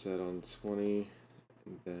outset on 20.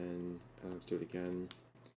 And then let's do it again.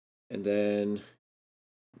 And then,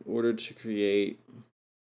 in order to create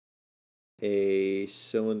a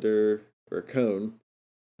cylinder or a cone,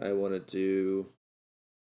 I want to do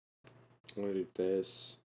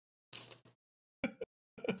this.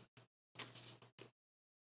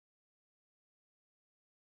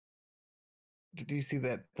 Did you see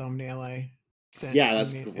that thumbnail I sent? Yeah,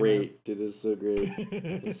 that's great. Dude, this is so great.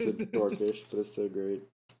 It's so dorkish, but it's so great.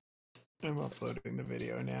 I'm uploading the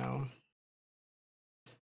video now.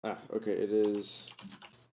 Ah, okay, it is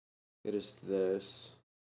this.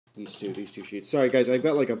 These two sheets. Sorry guys, I've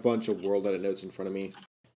got like a bunch of World Edit notes in front of me.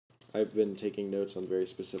 I've been taking notes on very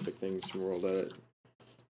specific things from World Edit.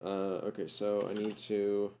 Okay, so I need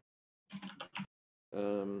to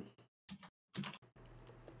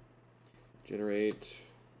generate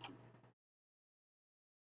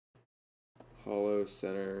hollow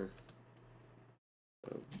center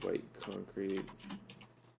of white concrete.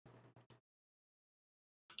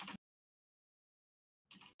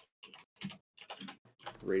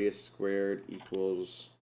 Radius squared equals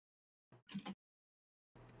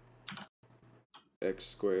x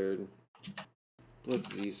squared plus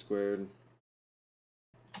z squared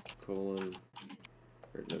colon,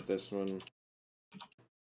 or no, this one,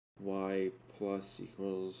 y plus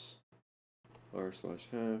equals r slash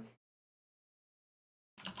half.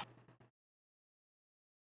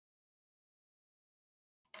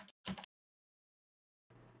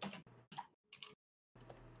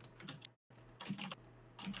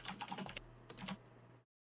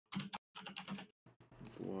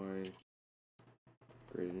 Y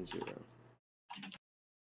greater than 0.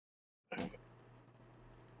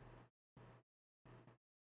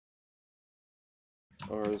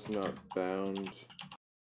 R is not bound.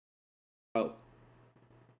 Oh.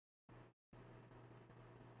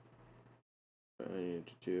 I need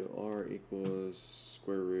to do R equals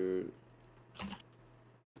square root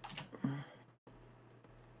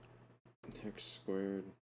x squared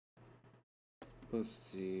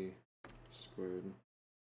plus z squared.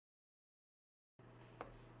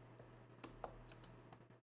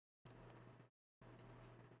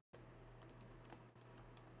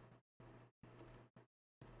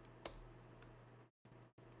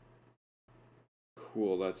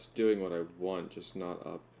 Cool, that's doing what I want, just not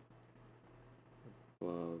up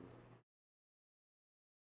above.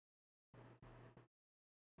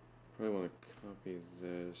 Probably want to copy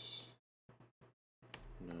this.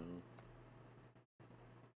 No.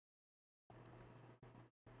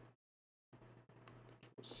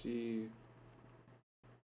 Control C.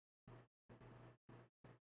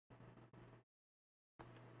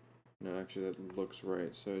 No, actually that looks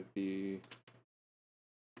right, so it'd be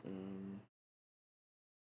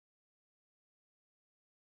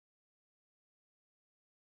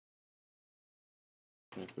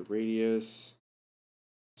half the radius,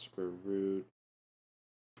 square root.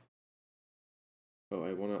 Oh,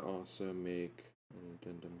 I want to also make an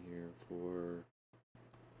addendum here for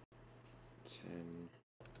 10.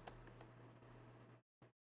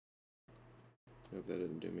 Hope that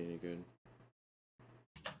didn't do me any good.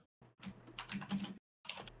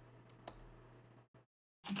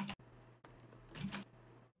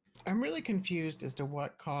 I'm really confused as to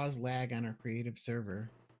what caused lag on our creative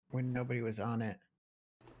server when nobody was on it.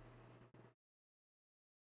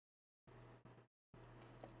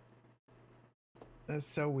 That's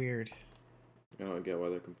so weird. I don't get why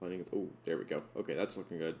they're complaining. Oh, there we go. Okay, that's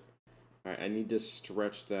looking good. Alright, I need to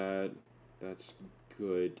stretch that. That's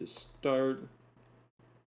good to start.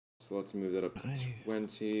 So let's move that up to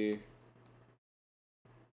 20.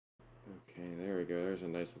 Okay, there we go. There's a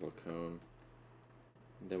nice little cone.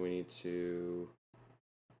 And then we need to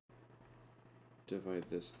divide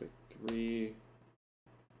this by 3.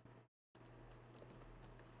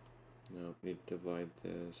 No, we need to divide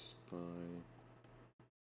this by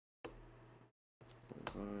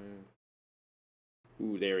 5.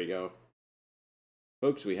 Ooh, there we go.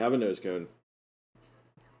 Folks, we have a nose cone.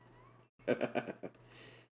 Let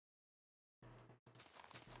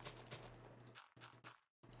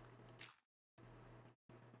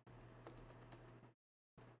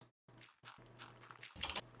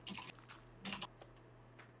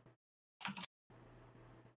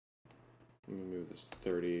me move this to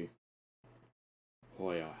 30.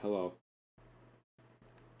 Oh yeah, hello.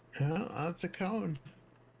 Oh, that's a cone.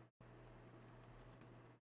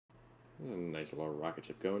 A nice little rocket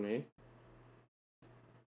ship going, hey?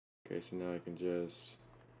 Okay, so now I can just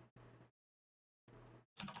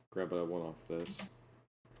grab what I want off this.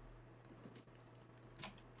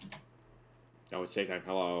 Oh, it's taking time.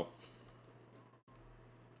 Hello.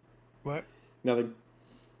 What? Nothing.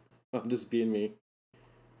 I'm just being me.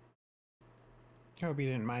 I hope you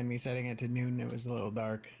didn't mind me setting it to noon. It was a little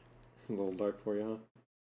dark. A little dark for you, huh?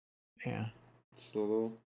 Yeah. Just a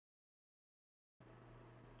little.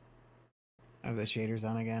 I have the shaders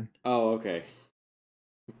on again. Oh, okay.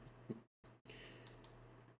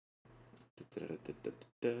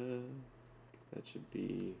 That should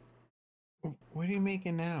be... What are you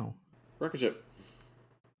making now? rocket ship.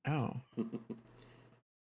 Oh. And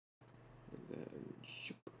then...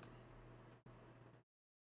 shoop.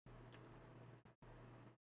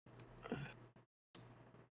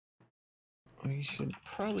 Well, you should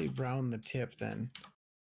probably brown the tip then.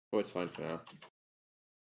 Oh, it's fine for now.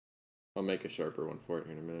 I'll make a sharper one for it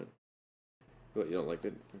here in a minute. But you don't like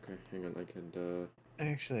it? Okay, hang on. I could,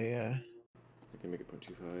 Actually, I can make it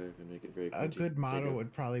 0.25 and make it very a pointy. good model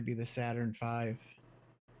would probably be the Saturn V.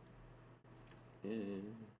 Yeah.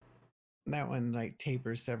 That one like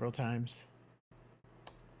tapers several times.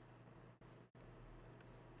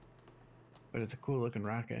 But it's a cool looking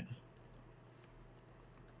rocket.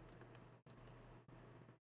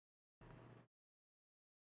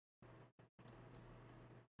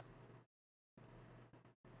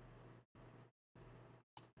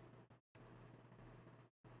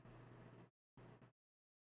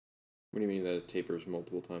 What do you mean that it tapers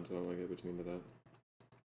multiple times? I don't like it. What do you mean by that?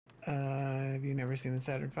 Have you never seen the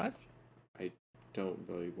Saturn V? I don't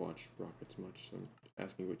really watch rockets much, so I'm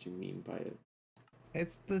asking what you mean by it.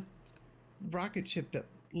 It's the rocket ship that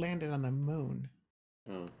landed on the moon.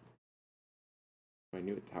 Oh. I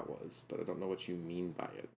knew what that was, but I don't know what you mean by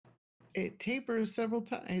it. It tapers several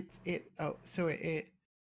times. It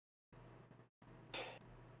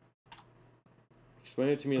Explain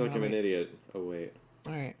it to me like I'm an idiot. Oh, wait.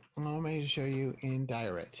 All right. Allow me to show you in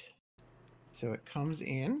direct. So it comes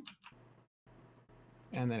in,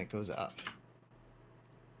 and then it goes up.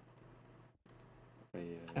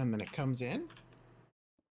 And then it comes in,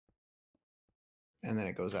 and then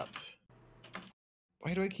it goes up.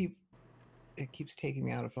 Why do it keeps taking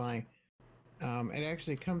me out of flying? It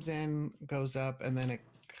actually comes in, goes up, and then it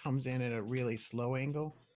comes in at a really slow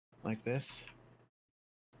angle, like this.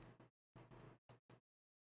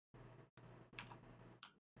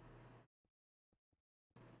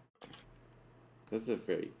 That's a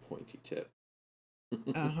very pointy tip.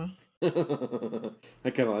 Uh-huh. I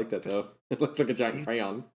kind of like that, though. It looks like a giant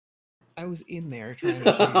crayon. I was in there trying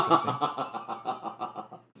to show you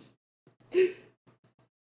something.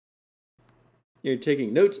 You're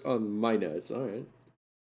taking notes on my notes. All right.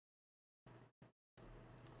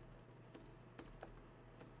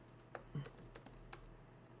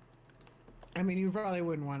 I mean, you probably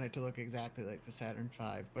wouldn't want it to look exactly like the Saturn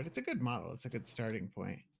V, but it's a good model. It's a good starting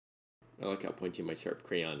point. I like how pointy my sharp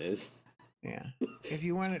crayon is. Yeah. If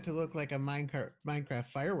you want it to look like a Minecraft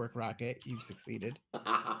firework rocket, you've succeeded.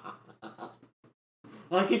 I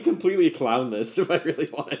could completely clown this if I really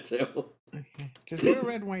wanted to. Okay. Just do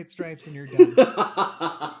red and white stripes and you're done.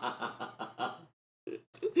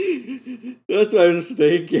 That's what I was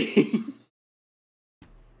thinking.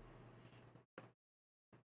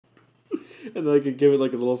 And then I could give it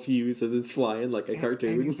like a little fuse as it's flying like a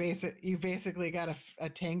cartoon. And you basically got a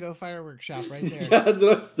Tango fireworks shop right there. Yeah, that's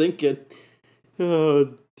what I was thinking.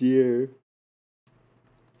 Oh, dear.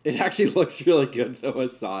 It actually looks really good, though,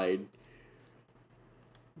 aside.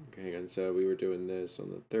 Okay, and so we were doing this on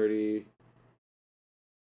the 30.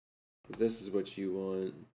 This is what you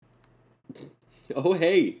want. Oh,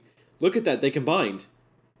 hey! Look at that, they combined.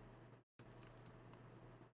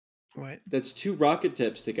 What? That's 2 rocket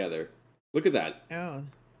tips together. Look at that. Oh,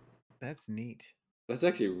 that's neat. That's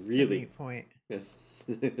actually really... neat point. Yes.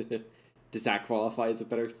 Does that qualify? Is it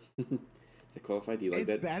better? Does it qualify? Do you like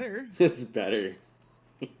that? It's better. It's better.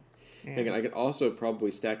 Yeah. Hang on, I could also probably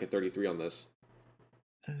stack a 33 on this.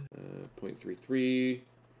 0.33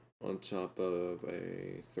 on top of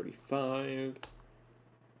a 35.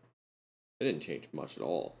 It didn't change much at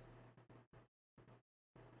all.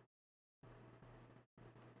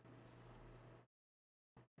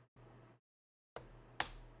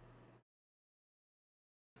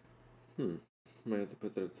 Might have to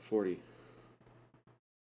put that at the 40.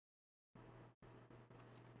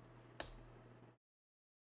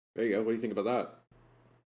 There you go. What do you think about that?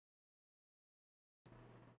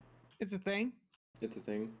 It's a thing. It's a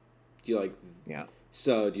thing. Do you like... Yeah.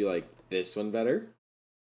 So, do you like this one better?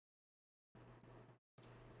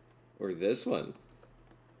 Or this one?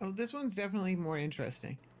 Oh, this one's definitely more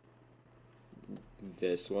interesting.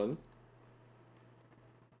 This one?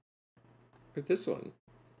 Or this one?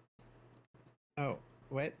 Oh,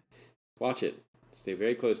 what? Watch it. Stay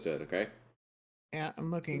very close to it, okay? Yeah, I'm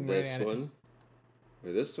looking This right at one? it.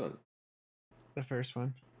 Or this one? The first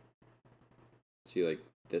one. So you like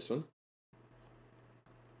this one?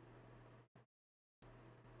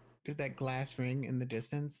 Dude, that glass ring in the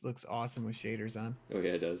distance looks awesome with shaders on. Oh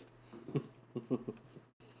yeah, it does.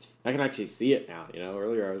 I can actually see it now, you know?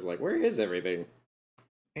 Earlier I was like, where is everything?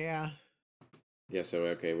 Yeah. Yeah, so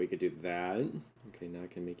okay, we could do that. Okay, now I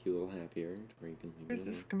can make you a little happier. Where you can Where's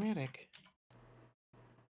the schematic?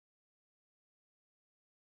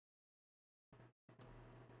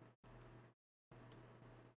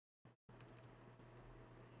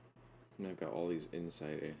 And I've got all these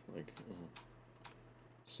inside, like,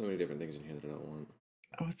 so many different things in here that I don't want.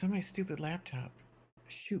 Oh, it's on my stupid laptop.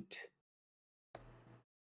 Shoot.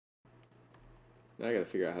 Now I gotta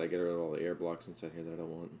figure out how to get rid of all the air blocks inside here that I don't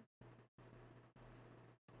want.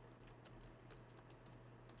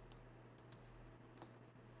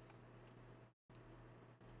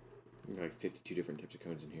 I've got like 52 different types of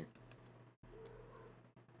cones in here.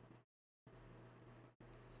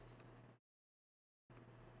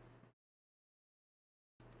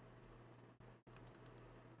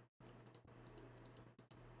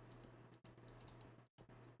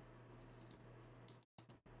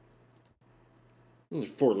 There's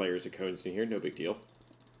 4 layers of cones in here, no big deal.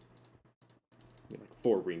 Like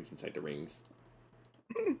 4 rings inside the rings.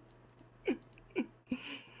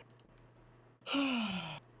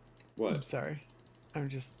 I'm What? sorry.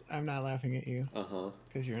 I'm not laughing at you Uh-huh.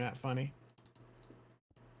 because you're not funny.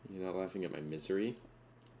 You're not laughing at my misery?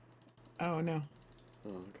 Oh no, Oh,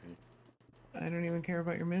 okay. I don't even care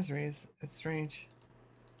about your miseries. It's strange.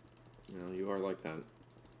 No, you are like that.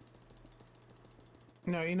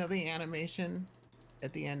 No, you know the animation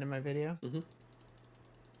at the end of my video? Mm-hmm.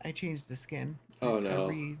 I changed the skin. Oh,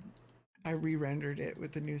 no. I re-rendered it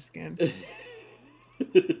with the new skin.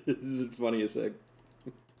 This is funny as heck.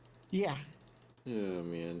 Yeah, Oh,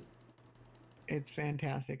 man. it's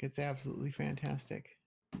fantastic. It's absolutely fantastic.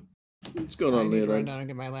 What's going I on, need to run Leonard? down and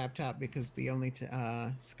get my laptop because the only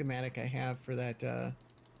schematic I have for that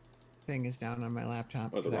thing is down on my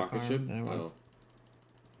laptop Oh, for the that rocket ship? farm that I want. Oh.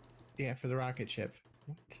 Yeah, for the rocket ship.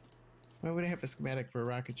 What? Why would I have a schematic for a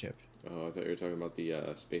rocket ship? Oh, I thought you were talking about the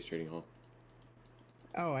space trading hall.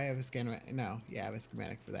 Oh, I have a schematic. No, yeah, I have a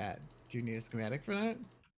schematic for that. Do you need a schematic for that?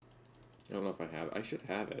 I don't know if I have it. I should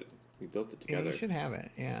have it. We built it Yeah, you together. should have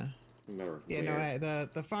it. Yeah. No matter Yeah, no, where.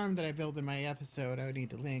 the farm that I built in my episode, I would need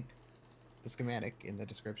to link the schematic in the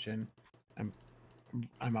description. I'm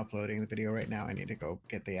I'm uploading the video right now. I need to go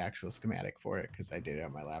get the actual schematic for it because I did it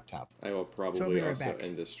on my laptop. I will So I'll probably be right also back.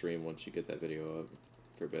 end the stream once you get that video up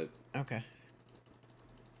for a bit. Okay.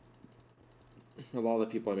 A lot of the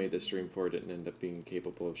people I made this stream for didn't end up being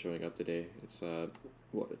capable of showing up today. It's,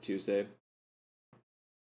 what, a Tuesday?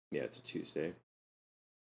 Yeah, it's a Tuesday.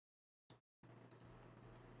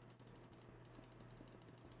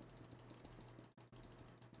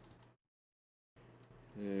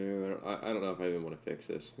 I don't know if I even want to fix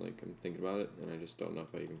this. Like, I'm thinking about it, and I just don't know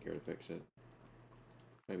if I even care to fix it.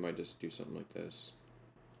 I might just do something like this.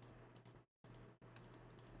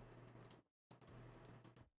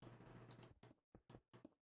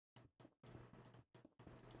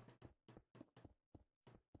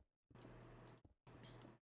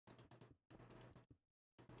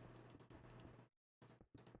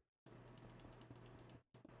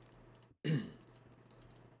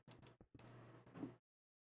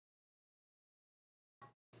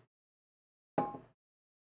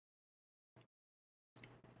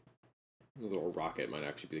 The little rocket might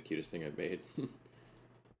actually be the cutest thing I've made.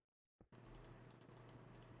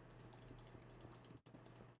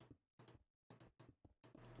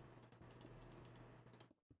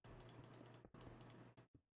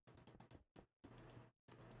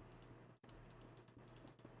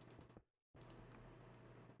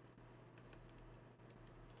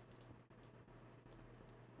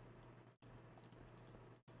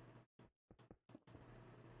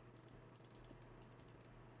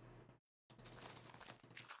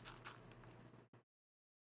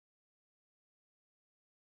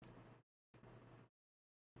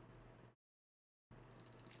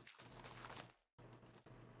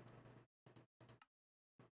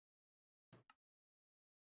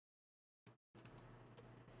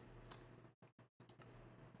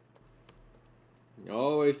 You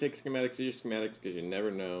always take schematics to your schematics because you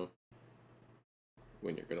never know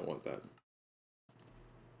when you're going to want that.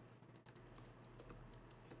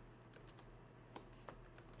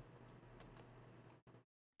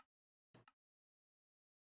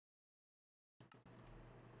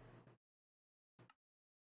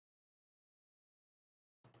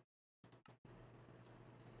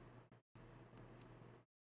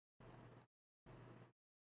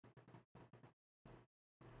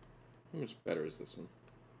 How much better is this one?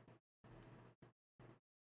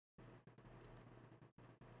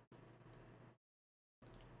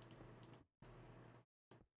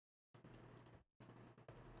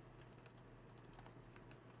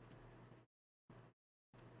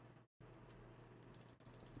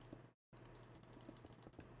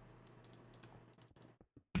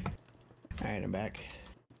 All right, I'm back.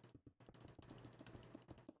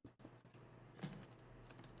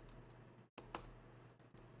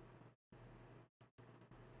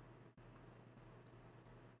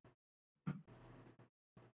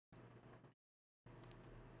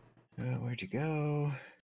 Where'd you go?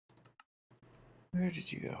 Where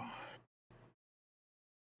did you go?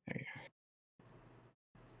 There you go.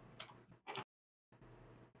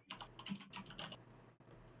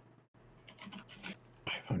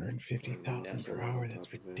 550,000 per hour.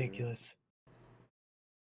 That's ridiculous.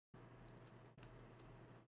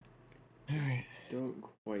 All right. Don't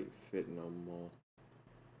quite fit no more.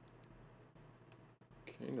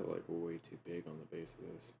 Kind of like way too big on the base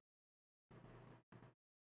of this.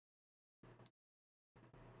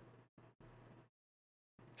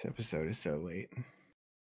 This episode is so late.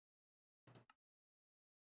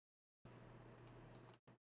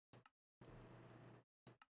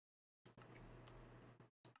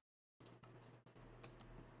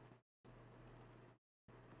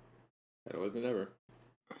 Better late than never.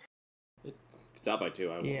 If it's out by 2,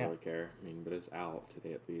 I won't really care. I mean, but it's out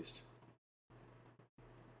today at least.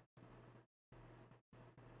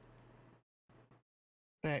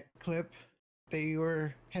 That clip that you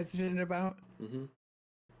were hesitant about,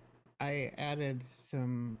 I added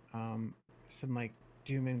some like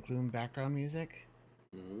doom and gloom background music.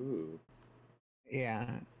 Ooh. Yeah,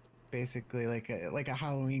 basically like a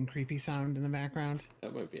Halloween creepy sound in the background.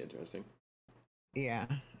 That might be interesting. Yeah,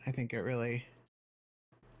 I think it really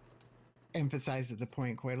emphasizes the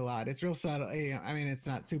point quite a lot. It's real subtle. You know, I mean, it's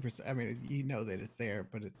not super. I mean, you know that it's there,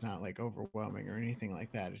 but it's not like overwhelming or anything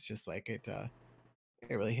like that. It's just like it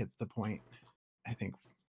really hits the point, I think,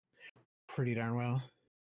 pretty darn well.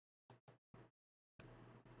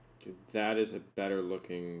 Dude, that is a better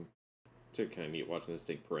looking. It's kind of neat watching this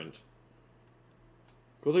thing print.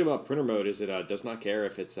 Cool thing about printer mode is it does not care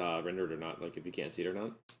if it's rendered or not. Like if you can't see it or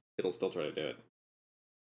not, it'll still try to do it.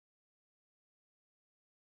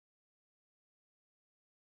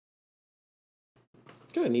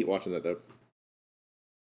 Kind of neat watching that though.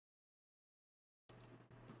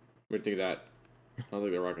 What do you think of that? I don't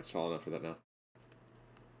think the rocket's tall enough for that now.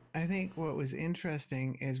 I think what was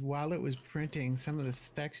interesting is while it was printing, some of the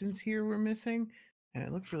sections here were missing, and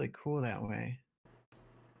it looked really cool that way.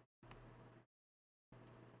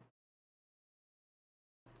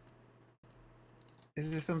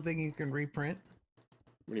 Is this something you can reprint?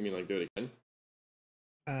 What do you mean, like do it again?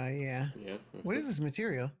 Yeah. Yeah. What is this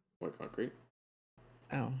material? White concrete.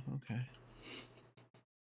 Oh, okay.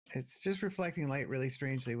 It's just reflecting light really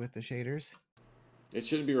strangely with the shaders. It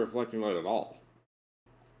shouldn't be reflecting light at all.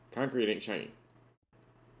 Concrete ain't shiny.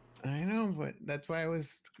 I know, but that's why I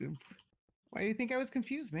was... Why do you think I was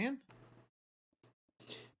confused, man?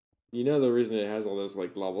 You know the reason it has all those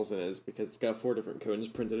like levels in it is because it's got 4 different cones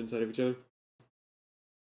printed inside of each other.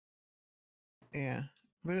 Yeah,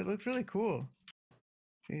 but it looked really cool.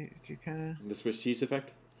 Do you kind of... The Swiss cheese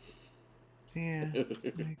effect? Yeah.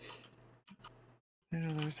 Like, I don't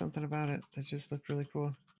know, there was something about it that just looked really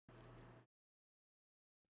cool.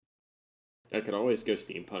 I could always go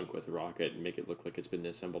steampunk with a rocket and make it look like it's been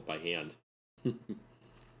assembled by hand. Look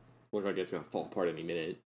like it's gonna fall apart any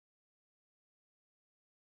minute.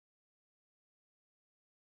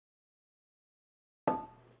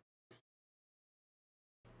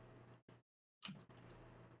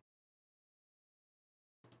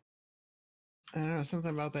 I don't know,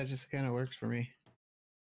 something about that just kind of works for me.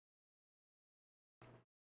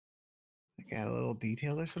 Like add a little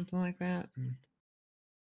detail or something like that. And...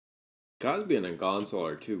 Cosby and Gonzal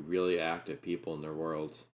are 2 really active people in their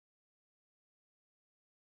worlds.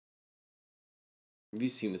 Have you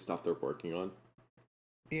seen the stuff they're working on?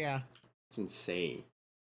 Yeah. It's insane.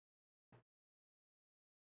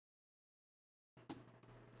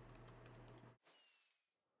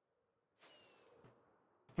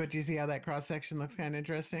 But do you see how that cross section looks kind of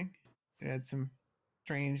interesting? It had some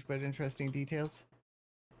strange but interesting details.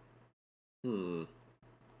 Well,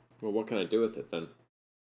 what can I do with it then?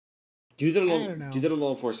 Do that along. Do that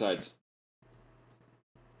along 4 sides.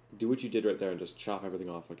 Do what you did right there and just chop everything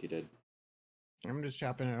off like you did. I'm just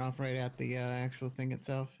chopping it off right at the actual thing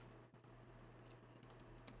itself.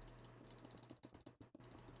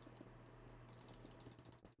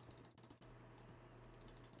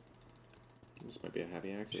 This might be a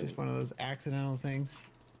happy accident. It's just one of those accidental things.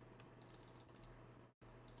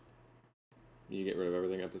 You get rid of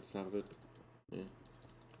everything up at the top of it? Yeah.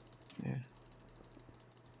 Yeah.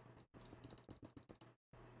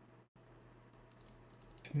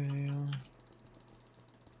 Tail.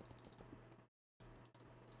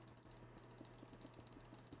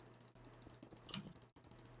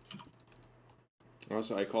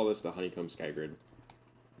 Also, I call this the honeycomb sky grid.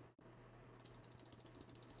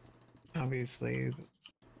 Obviously,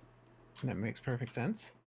 that makes perfect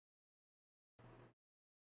sense.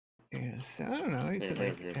 Yes, I don't know. You could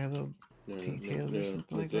like add little details or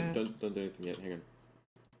something like that. Don't do anything yet. Hang on.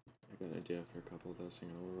 I got an idea for a couple of those.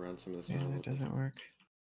 Hang on, I'll round some of this out. Yeah, that doesn't work.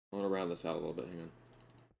 I want to round this out a little bit. Hang on.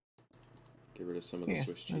 Get rid of some of the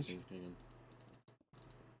Swiss cheesing. Hang on.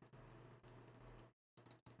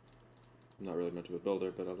 I'm not really much of a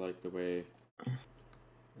builder, but I like the way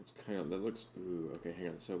it's kind of. That looks. Ooh, okay. Hang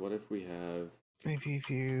on. So what if we have? Maybe if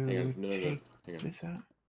you take this out.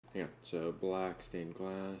 Hang on. So black stained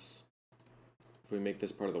glass. If we make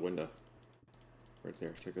this part of the window, right there.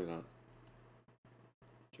 Check that out.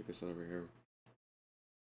 Check this out over here.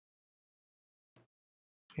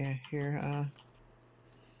 Yeah, here.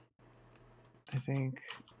 I think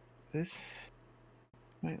this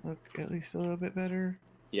might look at least a little bit better.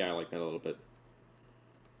 Yeah, I like that a little bit.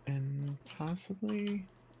 And possibly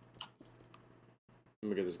I'm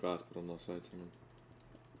gonna get this glass put on all sides. Hang on.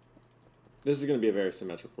 This is gonna be a very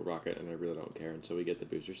symmetrical rocket, and I really don't care until we get the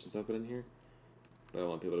boosters and stuff put in here. But I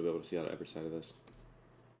want people to be able to see out of every side of this.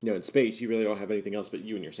 You know, in space, you really don't have anything else but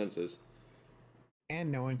you and your senses.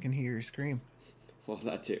 And no one can hear you scream. Well,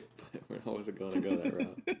 that too. But we're always going to go that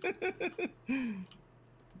route.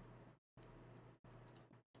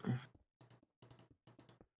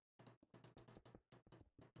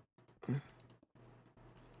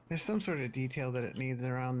 There's some sort of detail that it needs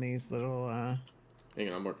around these little, Hang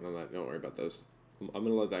on, I'm working on that. Don't worry about those. I'm going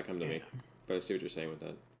to let that come to me. But I see what you're saying with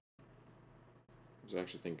that. I was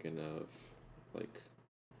actually thinking of, like,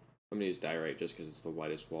 I'm going to use diorite just because it's the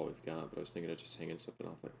widest wall we've got, but I was thinking of just hanging something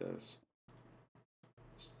off like this.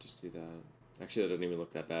 Just do that. Actually, that doesn't even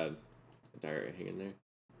look that bad. The diorite hanging there.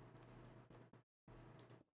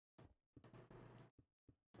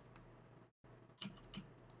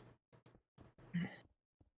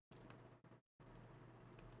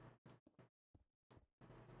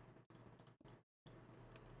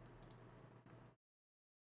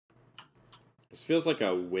 This feels like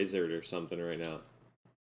a wizard or something right now.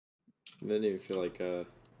 It doesn't even feel like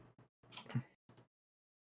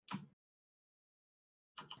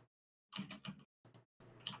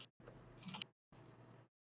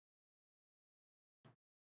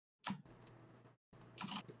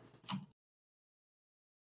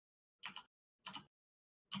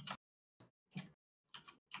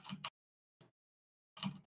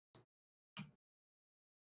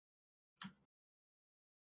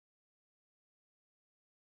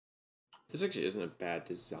This actually isn't a bad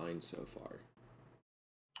design so far.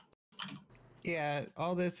 Yeah,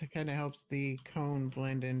 all this kind of helps the cone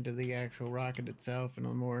blend into the actual rocket itself in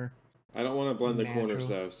a more I don't want to blend natural. the corners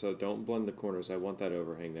though, so don't blend the corners. I want that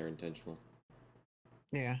overhang there intentional.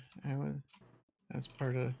 Yeah, that's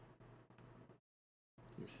part of.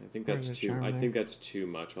 I think that's too. I think that's too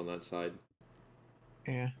much on that side.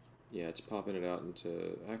 Yeah. Yeah, it's popping it out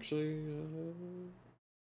into. Actually,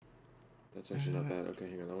 that's actually not bad. Okay,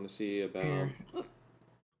 hang on. I want to see about. Here.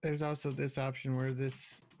 There's also this option where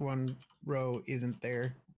this one row isn't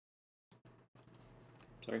there.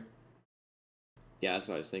 Sorry. Yeah, that's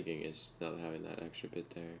what I was thinking. Is not having that extra bit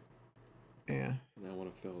there. Yeah. And I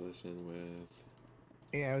want to fill this in with.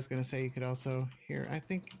 Yeah, I was gonna say you could also here. I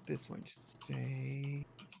think this one should stay.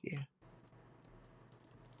 Yeah.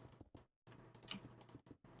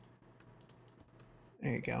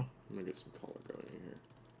 There you go. I'm gonna get some color going in here.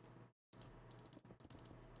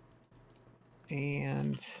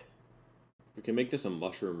 And we can make this a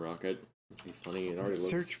mushroom rocket. It'd be funny. It already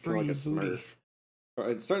looks for like a Smurf.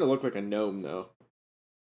 It's starting to look like a gnome though.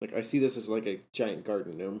 Like I see this as like a giant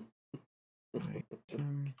garden gnome. Right.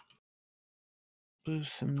 Blue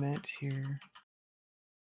cement here.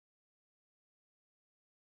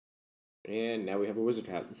 And now we have a wizard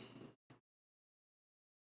hat.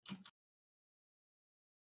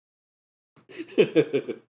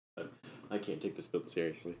 I can't take this build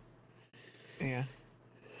seriously. Yeah.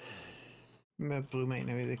 Blue might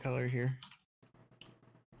not be the color here.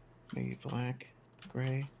 Maybe black,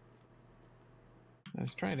 gray. I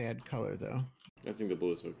was trying to add color though. I think the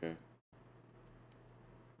blue is okay.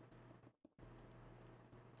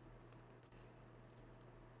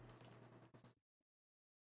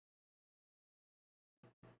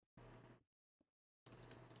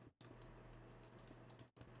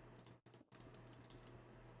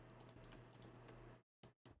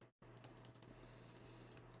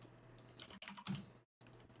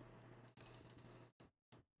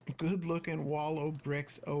 Good looking wall o'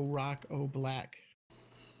 bricks o' rock o' black.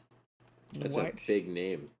 That's a big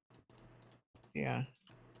name. Yeah.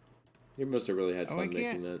 You must have really had fun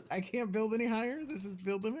making that. I can't build any higher? This is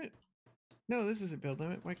build limit? No, this isn't build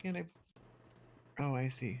limit. Why can't I? Oh, I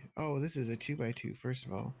see. Oh, this is a 2x2, first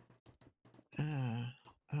of all.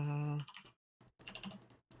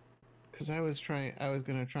 Because I was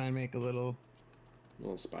gonna try and make a little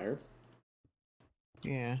spire?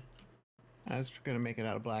 Yeah. I was gonna make it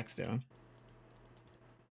out of blackstone.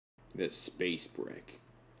 That space brick.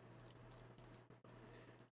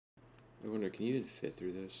 I wonder, can you even fit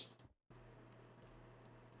through this?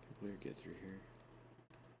 Can player get through here?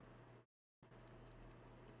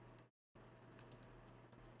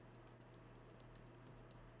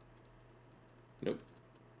 Nope.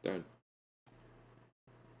 Darn.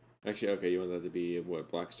 Actually, okay, you want that to be, what,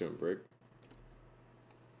 blackstone brick?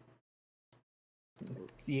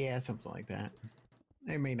 Yeah, something like that.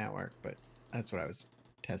 It may not work, but that's what I was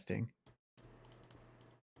testing.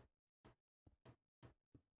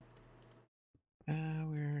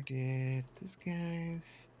 Where did this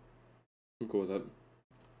guy's? I'm cool with that.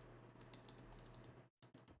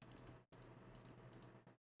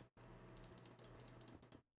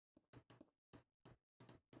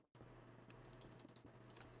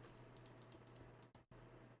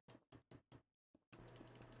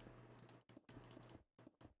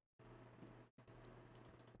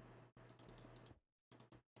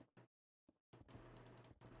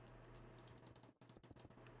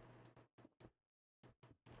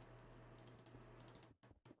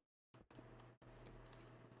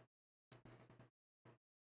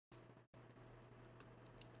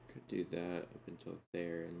 could do that up until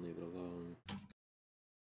there and leave it alone.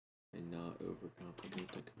 And not overcomplicate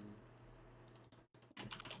the code.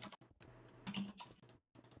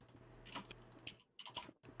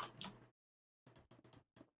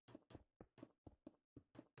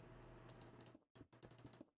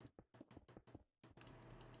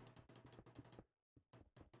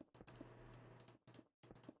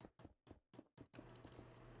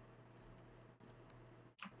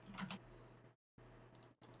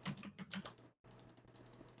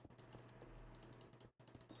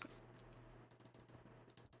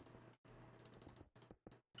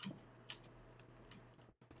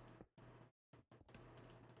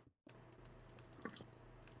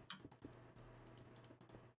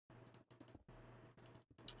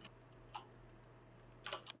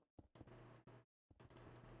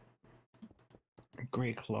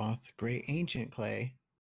 Gray cloth, gray ancient clay,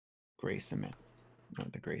 gray cement.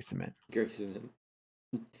 Not the gray cement. Gray cement.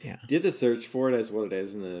 Yeah. Do you have to search for it as what it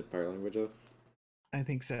is in the pirate language though? I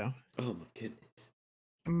think so. Oh my goodness.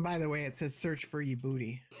 And by the way, it says search for ye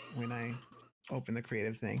booty when I open the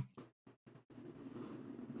creative thing.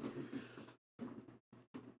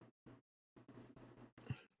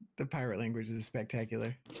 The pirate language is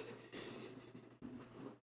spectacular.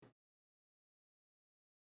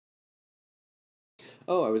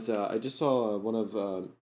 Oh, I just saw one of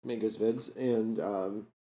Mango's vids, and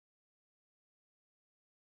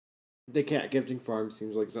the cat gifting farm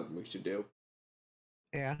seems like something we should do.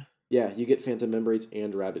 Yeah. Yeah, you get phantom membranes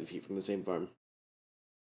and rabbit feet from the same farm.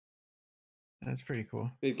 That's pretty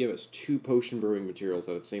cool. They'd give us 2 potion brewing materials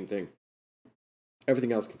out of the same thing.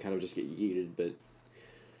 Everything else can kind of just get yeeted, but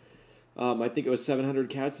I think it was 700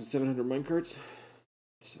 cats and 700 minecarts.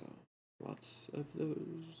 So, lots of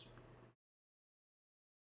those.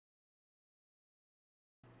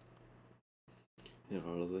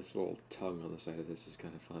 Oh, this little tongue on the side of this is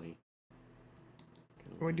kind of funny.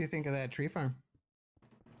 What do you think of that tree farm?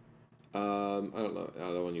 I don't know.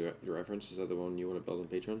 The one you referenced, is that the one you want to build on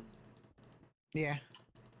Patreon? Yeah.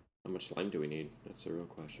 How much slime do we need? That's the real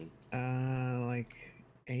question. Like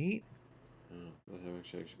 8? Oh, that might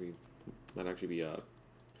actually be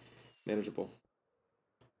manageable.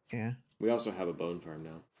 Yeah. We also have a bone farm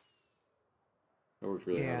now. I worked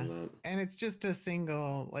really hard on that. And it's just a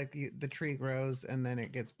single, like the tree grows and then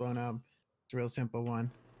it gets blown up. It's a real simple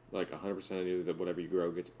one. Like 100% I knew that whatever you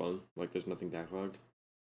grow gets blown. Like there's nothing backlogged.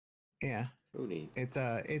 Yeah. Oh, neat.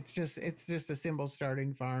 It's just a simple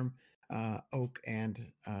starting farm, oak and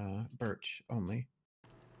birch only.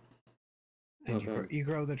 And you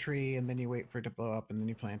grow the tree and then you wait for it to blow up and then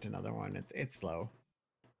you plant another one. It's slow.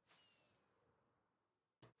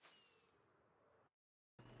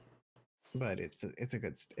 But it's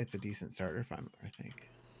a decent starter farm, I think.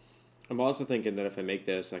 I'm also thinking that if I make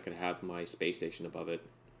this, I could have my space station above it.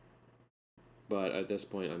 But at this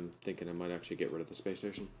point, I'm thinking I might actually get rid of the space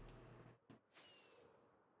station.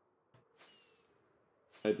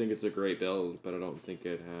 I think it's a great build, but I don't think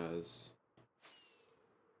it has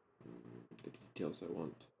the details I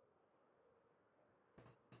want.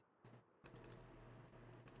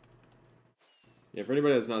 Yeah, for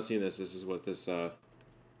anybody that's not seen this, this is what this, how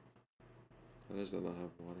does that not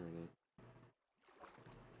have water in it?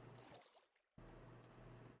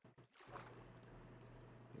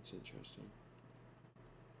 That's interesting.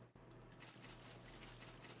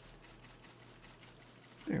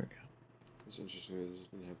 There we go. It's interesting that it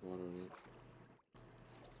doesn't have water in it.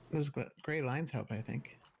 Those gray lines help, I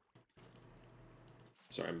think.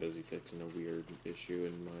 Sorry, I'm busy fixing a weird issue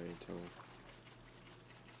in my tunnel.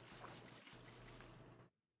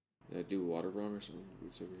 Did I do water wrong or something?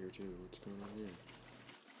 It's over here too. What's going on here?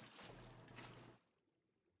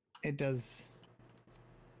 It does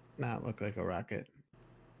not look like a rocket.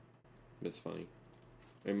 It's funny.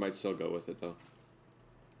 It might still go with it though.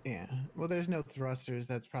 Yeah. Well, there's no thrusters.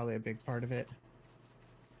 That's probably a big part of it.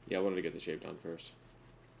 Yeah, I wanted to get the shape done first.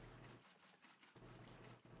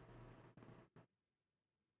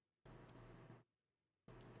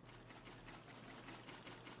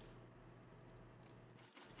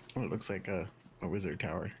 Well, it looks like a wizard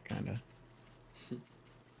tower, kind of.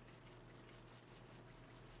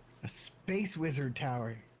 A space wizard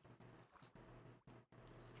tower.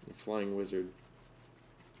 A flying wizard.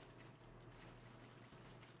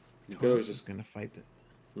 You Toilet's was just gonna fight the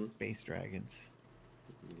space dragons.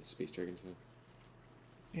 The space dragons.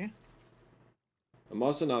 Yeah. I'm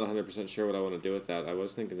also not 100% sure what I want to do with that. I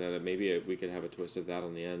was thinking that maybe we could have a twist of that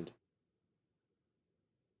on the end.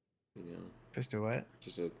 You know. Twist of what?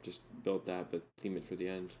 Just build that, but theme it for the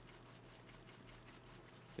end.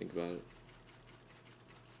 Think about it.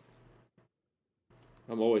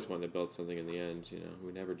 I'm always wanting to build something in the end, you know.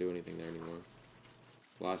 We never do anything there anymore.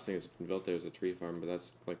 The last thing that's been built there is a tree farm, but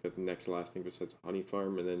that's like the next last thing besides a honey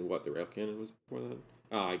farm, and then what, the rail cannon was before that?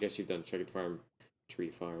 Ah, I guess you've done chicken farm, tree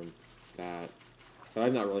farm, that. But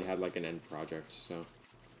I've not really had like an end project, so.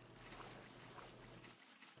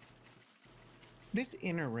 This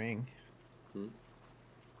inner ring,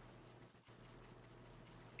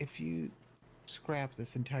 if you scrap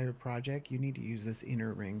this entire project, you need to use this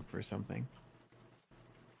inner ring for something.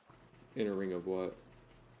 Inner ring of what?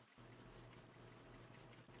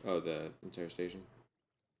 Oh, the entire station.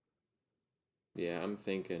 Yeah, I'm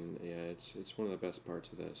thinking, yeah, it's one of the best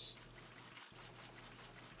parts of this.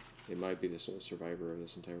 It might be the sole survivor of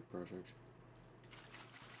this entire project.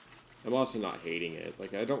 I'm also not hating it.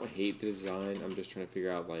 Like, I don't hate the design, I'm just trying to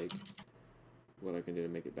figure out, like, what I can do to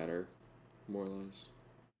make it better, more or less.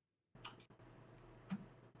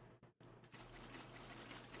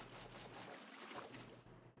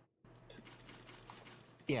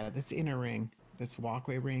 Yeah, this inner ring, this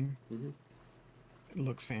walkway ring, it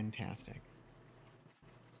looks fantastic.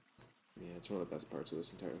 Yeah, it's one of the best parts of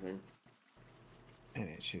this entire thing. And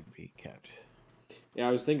it should be kept. Yeah,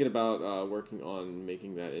 I was thinking about working on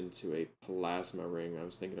making that into a plasma ring. I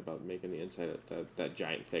was thinking about making the inside of that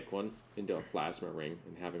giant thick one into a plasma ring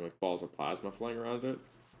and having like balls of plasma flying around it.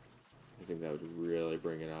 I think that would really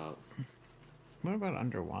bring it out. What about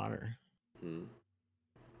underwater?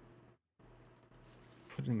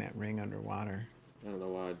 Putting that ring underwater. I don't know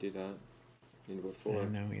why I'd do that. And what I for?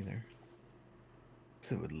 don't know either.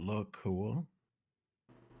 So it would look cool.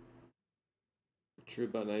 True,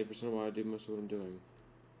 about 90% of why I do most of what I'm doing.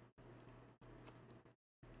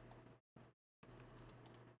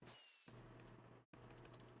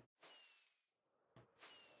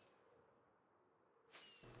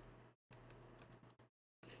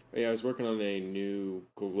 But yeah, I was working on a new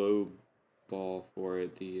globe ball for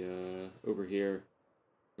it. The over here.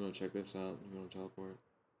 You want to check this out? You want to teleport?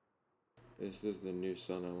 This is the new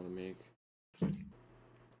sun I want to make.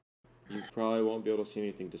 You probably won't be able to see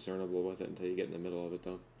anything discernible with it until you get in the middle of it,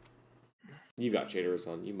 though. You got shaders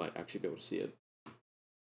on. You might actually be able to see it.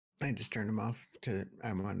 I just turned them off to.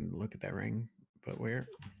 I wanted to look at that ring, but where?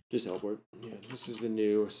 Just teleport. Yeah, this is the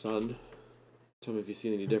new sun. Tell me if you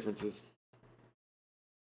see any differences.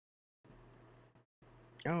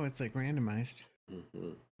 Oh, it's like randomized.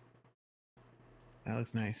 That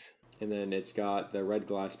looks nice. And then it's got the red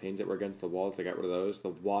glass panes that were against the walls. I got rid of those. The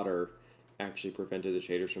water actually prevented the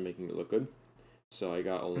shaders from making it look good. So I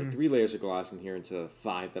got only 3 layers of glass in here instead of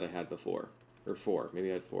 5 that I had before. Or 4. Maybe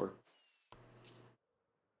I had 4.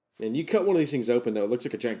 And you cut one of these things open, though, it looks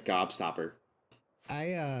like a giant gobstopper.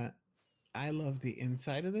 I love the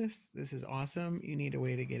inside of this. This is awesome. You need a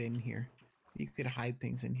way to get in here. You could hide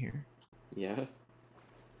things in here. Yeah?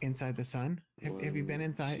 Inside the sun. Have you been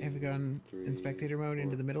inside? Have you gone in spectator mode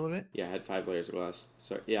into the middle of it? Yeah, I had 5 layers of glass.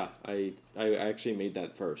 So yeah, I actually made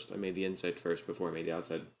that first. I made the inside first before I made the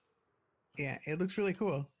outside. Yeah, it looks really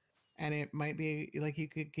cool. And it might be like you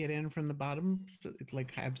could get in from the bottom, so it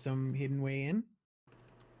like have some hidden way in.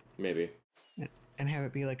 Maybe. And have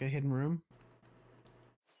it be like a hidden room.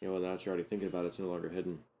 Yeah, well, now that you're already thinking about it, it's no longer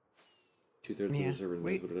hidden. 2/3 of the server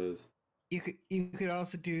knows what it is. You could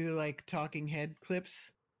also do like talking head clips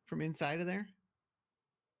from inside of there.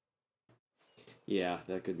 Yeah,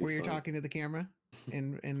 that could be where fun. You're talking to the camera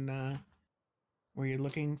in where you're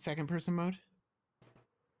looking second person mode.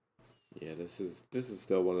 Yeah, this is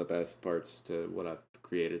still one of the best parts to what I've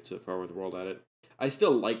created so far with World Edit. I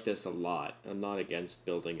still like this a lot. I'm not against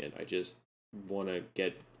building it. I just want to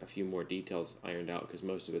get a few more details ironed out because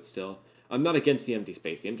most of it's still. I'm not against the empty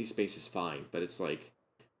space. The empty space is fine, but it's like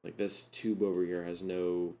this tube over here has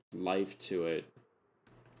no life to it.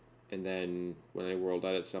 And then when I World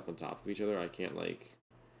Edit stuff on top of each other, I can't like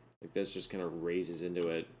this just kind of raises into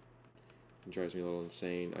it. It drives me a little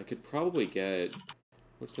insane. I could probably get.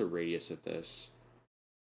 What's the radius of this?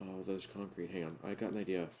 Oh, those concrete. Hang on. I got an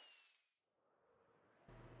idea.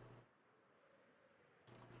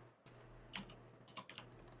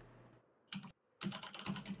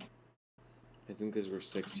 I think because we're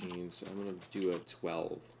 16, so I'm going to do a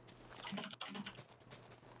 12.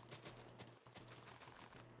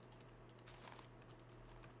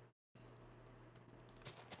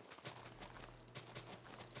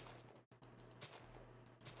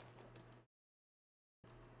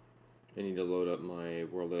 I need to load up my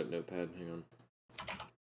World Edit notepad. Hang on.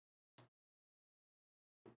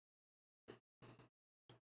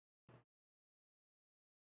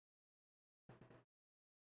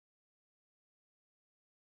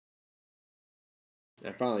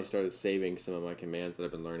 I finally started saving some of my commands that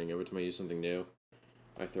I've been learning. Every time I use something new,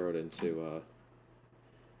 I throw it into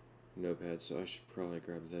notepad, so I should probably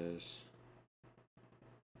grab this.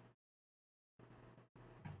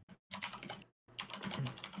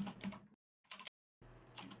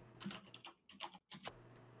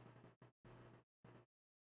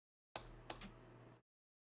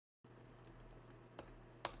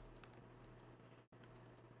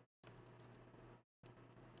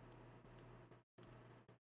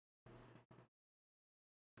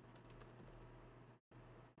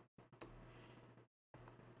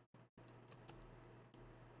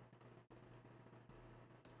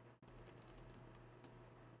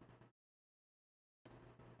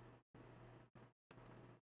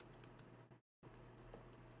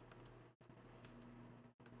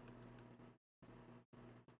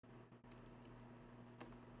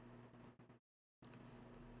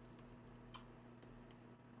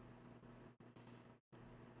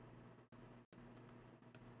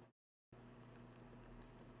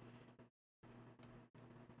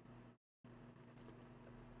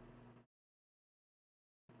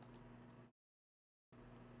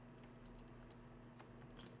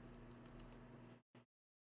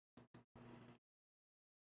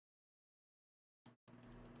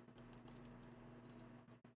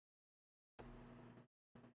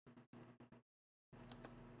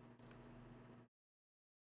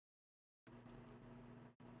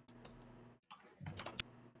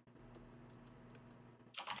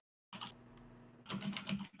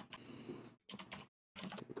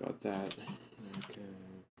 Got that. Okay.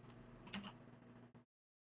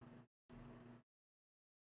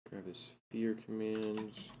 Grab the sphere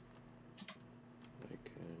command. I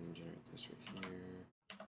can generate this right here.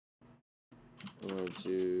 I want to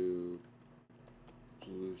do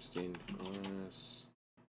blue stained glass.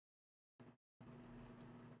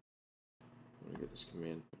 I'm gonna get this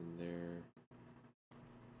command put in there.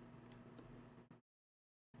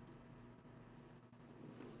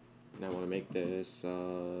 And I want to make this,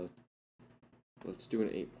 let's do an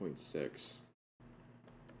 8.6.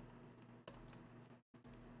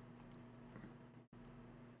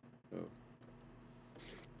 Oh.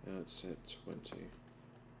 Now it's at 20.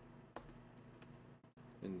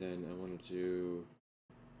 And then I want to do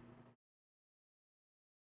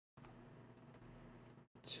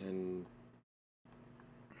 10,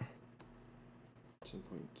 10.2,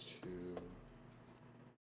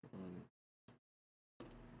 1,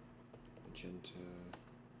 magenta,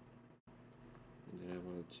 and then I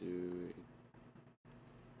want to do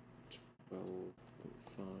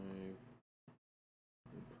 12.5,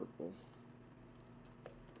 and purple.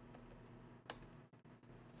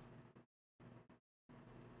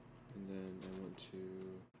 And then I want to do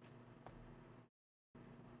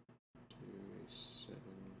a 7,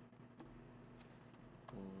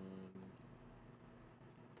 1.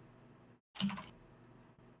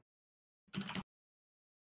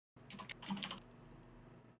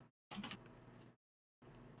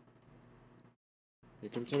 You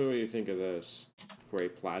come tell me what you think of this for a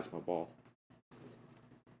plasma ball.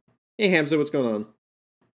 Hey Hamza, what's going on?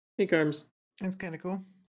 Hey Carms. That's kind of cool.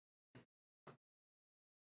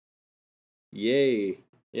 Yay!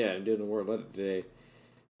 Yeah, I'm doing a word letter today.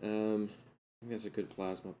 I think that's a good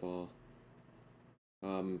plasma ball.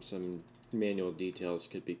 Some manual details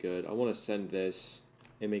could be good. I want to send this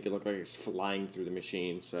and make it look like it's flying through the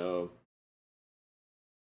machine, so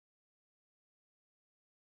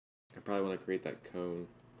I probably want to create that cone.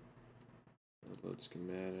 Upload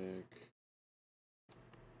schematic.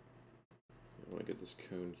 I want to get this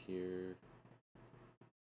cone here.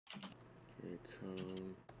 Create a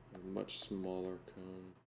cone. A much smaller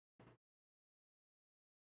cone.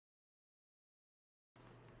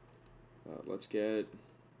 Let's get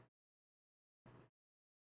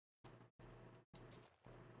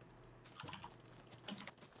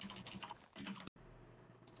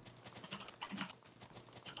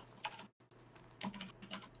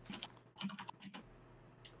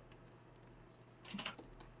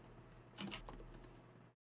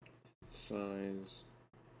size.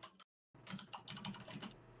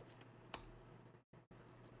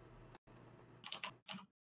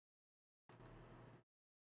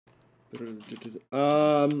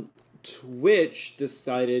 Twitch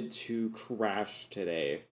decided to crash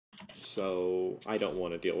today, so I don't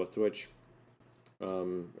want to deal with Twitch.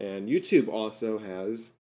 And YouTube also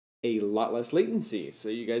has a lot less latency, so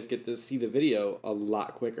you guys get to see the video a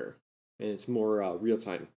lot quicker, and it's more real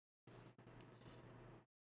time.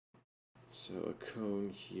 So a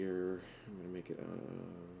cone here. I'm gonna make it.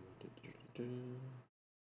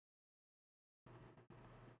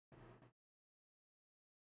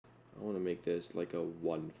 I want to make this like a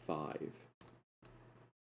 1.5,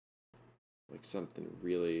 like something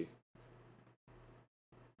really.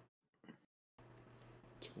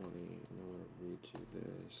 20. And I want to redo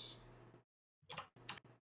this.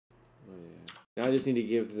 Oh yeah. Now I just need to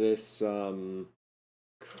give this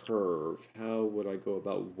curve. How would I go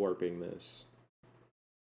about warping this?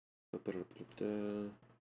 Okay,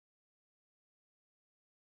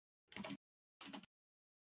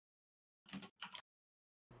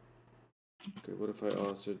 what if I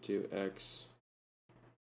also do x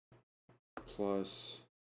plus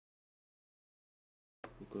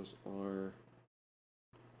equals r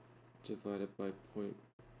divided by 0.5?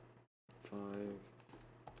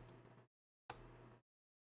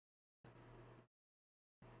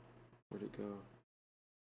 Where'd it go?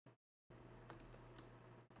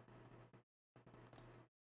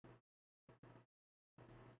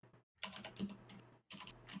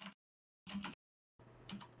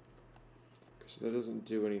 So that doesn't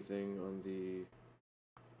do anything on the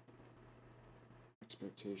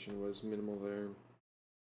expectation was minimal there.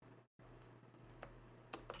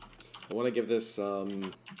 I want to give this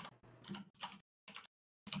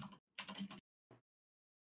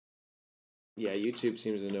yeah, YouTube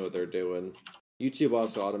seems to know what they're doing. YouTube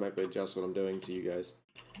also automatically adjusts what I'm doing to you guys.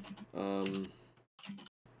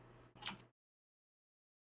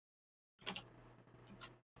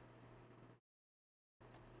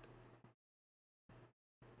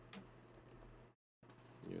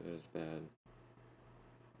 Yeah, that is bad.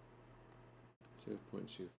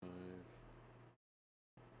 2.25.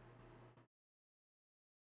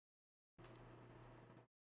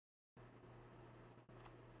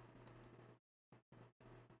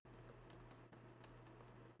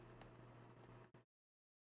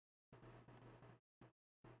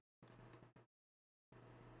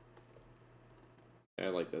 I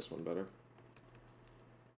like this one better.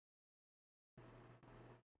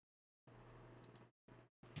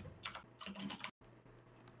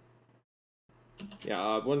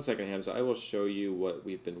 Yeah, 1 second, Hamza. I will show you what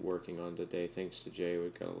we've been working on today. Thanks to Jay,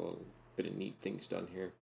 we've got a little bit of neat things done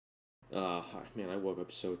here. Man, I woke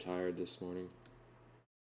up so tired this morning.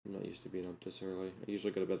 I'm not used to being up this early. I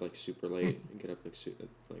usually go to bed like super late and get up like super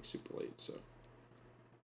late. So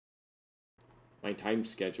my time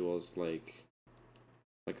schedule is like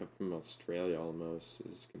I'm from Australia almost,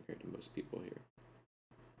 as compared to most people here.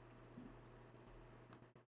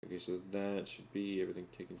 Okay, so that should be everything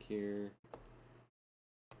taken here.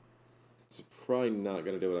 It's probably not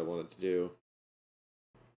gonna do what I want it to do.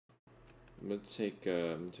 I'm gonna take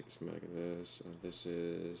a schematic of this. This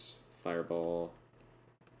is fireball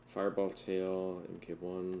tail,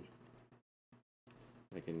 MK1.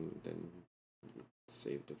 I can then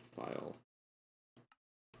save the file.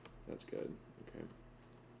 That's good. Okay.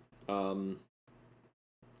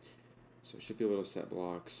 So I should be able to set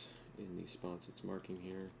blocks in the spots it's marking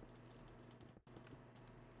here.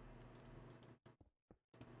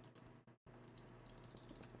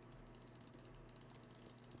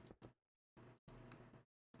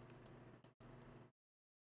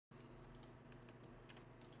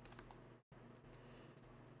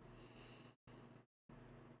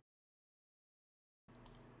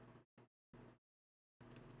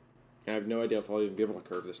 I have no idea if I'll even be able to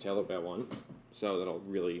curve this tail the way I want, so that'll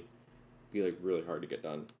really be like really hard to get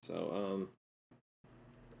done. So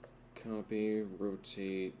copy,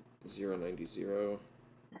 rotate 090.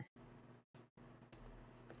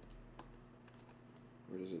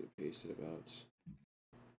 Where does it paste it about?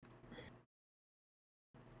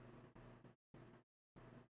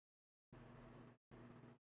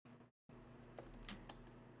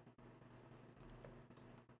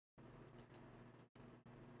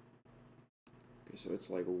 Okay, so it's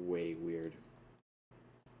like way weird.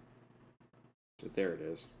 So there it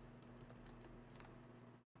is.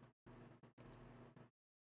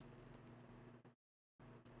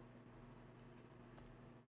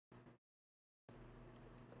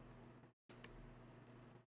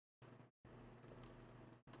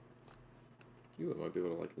 You might be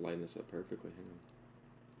able to like line this up perfectly. Hang on.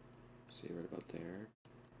 See right about there.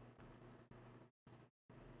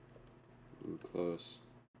 Ooh, close.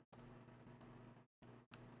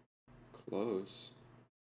 Close.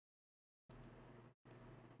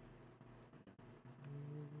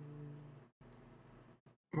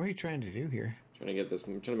 What are you trying to do here? Trying to get this.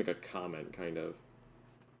 I'm trying to make a comment, kind of.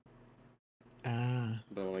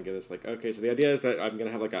 But I want to get this like, okay, so the idea is that I'm going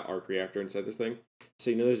to have like an arc reactor inside this thing. So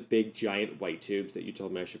you know those big giant white tubes that you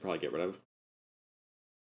told me I should probably get rid of?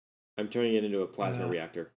 I'm turning it into a plasma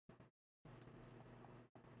reactor.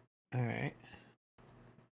 Alright.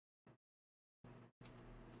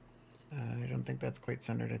 I don't think that's quite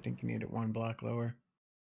centered. I think you need it 1 block lower.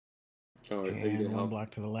 Oh, and are you gonna 1 help?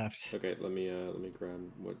 block to the left. Okay, let me grab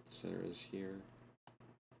what the center is here.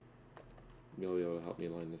 You'll be able to help me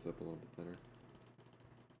line this up a little bit better.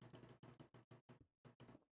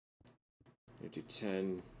 I do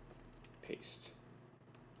 10, paste.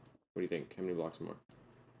 What do you think? How many blocks more?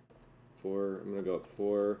 4. I'm gonna go up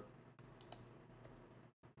 4.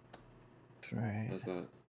 That's right. How's that?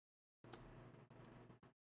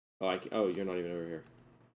 Oh, oh, you're not even over here.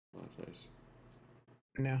 Oh, that's nice.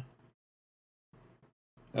 No.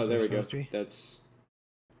 Oh, there we go. That's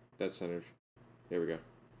centered. There we go.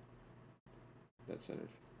 That's centered.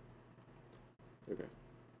 Okay.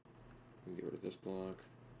 We can get rid of this block.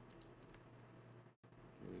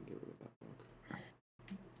 And we can get rid of that block.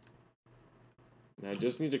 Now I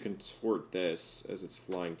just need to contort this as it's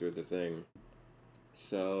flying through the thing.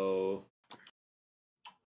 So...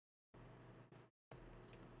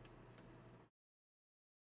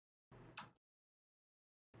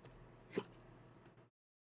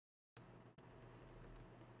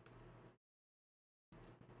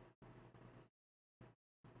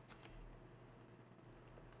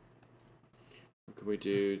 what can we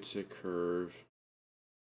do to curve?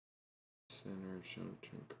 Center, show,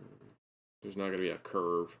 turn, curve. There's not going to be a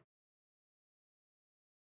curve.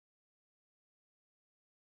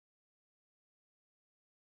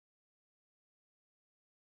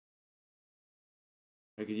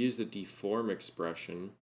 I could use the deform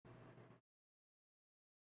expression.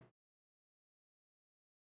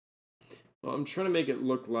 Well, I'm trying to make it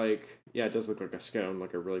look like... yeah, it does look like a scone,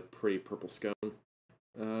 like a really pretty purple scone.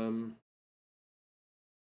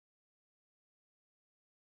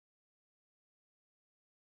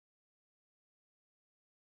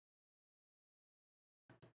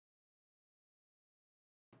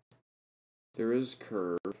 There is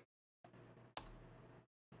curve.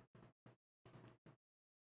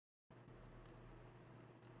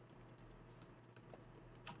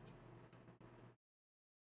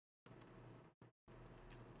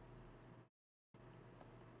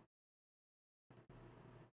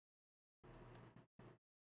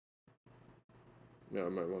 No, I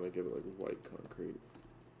might want to give it like white concrete.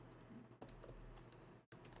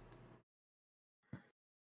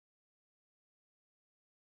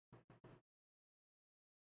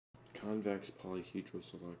 Convex polyhedral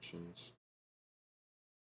selections.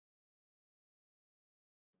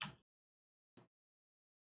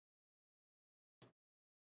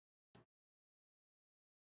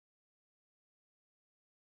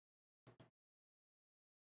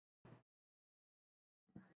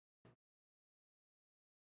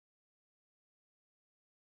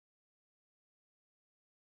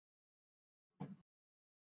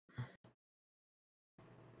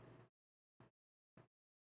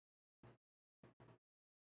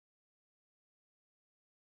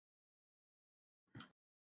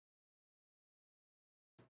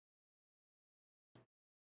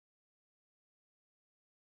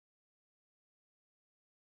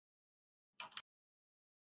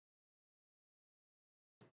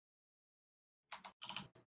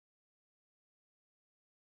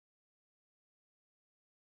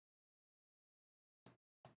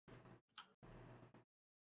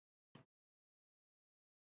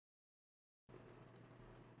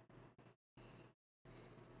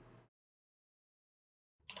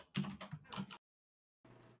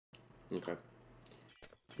 Okay.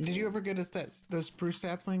 Did you ever get us those spruce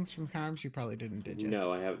saplings from Carms? You probably didn't, did you?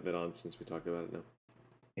 No, I haven't been on since we talked about it, no.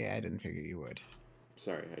 Yeah, I didn't figure you would.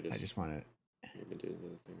 Sorry, I just wanted... I've been doing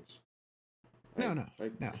other things.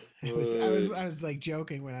 No. I was like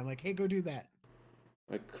joking when I'm like, hey, go do that.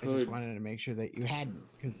 I just wanted to make sure that you hadn't,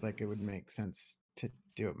 because like it would make sense to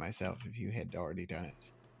do it myself if you had already done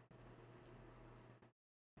it.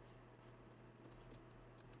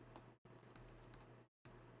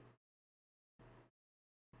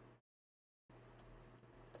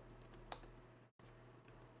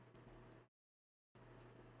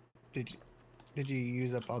 Did you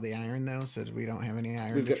use up all the iron though, so we don't have any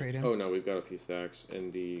iron to trade in? Oh no, we've got a few stacks,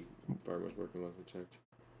 and the farm was working last I checked.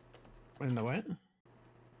 In the what?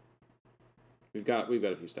 We've got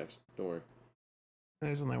a few stacks. Don't worry.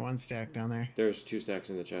 There's only 1 stack down there. There's 2 stacks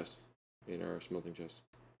in the chest, in our smelting chest.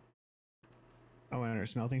 Oh, in our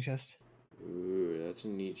smelting chest? Ooh, that's a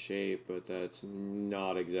neat shape, but that's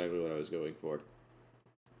not exactly what I was going for.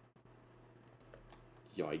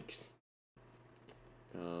 Yikes.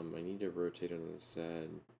 I need to rotate on the Z.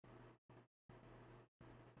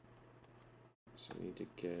 So I need to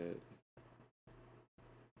get...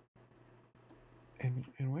 And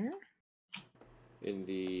where? In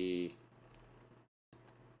the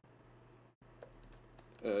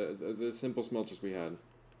simple smelters we had.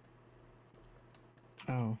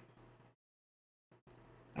 Oh.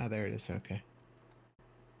 Ah, there it is. Okay.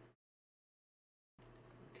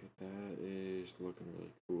 Okay, That is looking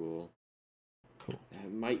really cool. Cool.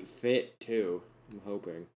 That might fit too. I'm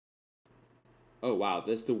hoping. Oh wow,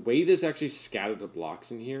 this the way this actually scattered the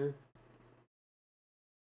blocks in here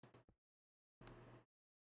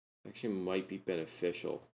actually might be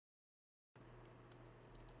beneficial.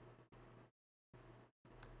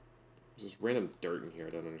 There's this random dirt in here, I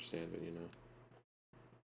don't understand it, you know.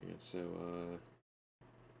 And so,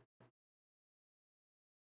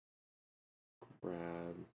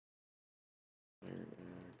 grab iron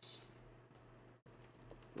axe,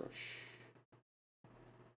 brush.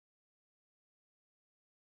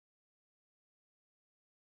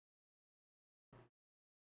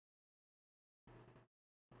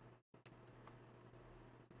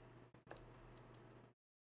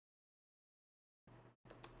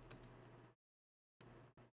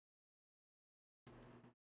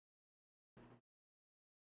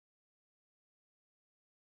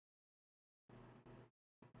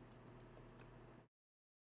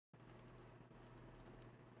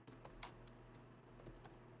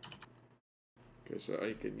 Okay, so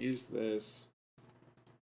I could use this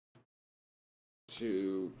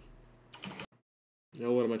to...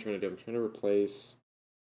 Now what am I trying to do? I'm trying to replace...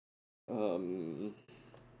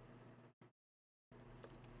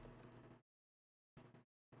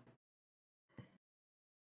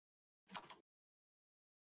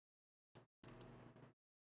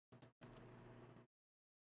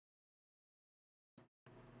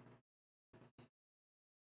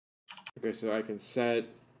 Okay, so I can set...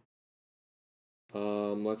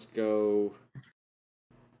 let's go...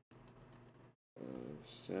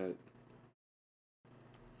 set...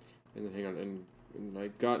 And then hang on, and I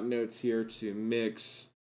got notes here to mix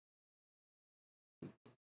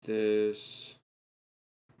this.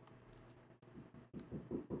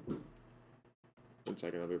 1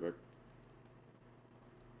 second, I'll be back.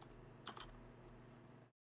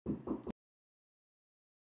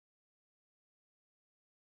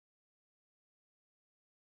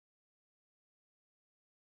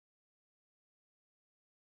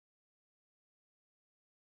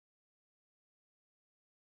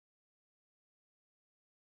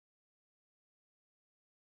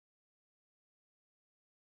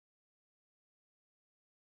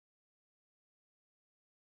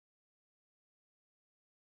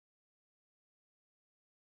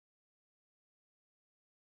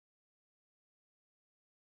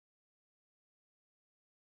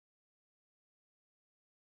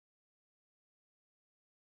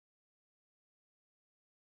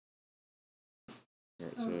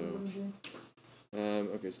 Alright, so...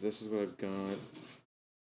 okay, so this is what I've got.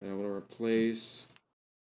 And I want to replace...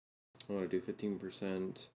 I want to do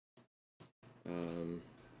 15%.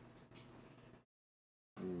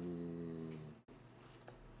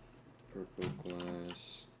 Purple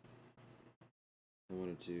glass. I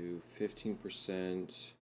want to do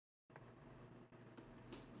 15%.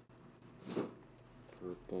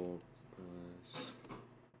 Purple glass.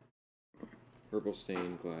 Purple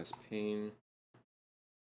stained glass pane.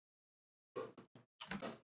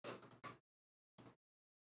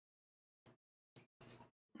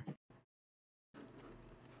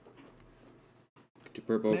 To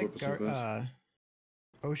purple stained glass.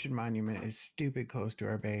 Ocean Monument is stupid close to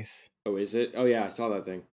our base. Oh, is it? Oh yeah, I saw that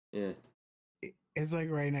thing. Yeah. It's like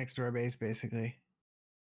right next to our base, basically.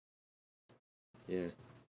 Yeah.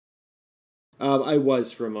 I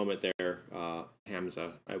was for a moment there,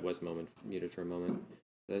 Hamza. I was muted for a moment.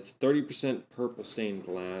 That's 30% purple stained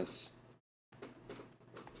glass.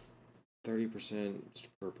 30%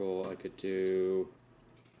 purple. I could do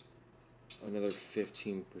another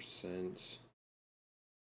 15%.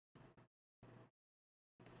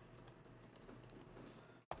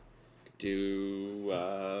 Do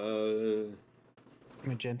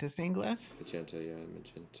magenta stained glass? Magenta, yeah,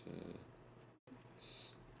 magenta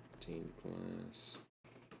stained glass.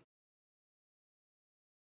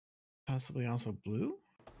 Possibly also blue?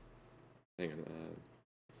 Hang on,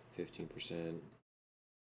 15%.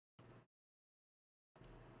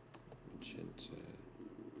 Magenta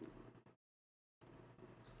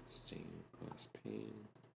stained glass pane.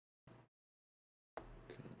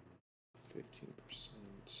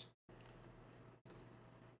 15%.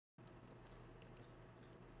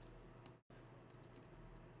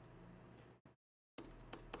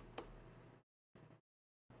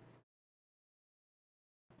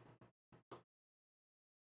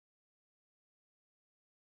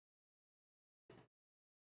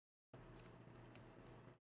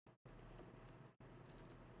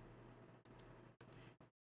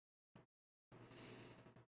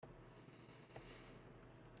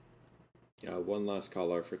 Yeah, one last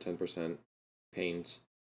color for 10% paint.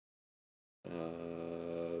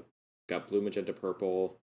 Got blue, magenta,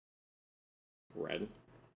 purple, red.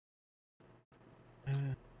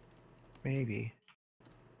 Maybe.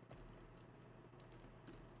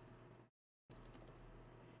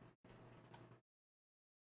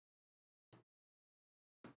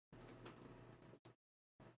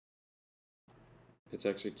 It's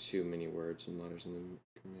actually too many words and letters in the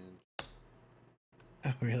command.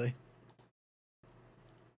 Oh, really?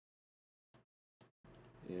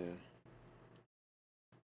 Yeah.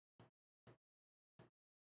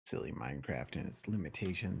 Silly Minecraft and its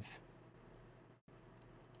limitations.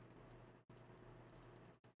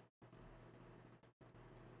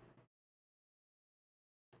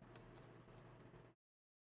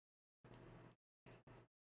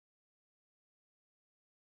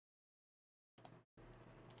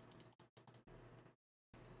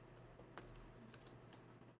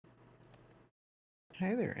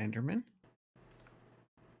 Hi there, Enderman.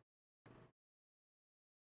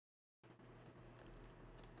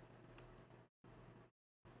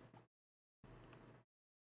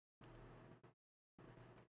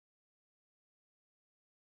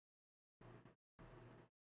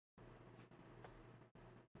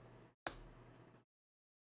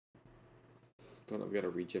 Thought I've got to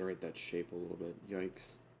regenerate that shape a little bit.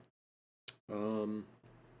 Yikes.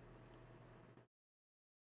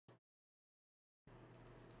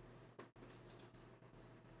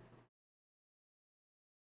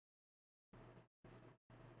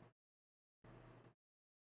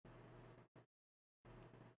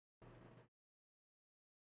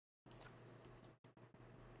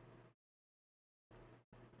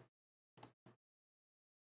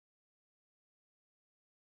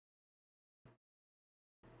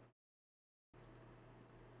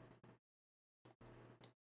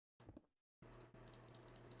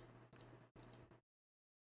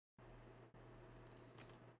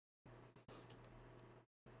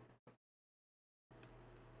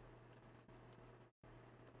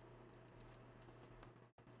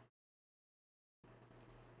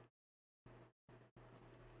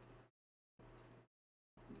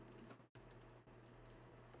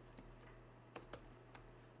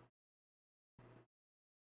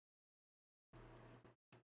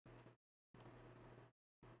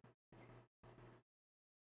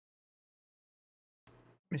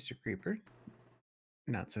 Mr. Creeper,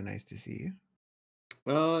 not so nice to see you.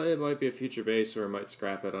 Well, it might be a future base or I might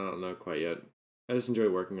scrap it. I don't know quite yet. I just enjoy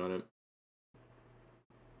working on it.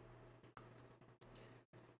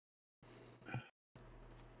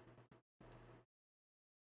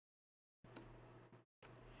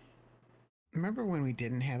 Remember when we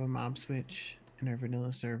didn't have a mob switch in our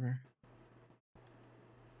vanilla server?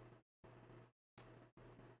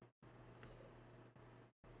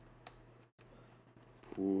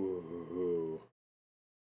 Whoa.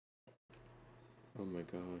 Oh my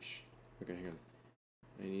gosh. Okay, hang on.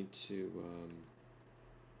 I need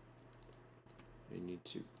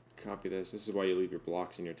to copy this. This is why you leave your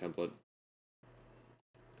blocks in your template.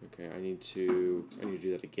 Okay, I need to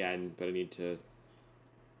do that again, but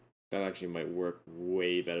that actually might work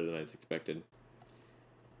way better than I expected.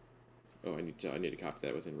 Oh, I need to copy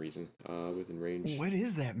that within reason. Within range. What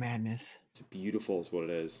is that madness? It's beautiful is what it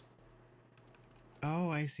is.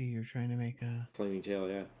 Oh, I see. You're trying to make a Flaming tail,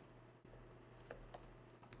 yeah.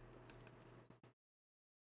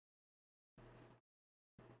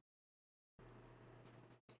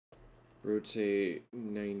 Rotate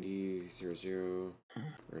 90, 0, 0.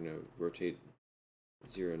 Or no, rotate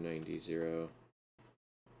 0, 90, 0.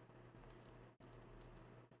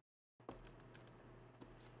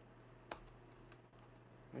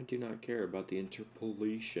 I do not care about the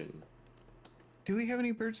interpolation. Do we have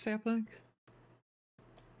any birch saplings?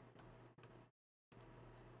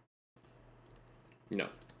 No.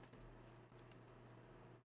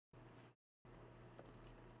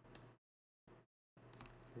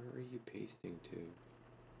 Where are you pasting to?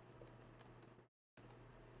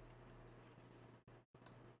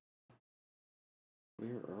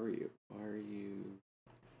 Where are you? Why are you...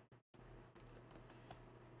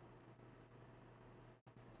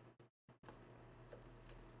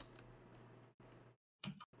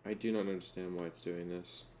 I do not understand why it's doing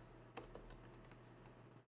this.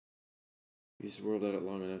 Use the world edit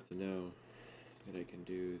long enough to know that I can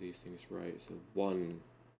do these things right. So 1,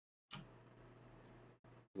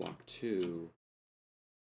 block 2,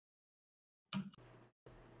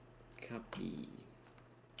 copy.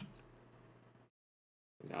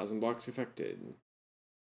 1,000 blocks affected.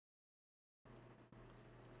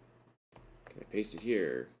 Can I paste it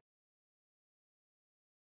here?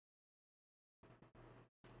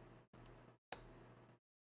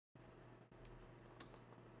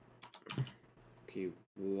 Okay,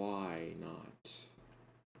 why not?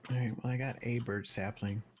 Alright, well I got a birch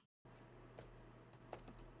sapling.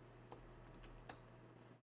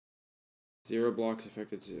 0 blocks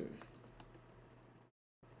affected too.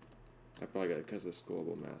 I probably got it because this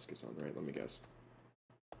global mask is on, right? Let me guess.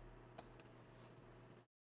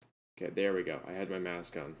 Okay, there we go. I had my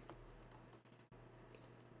mask on.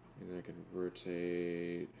 And I can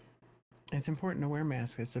rotate. It's important to wear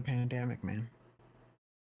masks. It's a pandemic, man.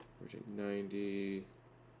 Rotate 90.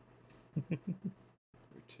 Rotate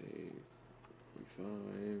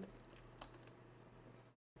 45.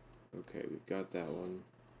 Okay, we've got that one.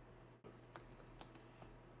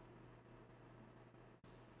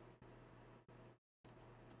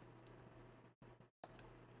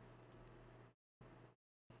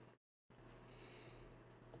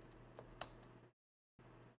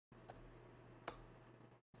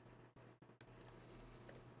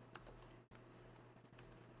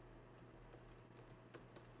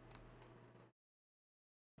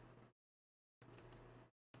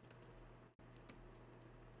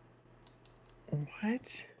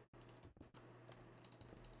 What?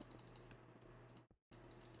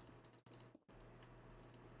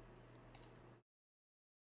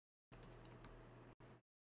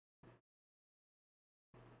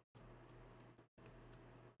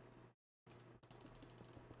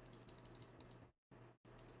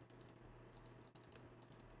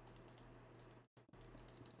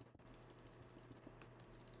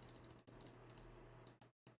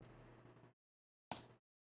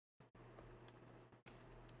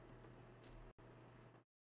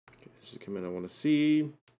 Okay, this is the command I want to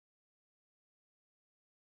see.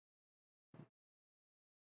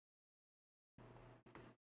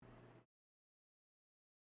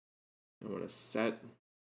 I want to set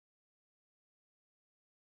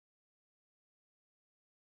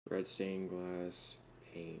red stained glass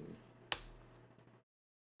pane.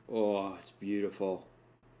 Oh, it's beautiful.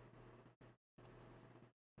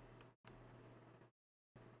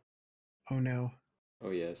 Oh no.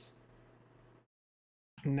 Oh, yes.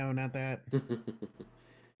 No, not that.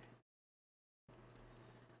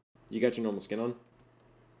 You got your normal skin on?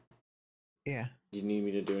 Yeah. Do you need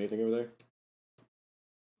me to do anything over there?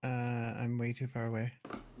 I'm way too far away.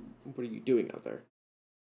 What are you doing out there?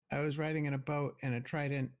 I was riding in a boat and a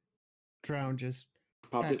trident drown just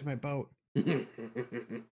Popped cracked it? my boat.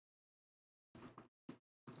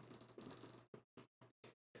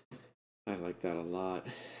 I like that a lot.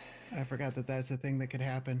 I forgot that that's a thing that could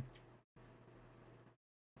happen.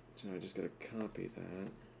 So I just gotta copy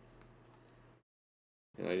that.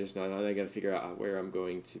 And now I gotta figure out where I'm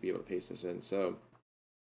going to be able to paste this in. So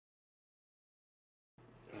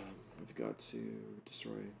I've got to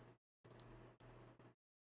destroy.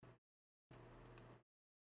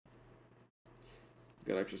 I've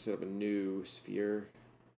got to actually set up a new sphere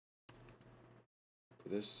for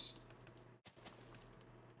this.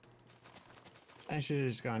 I should have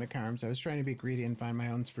just gone to Carms. I was trying to be greedy and find my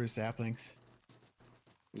own spruce saplings.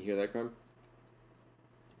 You hear that, Crumb?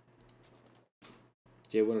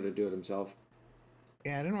 Jay wanted to do it himself.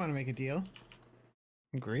 Yeah, I didn't want to make a deal.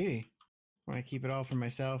 I'm greedy. I want to keep it all for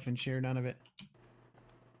myself and share none of it.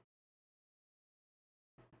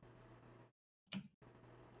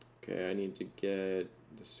 Okay, I need to get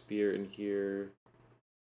the sphere in here.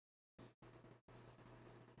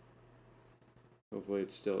 Hopefully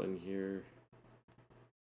it's still in here.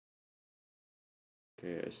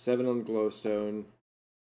 Okay, a 7 on glowstone.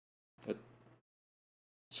 A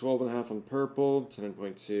 12.5 on purple.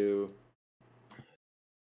 10.2.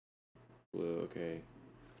 Blue, okay.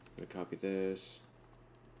 I'm gonna copy this.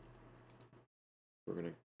 We're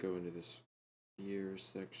gonna go into this sphere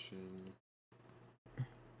section.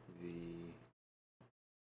 The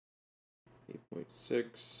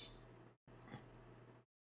 8.6.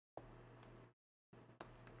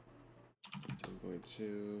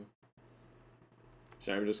 10.2.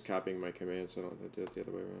 Sorry, I'm just copying my command so I don't have to do it the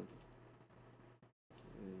other way around.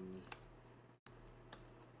 And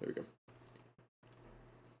there we go.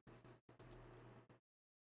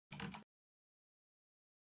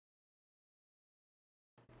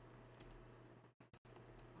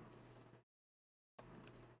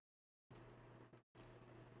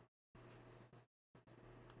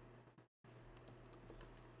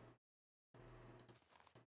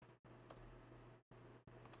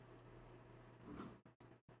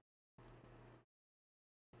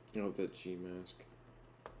 Oh, that G mask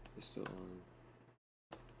is still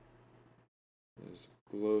on. There's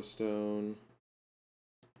glowstone.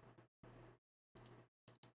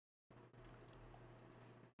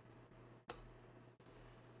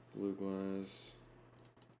 Blue glass.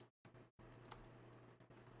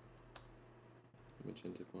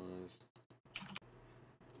 Magenta glass.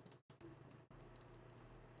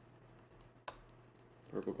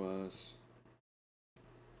 Purple glass.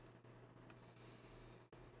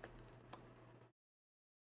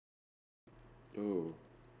 Oh.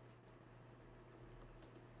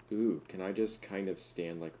 Ooh, can I just kind of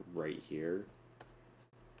stand like right here?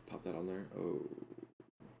 Pop that on there. Oh.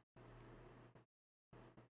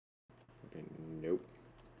 Okay, nope.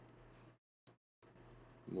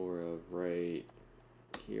 More of right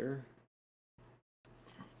here.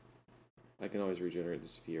 I can always regenerate the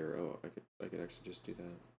sphere. Oh, I could actually just do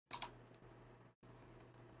that.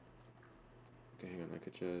 Okay, hang on, I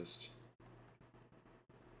could just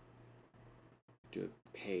do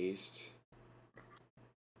a paste.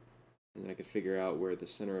 And then I could figure out where the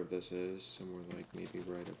center of this is, somewhere like maybe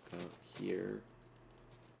right about here.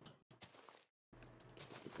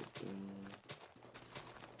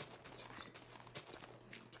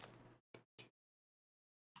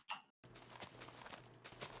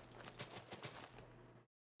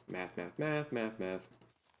 Math.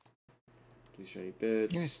 Do shiny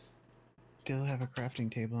bits. You still have a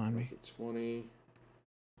crafting table on me. That's a 20.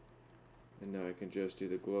 And now I can just do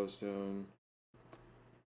the glowstone.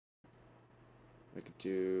 I could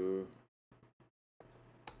do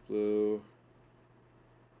blue,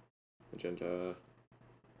 magenta,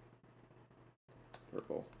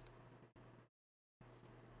 purple.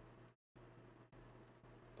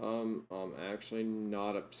 I'm actually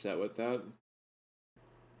not upset with that.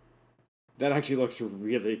 That actually looks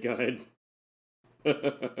really good.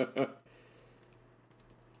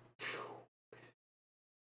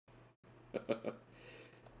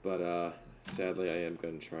 But sadly I am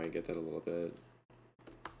going to try and get that a little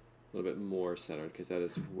bit more centered, because that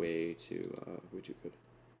is way too good.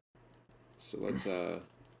 So let's try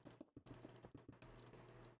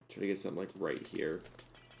to get something like right here.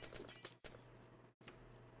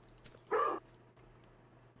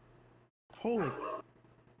 Holy.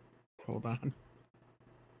 Hold on.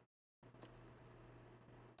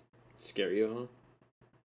 Scare you,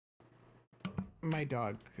 huh? My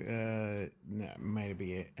dog might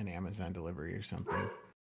be an Amazon delivery or something.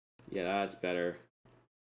 Yeah, that's better.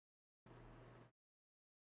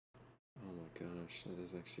 Oh my gosh, that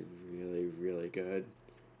is actually really, really good.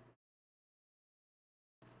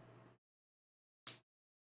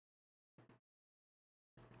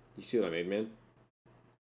 You see what I made, man?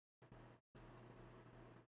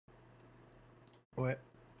 What?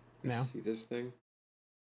 You No. see this thing?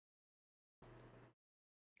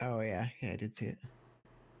 Oh yeah, I did see it.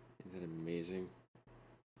 Isn't that amazing?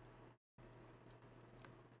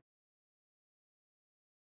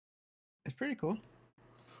 It's pretty cool.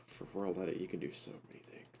 For World Edit, you can do so many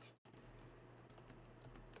things.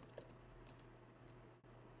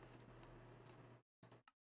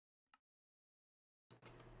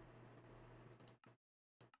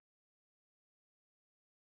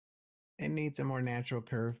 It needs a more natural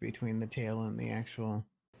curve between the tail and the actual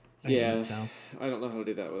item Yeah, itself. I don't know how to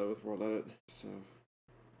do that with World Edit, so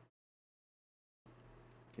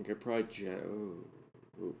I could probably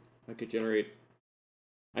I could generate.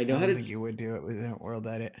 I know I how don't to. think you would do it without World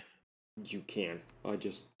Edit. You can. I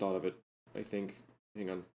just thought of it. I think.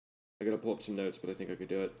 Hang on. I gotta pull up some notes, but I think I could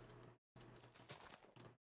do it.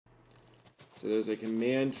 So there's a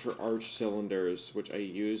command for arch cylinders, which I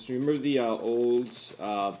used. Remember the old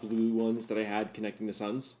blue ones that I had connecting the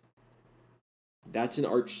suns? That's an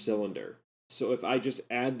arch cylinder. So if I just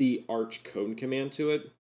add the arch cone command to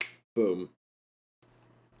it, boom.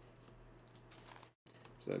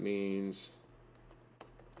 So that means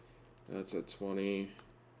that's at 20.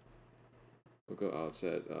 We'll go out, it's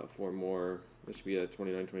at 4 more. This should be at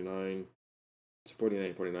 29, 29. It's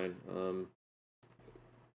 49, 49.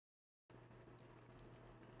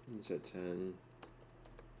 It's at 10.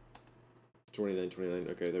 29, 29.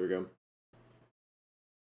 Okay, there we go.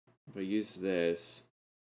 If I use this,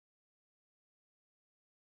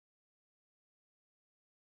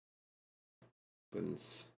 but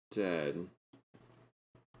instead,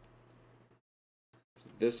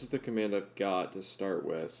 this is the command I've got to start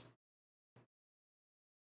with.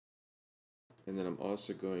 And then I'm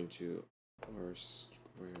also going to R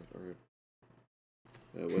squared, or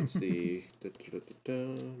what's the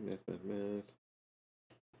math.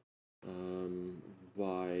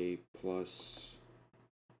 Y plus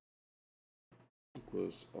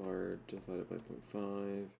equals R divided by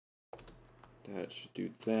 0.5. That should do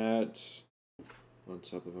that. On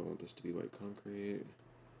top of, I want this to be white concrete.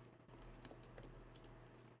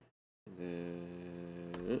 And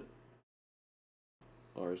then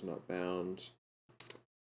R is not bound,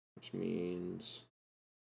 which means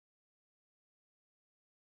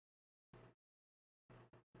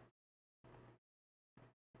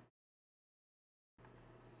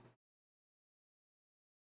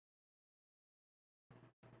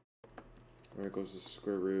R equals the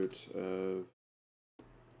square root of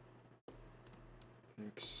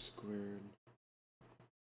x squared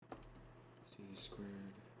z squared.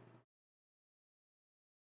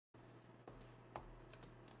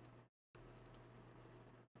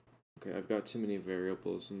 Okay, I've got too many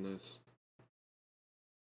variables in this.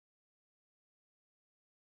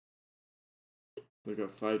 We've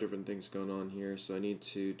got 5 different things going on here, so I need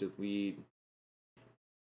to delete.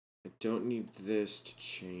 I don't need this to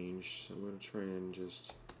change, so I'm going to try and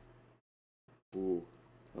just... Ooh,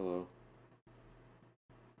 hello.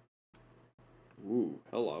 Ooh,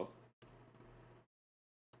 hello.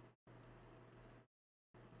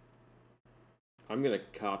 I'm going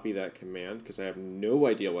to copy that command because I have no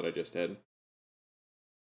idea what I just did.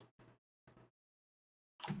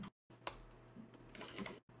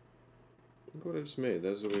 Look what I just made.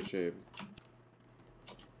 That's the weird shape.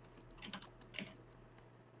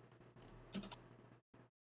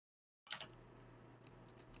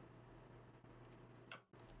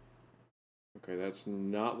 Okay, that's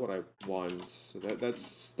not what I want. So that's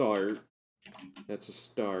start. That's a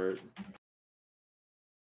start.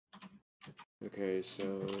 Okay,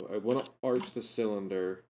 so I want to arch the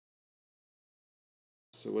cylinder.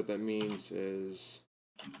 So what that means is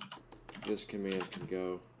this command can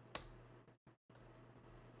go.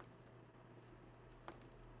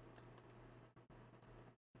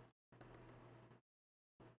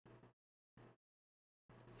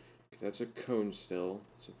 That's a cone still,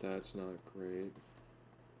 so that's not great.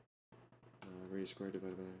 Radius squared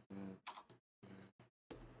divided by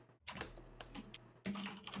that.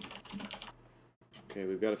 Okay,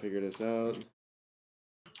 we've got to figure this out.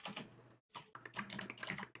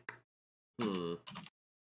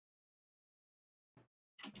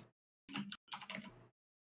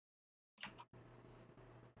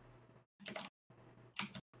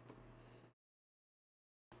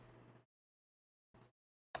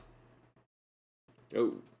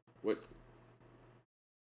 Oh, what?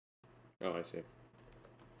 Oh, I see.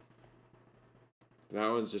 That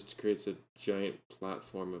one just creates a giant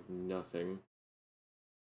platform of nothing.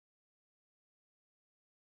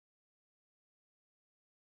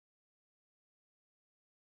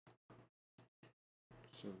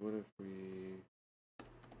 So what if we...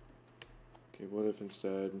 Okay, what if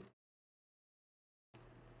instead...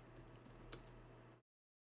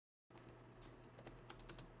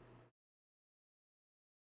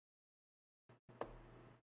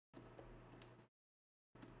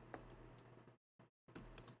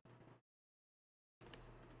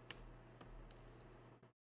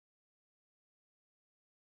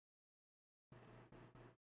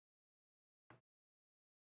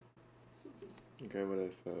 Okay, what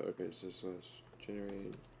if... okay, so let's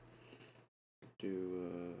generate...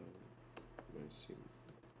 Do, let's see...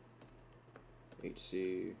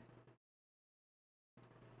 HC...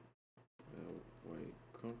 white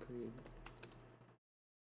concrete...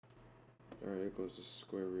 Alright, equals the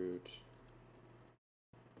square root...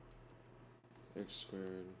 x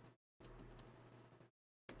squared...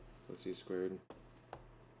 Let's see squared...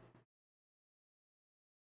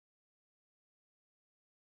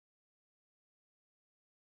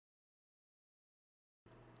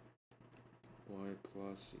 y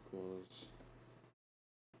plus equals...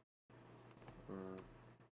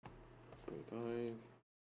 R25...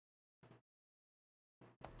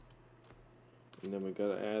 And then we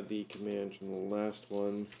gotta add the command from the last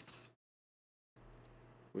one,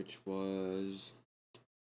 which was...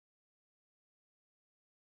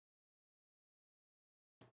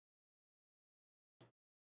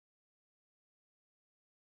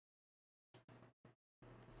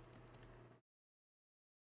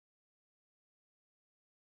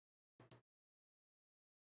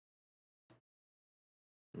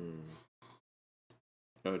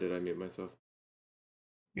 Oh, did I mute myself?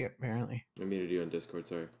 Yep, apparently. I muted you on Discord,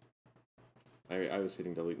 sorry. I was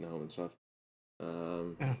hitting delete and home and stuff.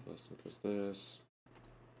 Plus equals this.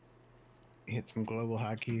 Hit some global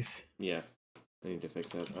hotkeys. Yeah, I need to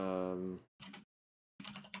fix that.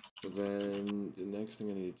 So then the next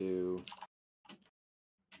thing I need to do,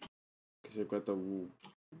 because I've got the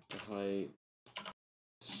height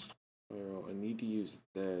spiral, I need to use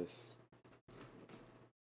this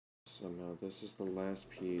somehow. This is the last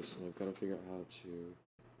piece, and I've got to figure out how to...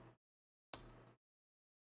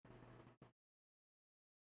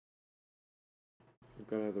 I've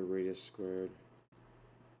got to have the radius squared.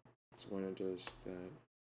 So why not just that?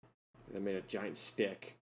 That made a giant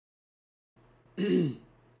stick.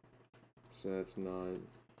 So that's not...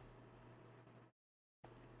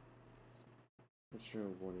 Let's try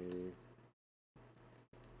 180.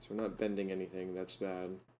 So we're not bending anything, that's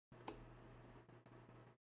bad.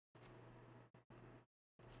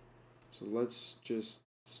 So let's just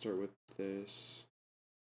start with this.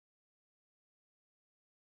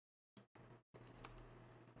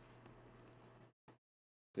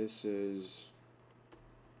 This is...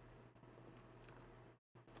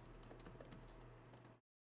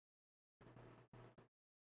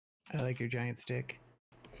 I like your giant stick.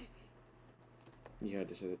 You had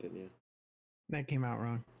to say that, didn't you? That came out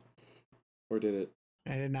wrong. Or did it?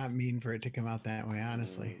 I did not mean for it to come out that way,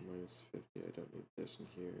 honestly. Minus 50. I don't need this in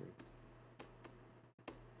here.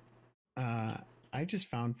 I just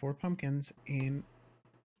found 4 pumpkins in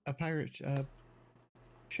a pirate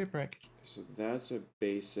shipwreck. So that's a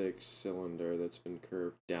basic cylinder that's been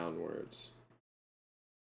curved downwards.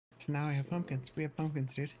 So now I have pumpkins. We have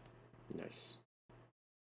pumpkins, dude. Nice.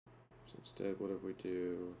 So instead, what if we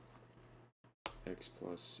do x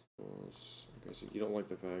plus equals... Okay, so you don't like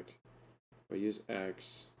the fact. If I use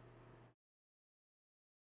x...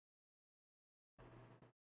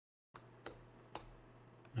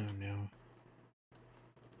 Oh no.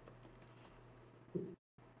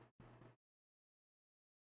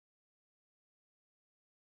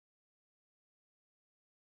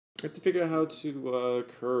 I have to figure out how to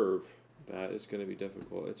curve. That is going to be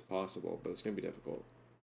difficult. It's possible, but it's going to be difficult.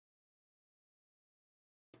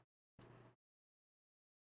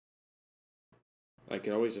 I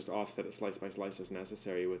can always just offset it slice by slice as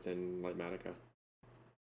necessary within Lightmatica.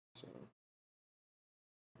 So.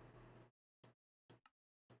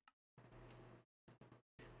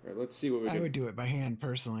 Alright, let's see what we can... I would do it by hand,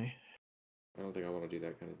 personally. I don't think I want to do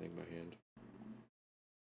that kind of thing by hand.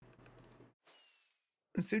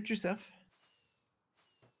 Suit yourself.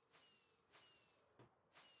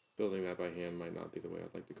 Building that by hand might not be the way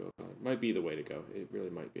I'd like to go about it. Might be the way to go. It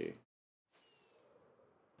really might be.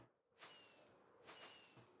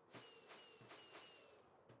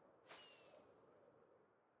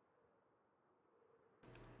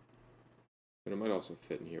 But it might also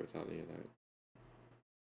fit in here without any of that.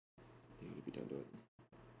 You need to be done to it.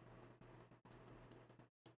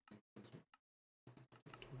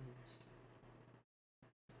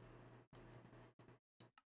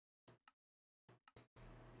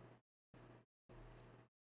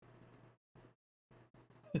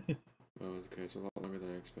 Oh, okay, it's a lot longer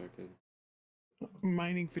than I expected.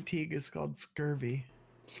 Mining fatigue is called scurvy.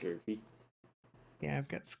 Scurvy? Yeah, I've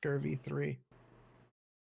got scurvy 3.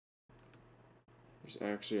 There's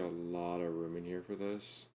actually a lot of room in here for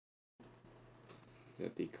this.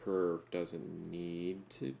 That the curve doesn't need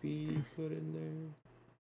to be put in there.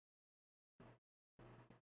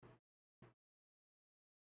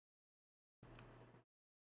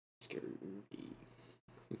 Scurvy.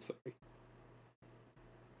 I'm sorry.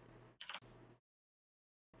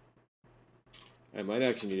 I might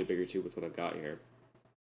actually need a bigger tube with what I've got here.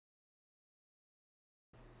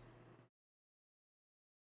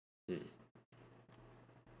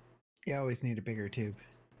 You always need a bigger tube.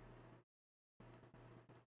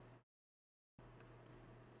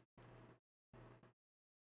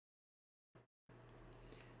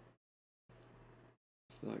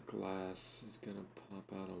 So that glass is gonna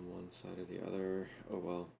pop out on one side or the other. Oh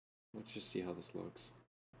well. Let's just see how this looks.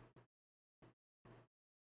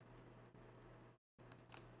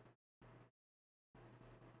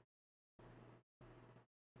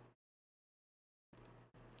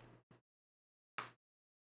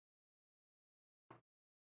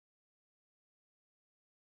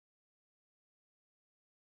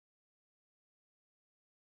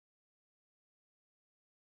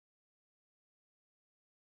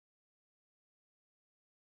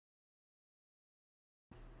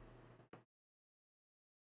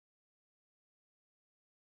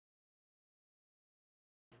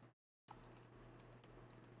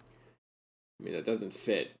 I mean, that doesn't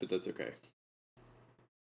fit, but that's okay.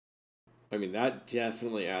 I mean, that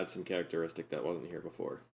definitely adds some characteristic that wasn't here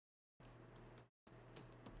before.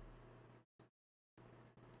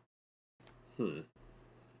 Alright,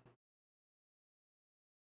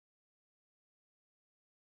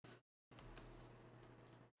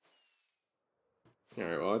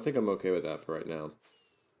 well, I think I'm okay with that for right now.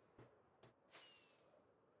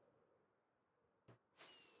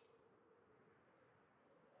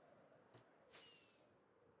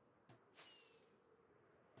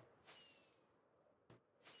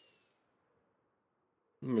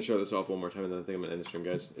 I'm gonna show this off one more time and then I think I'm gonna end the stream,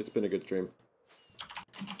 guys. It's been a good stream.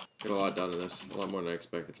 Got a lot done in this. A lot more than I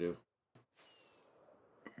expected to.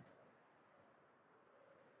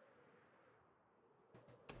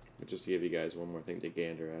 But just to give you guys one more thing to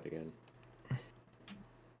gander at again.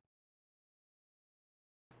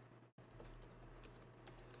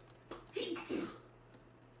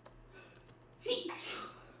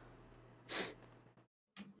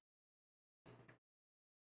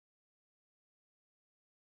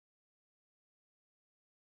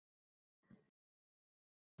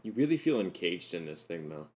 You really feel encaged in this thing,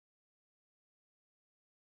 though.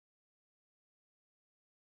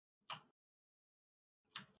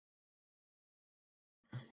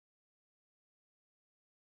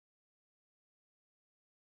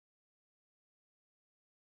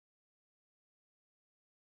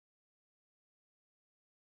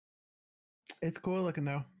 It's cool looking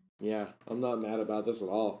though. Yeah, I'm not mad about this at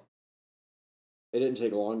all. It didn't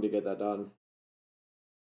take long to get that done.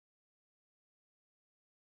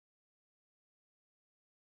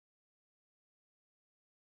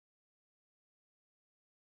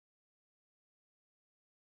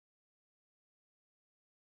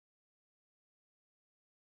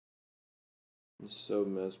 It's so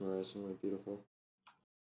mesmerizingly beautiful.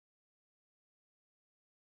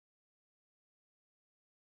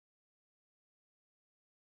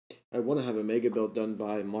 I want to have a mega build done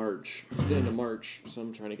by March, the end of March, so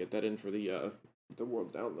I'm trying to get that in for the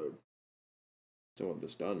world download. So I want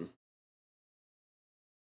this done.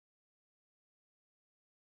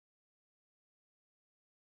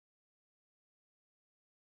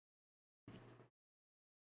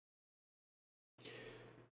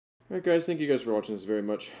 Alright guys, thank you guys for watching this very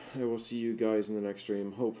much. I will see you guys in the next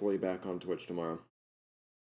stream, hopefully back on Twitch tomorrow.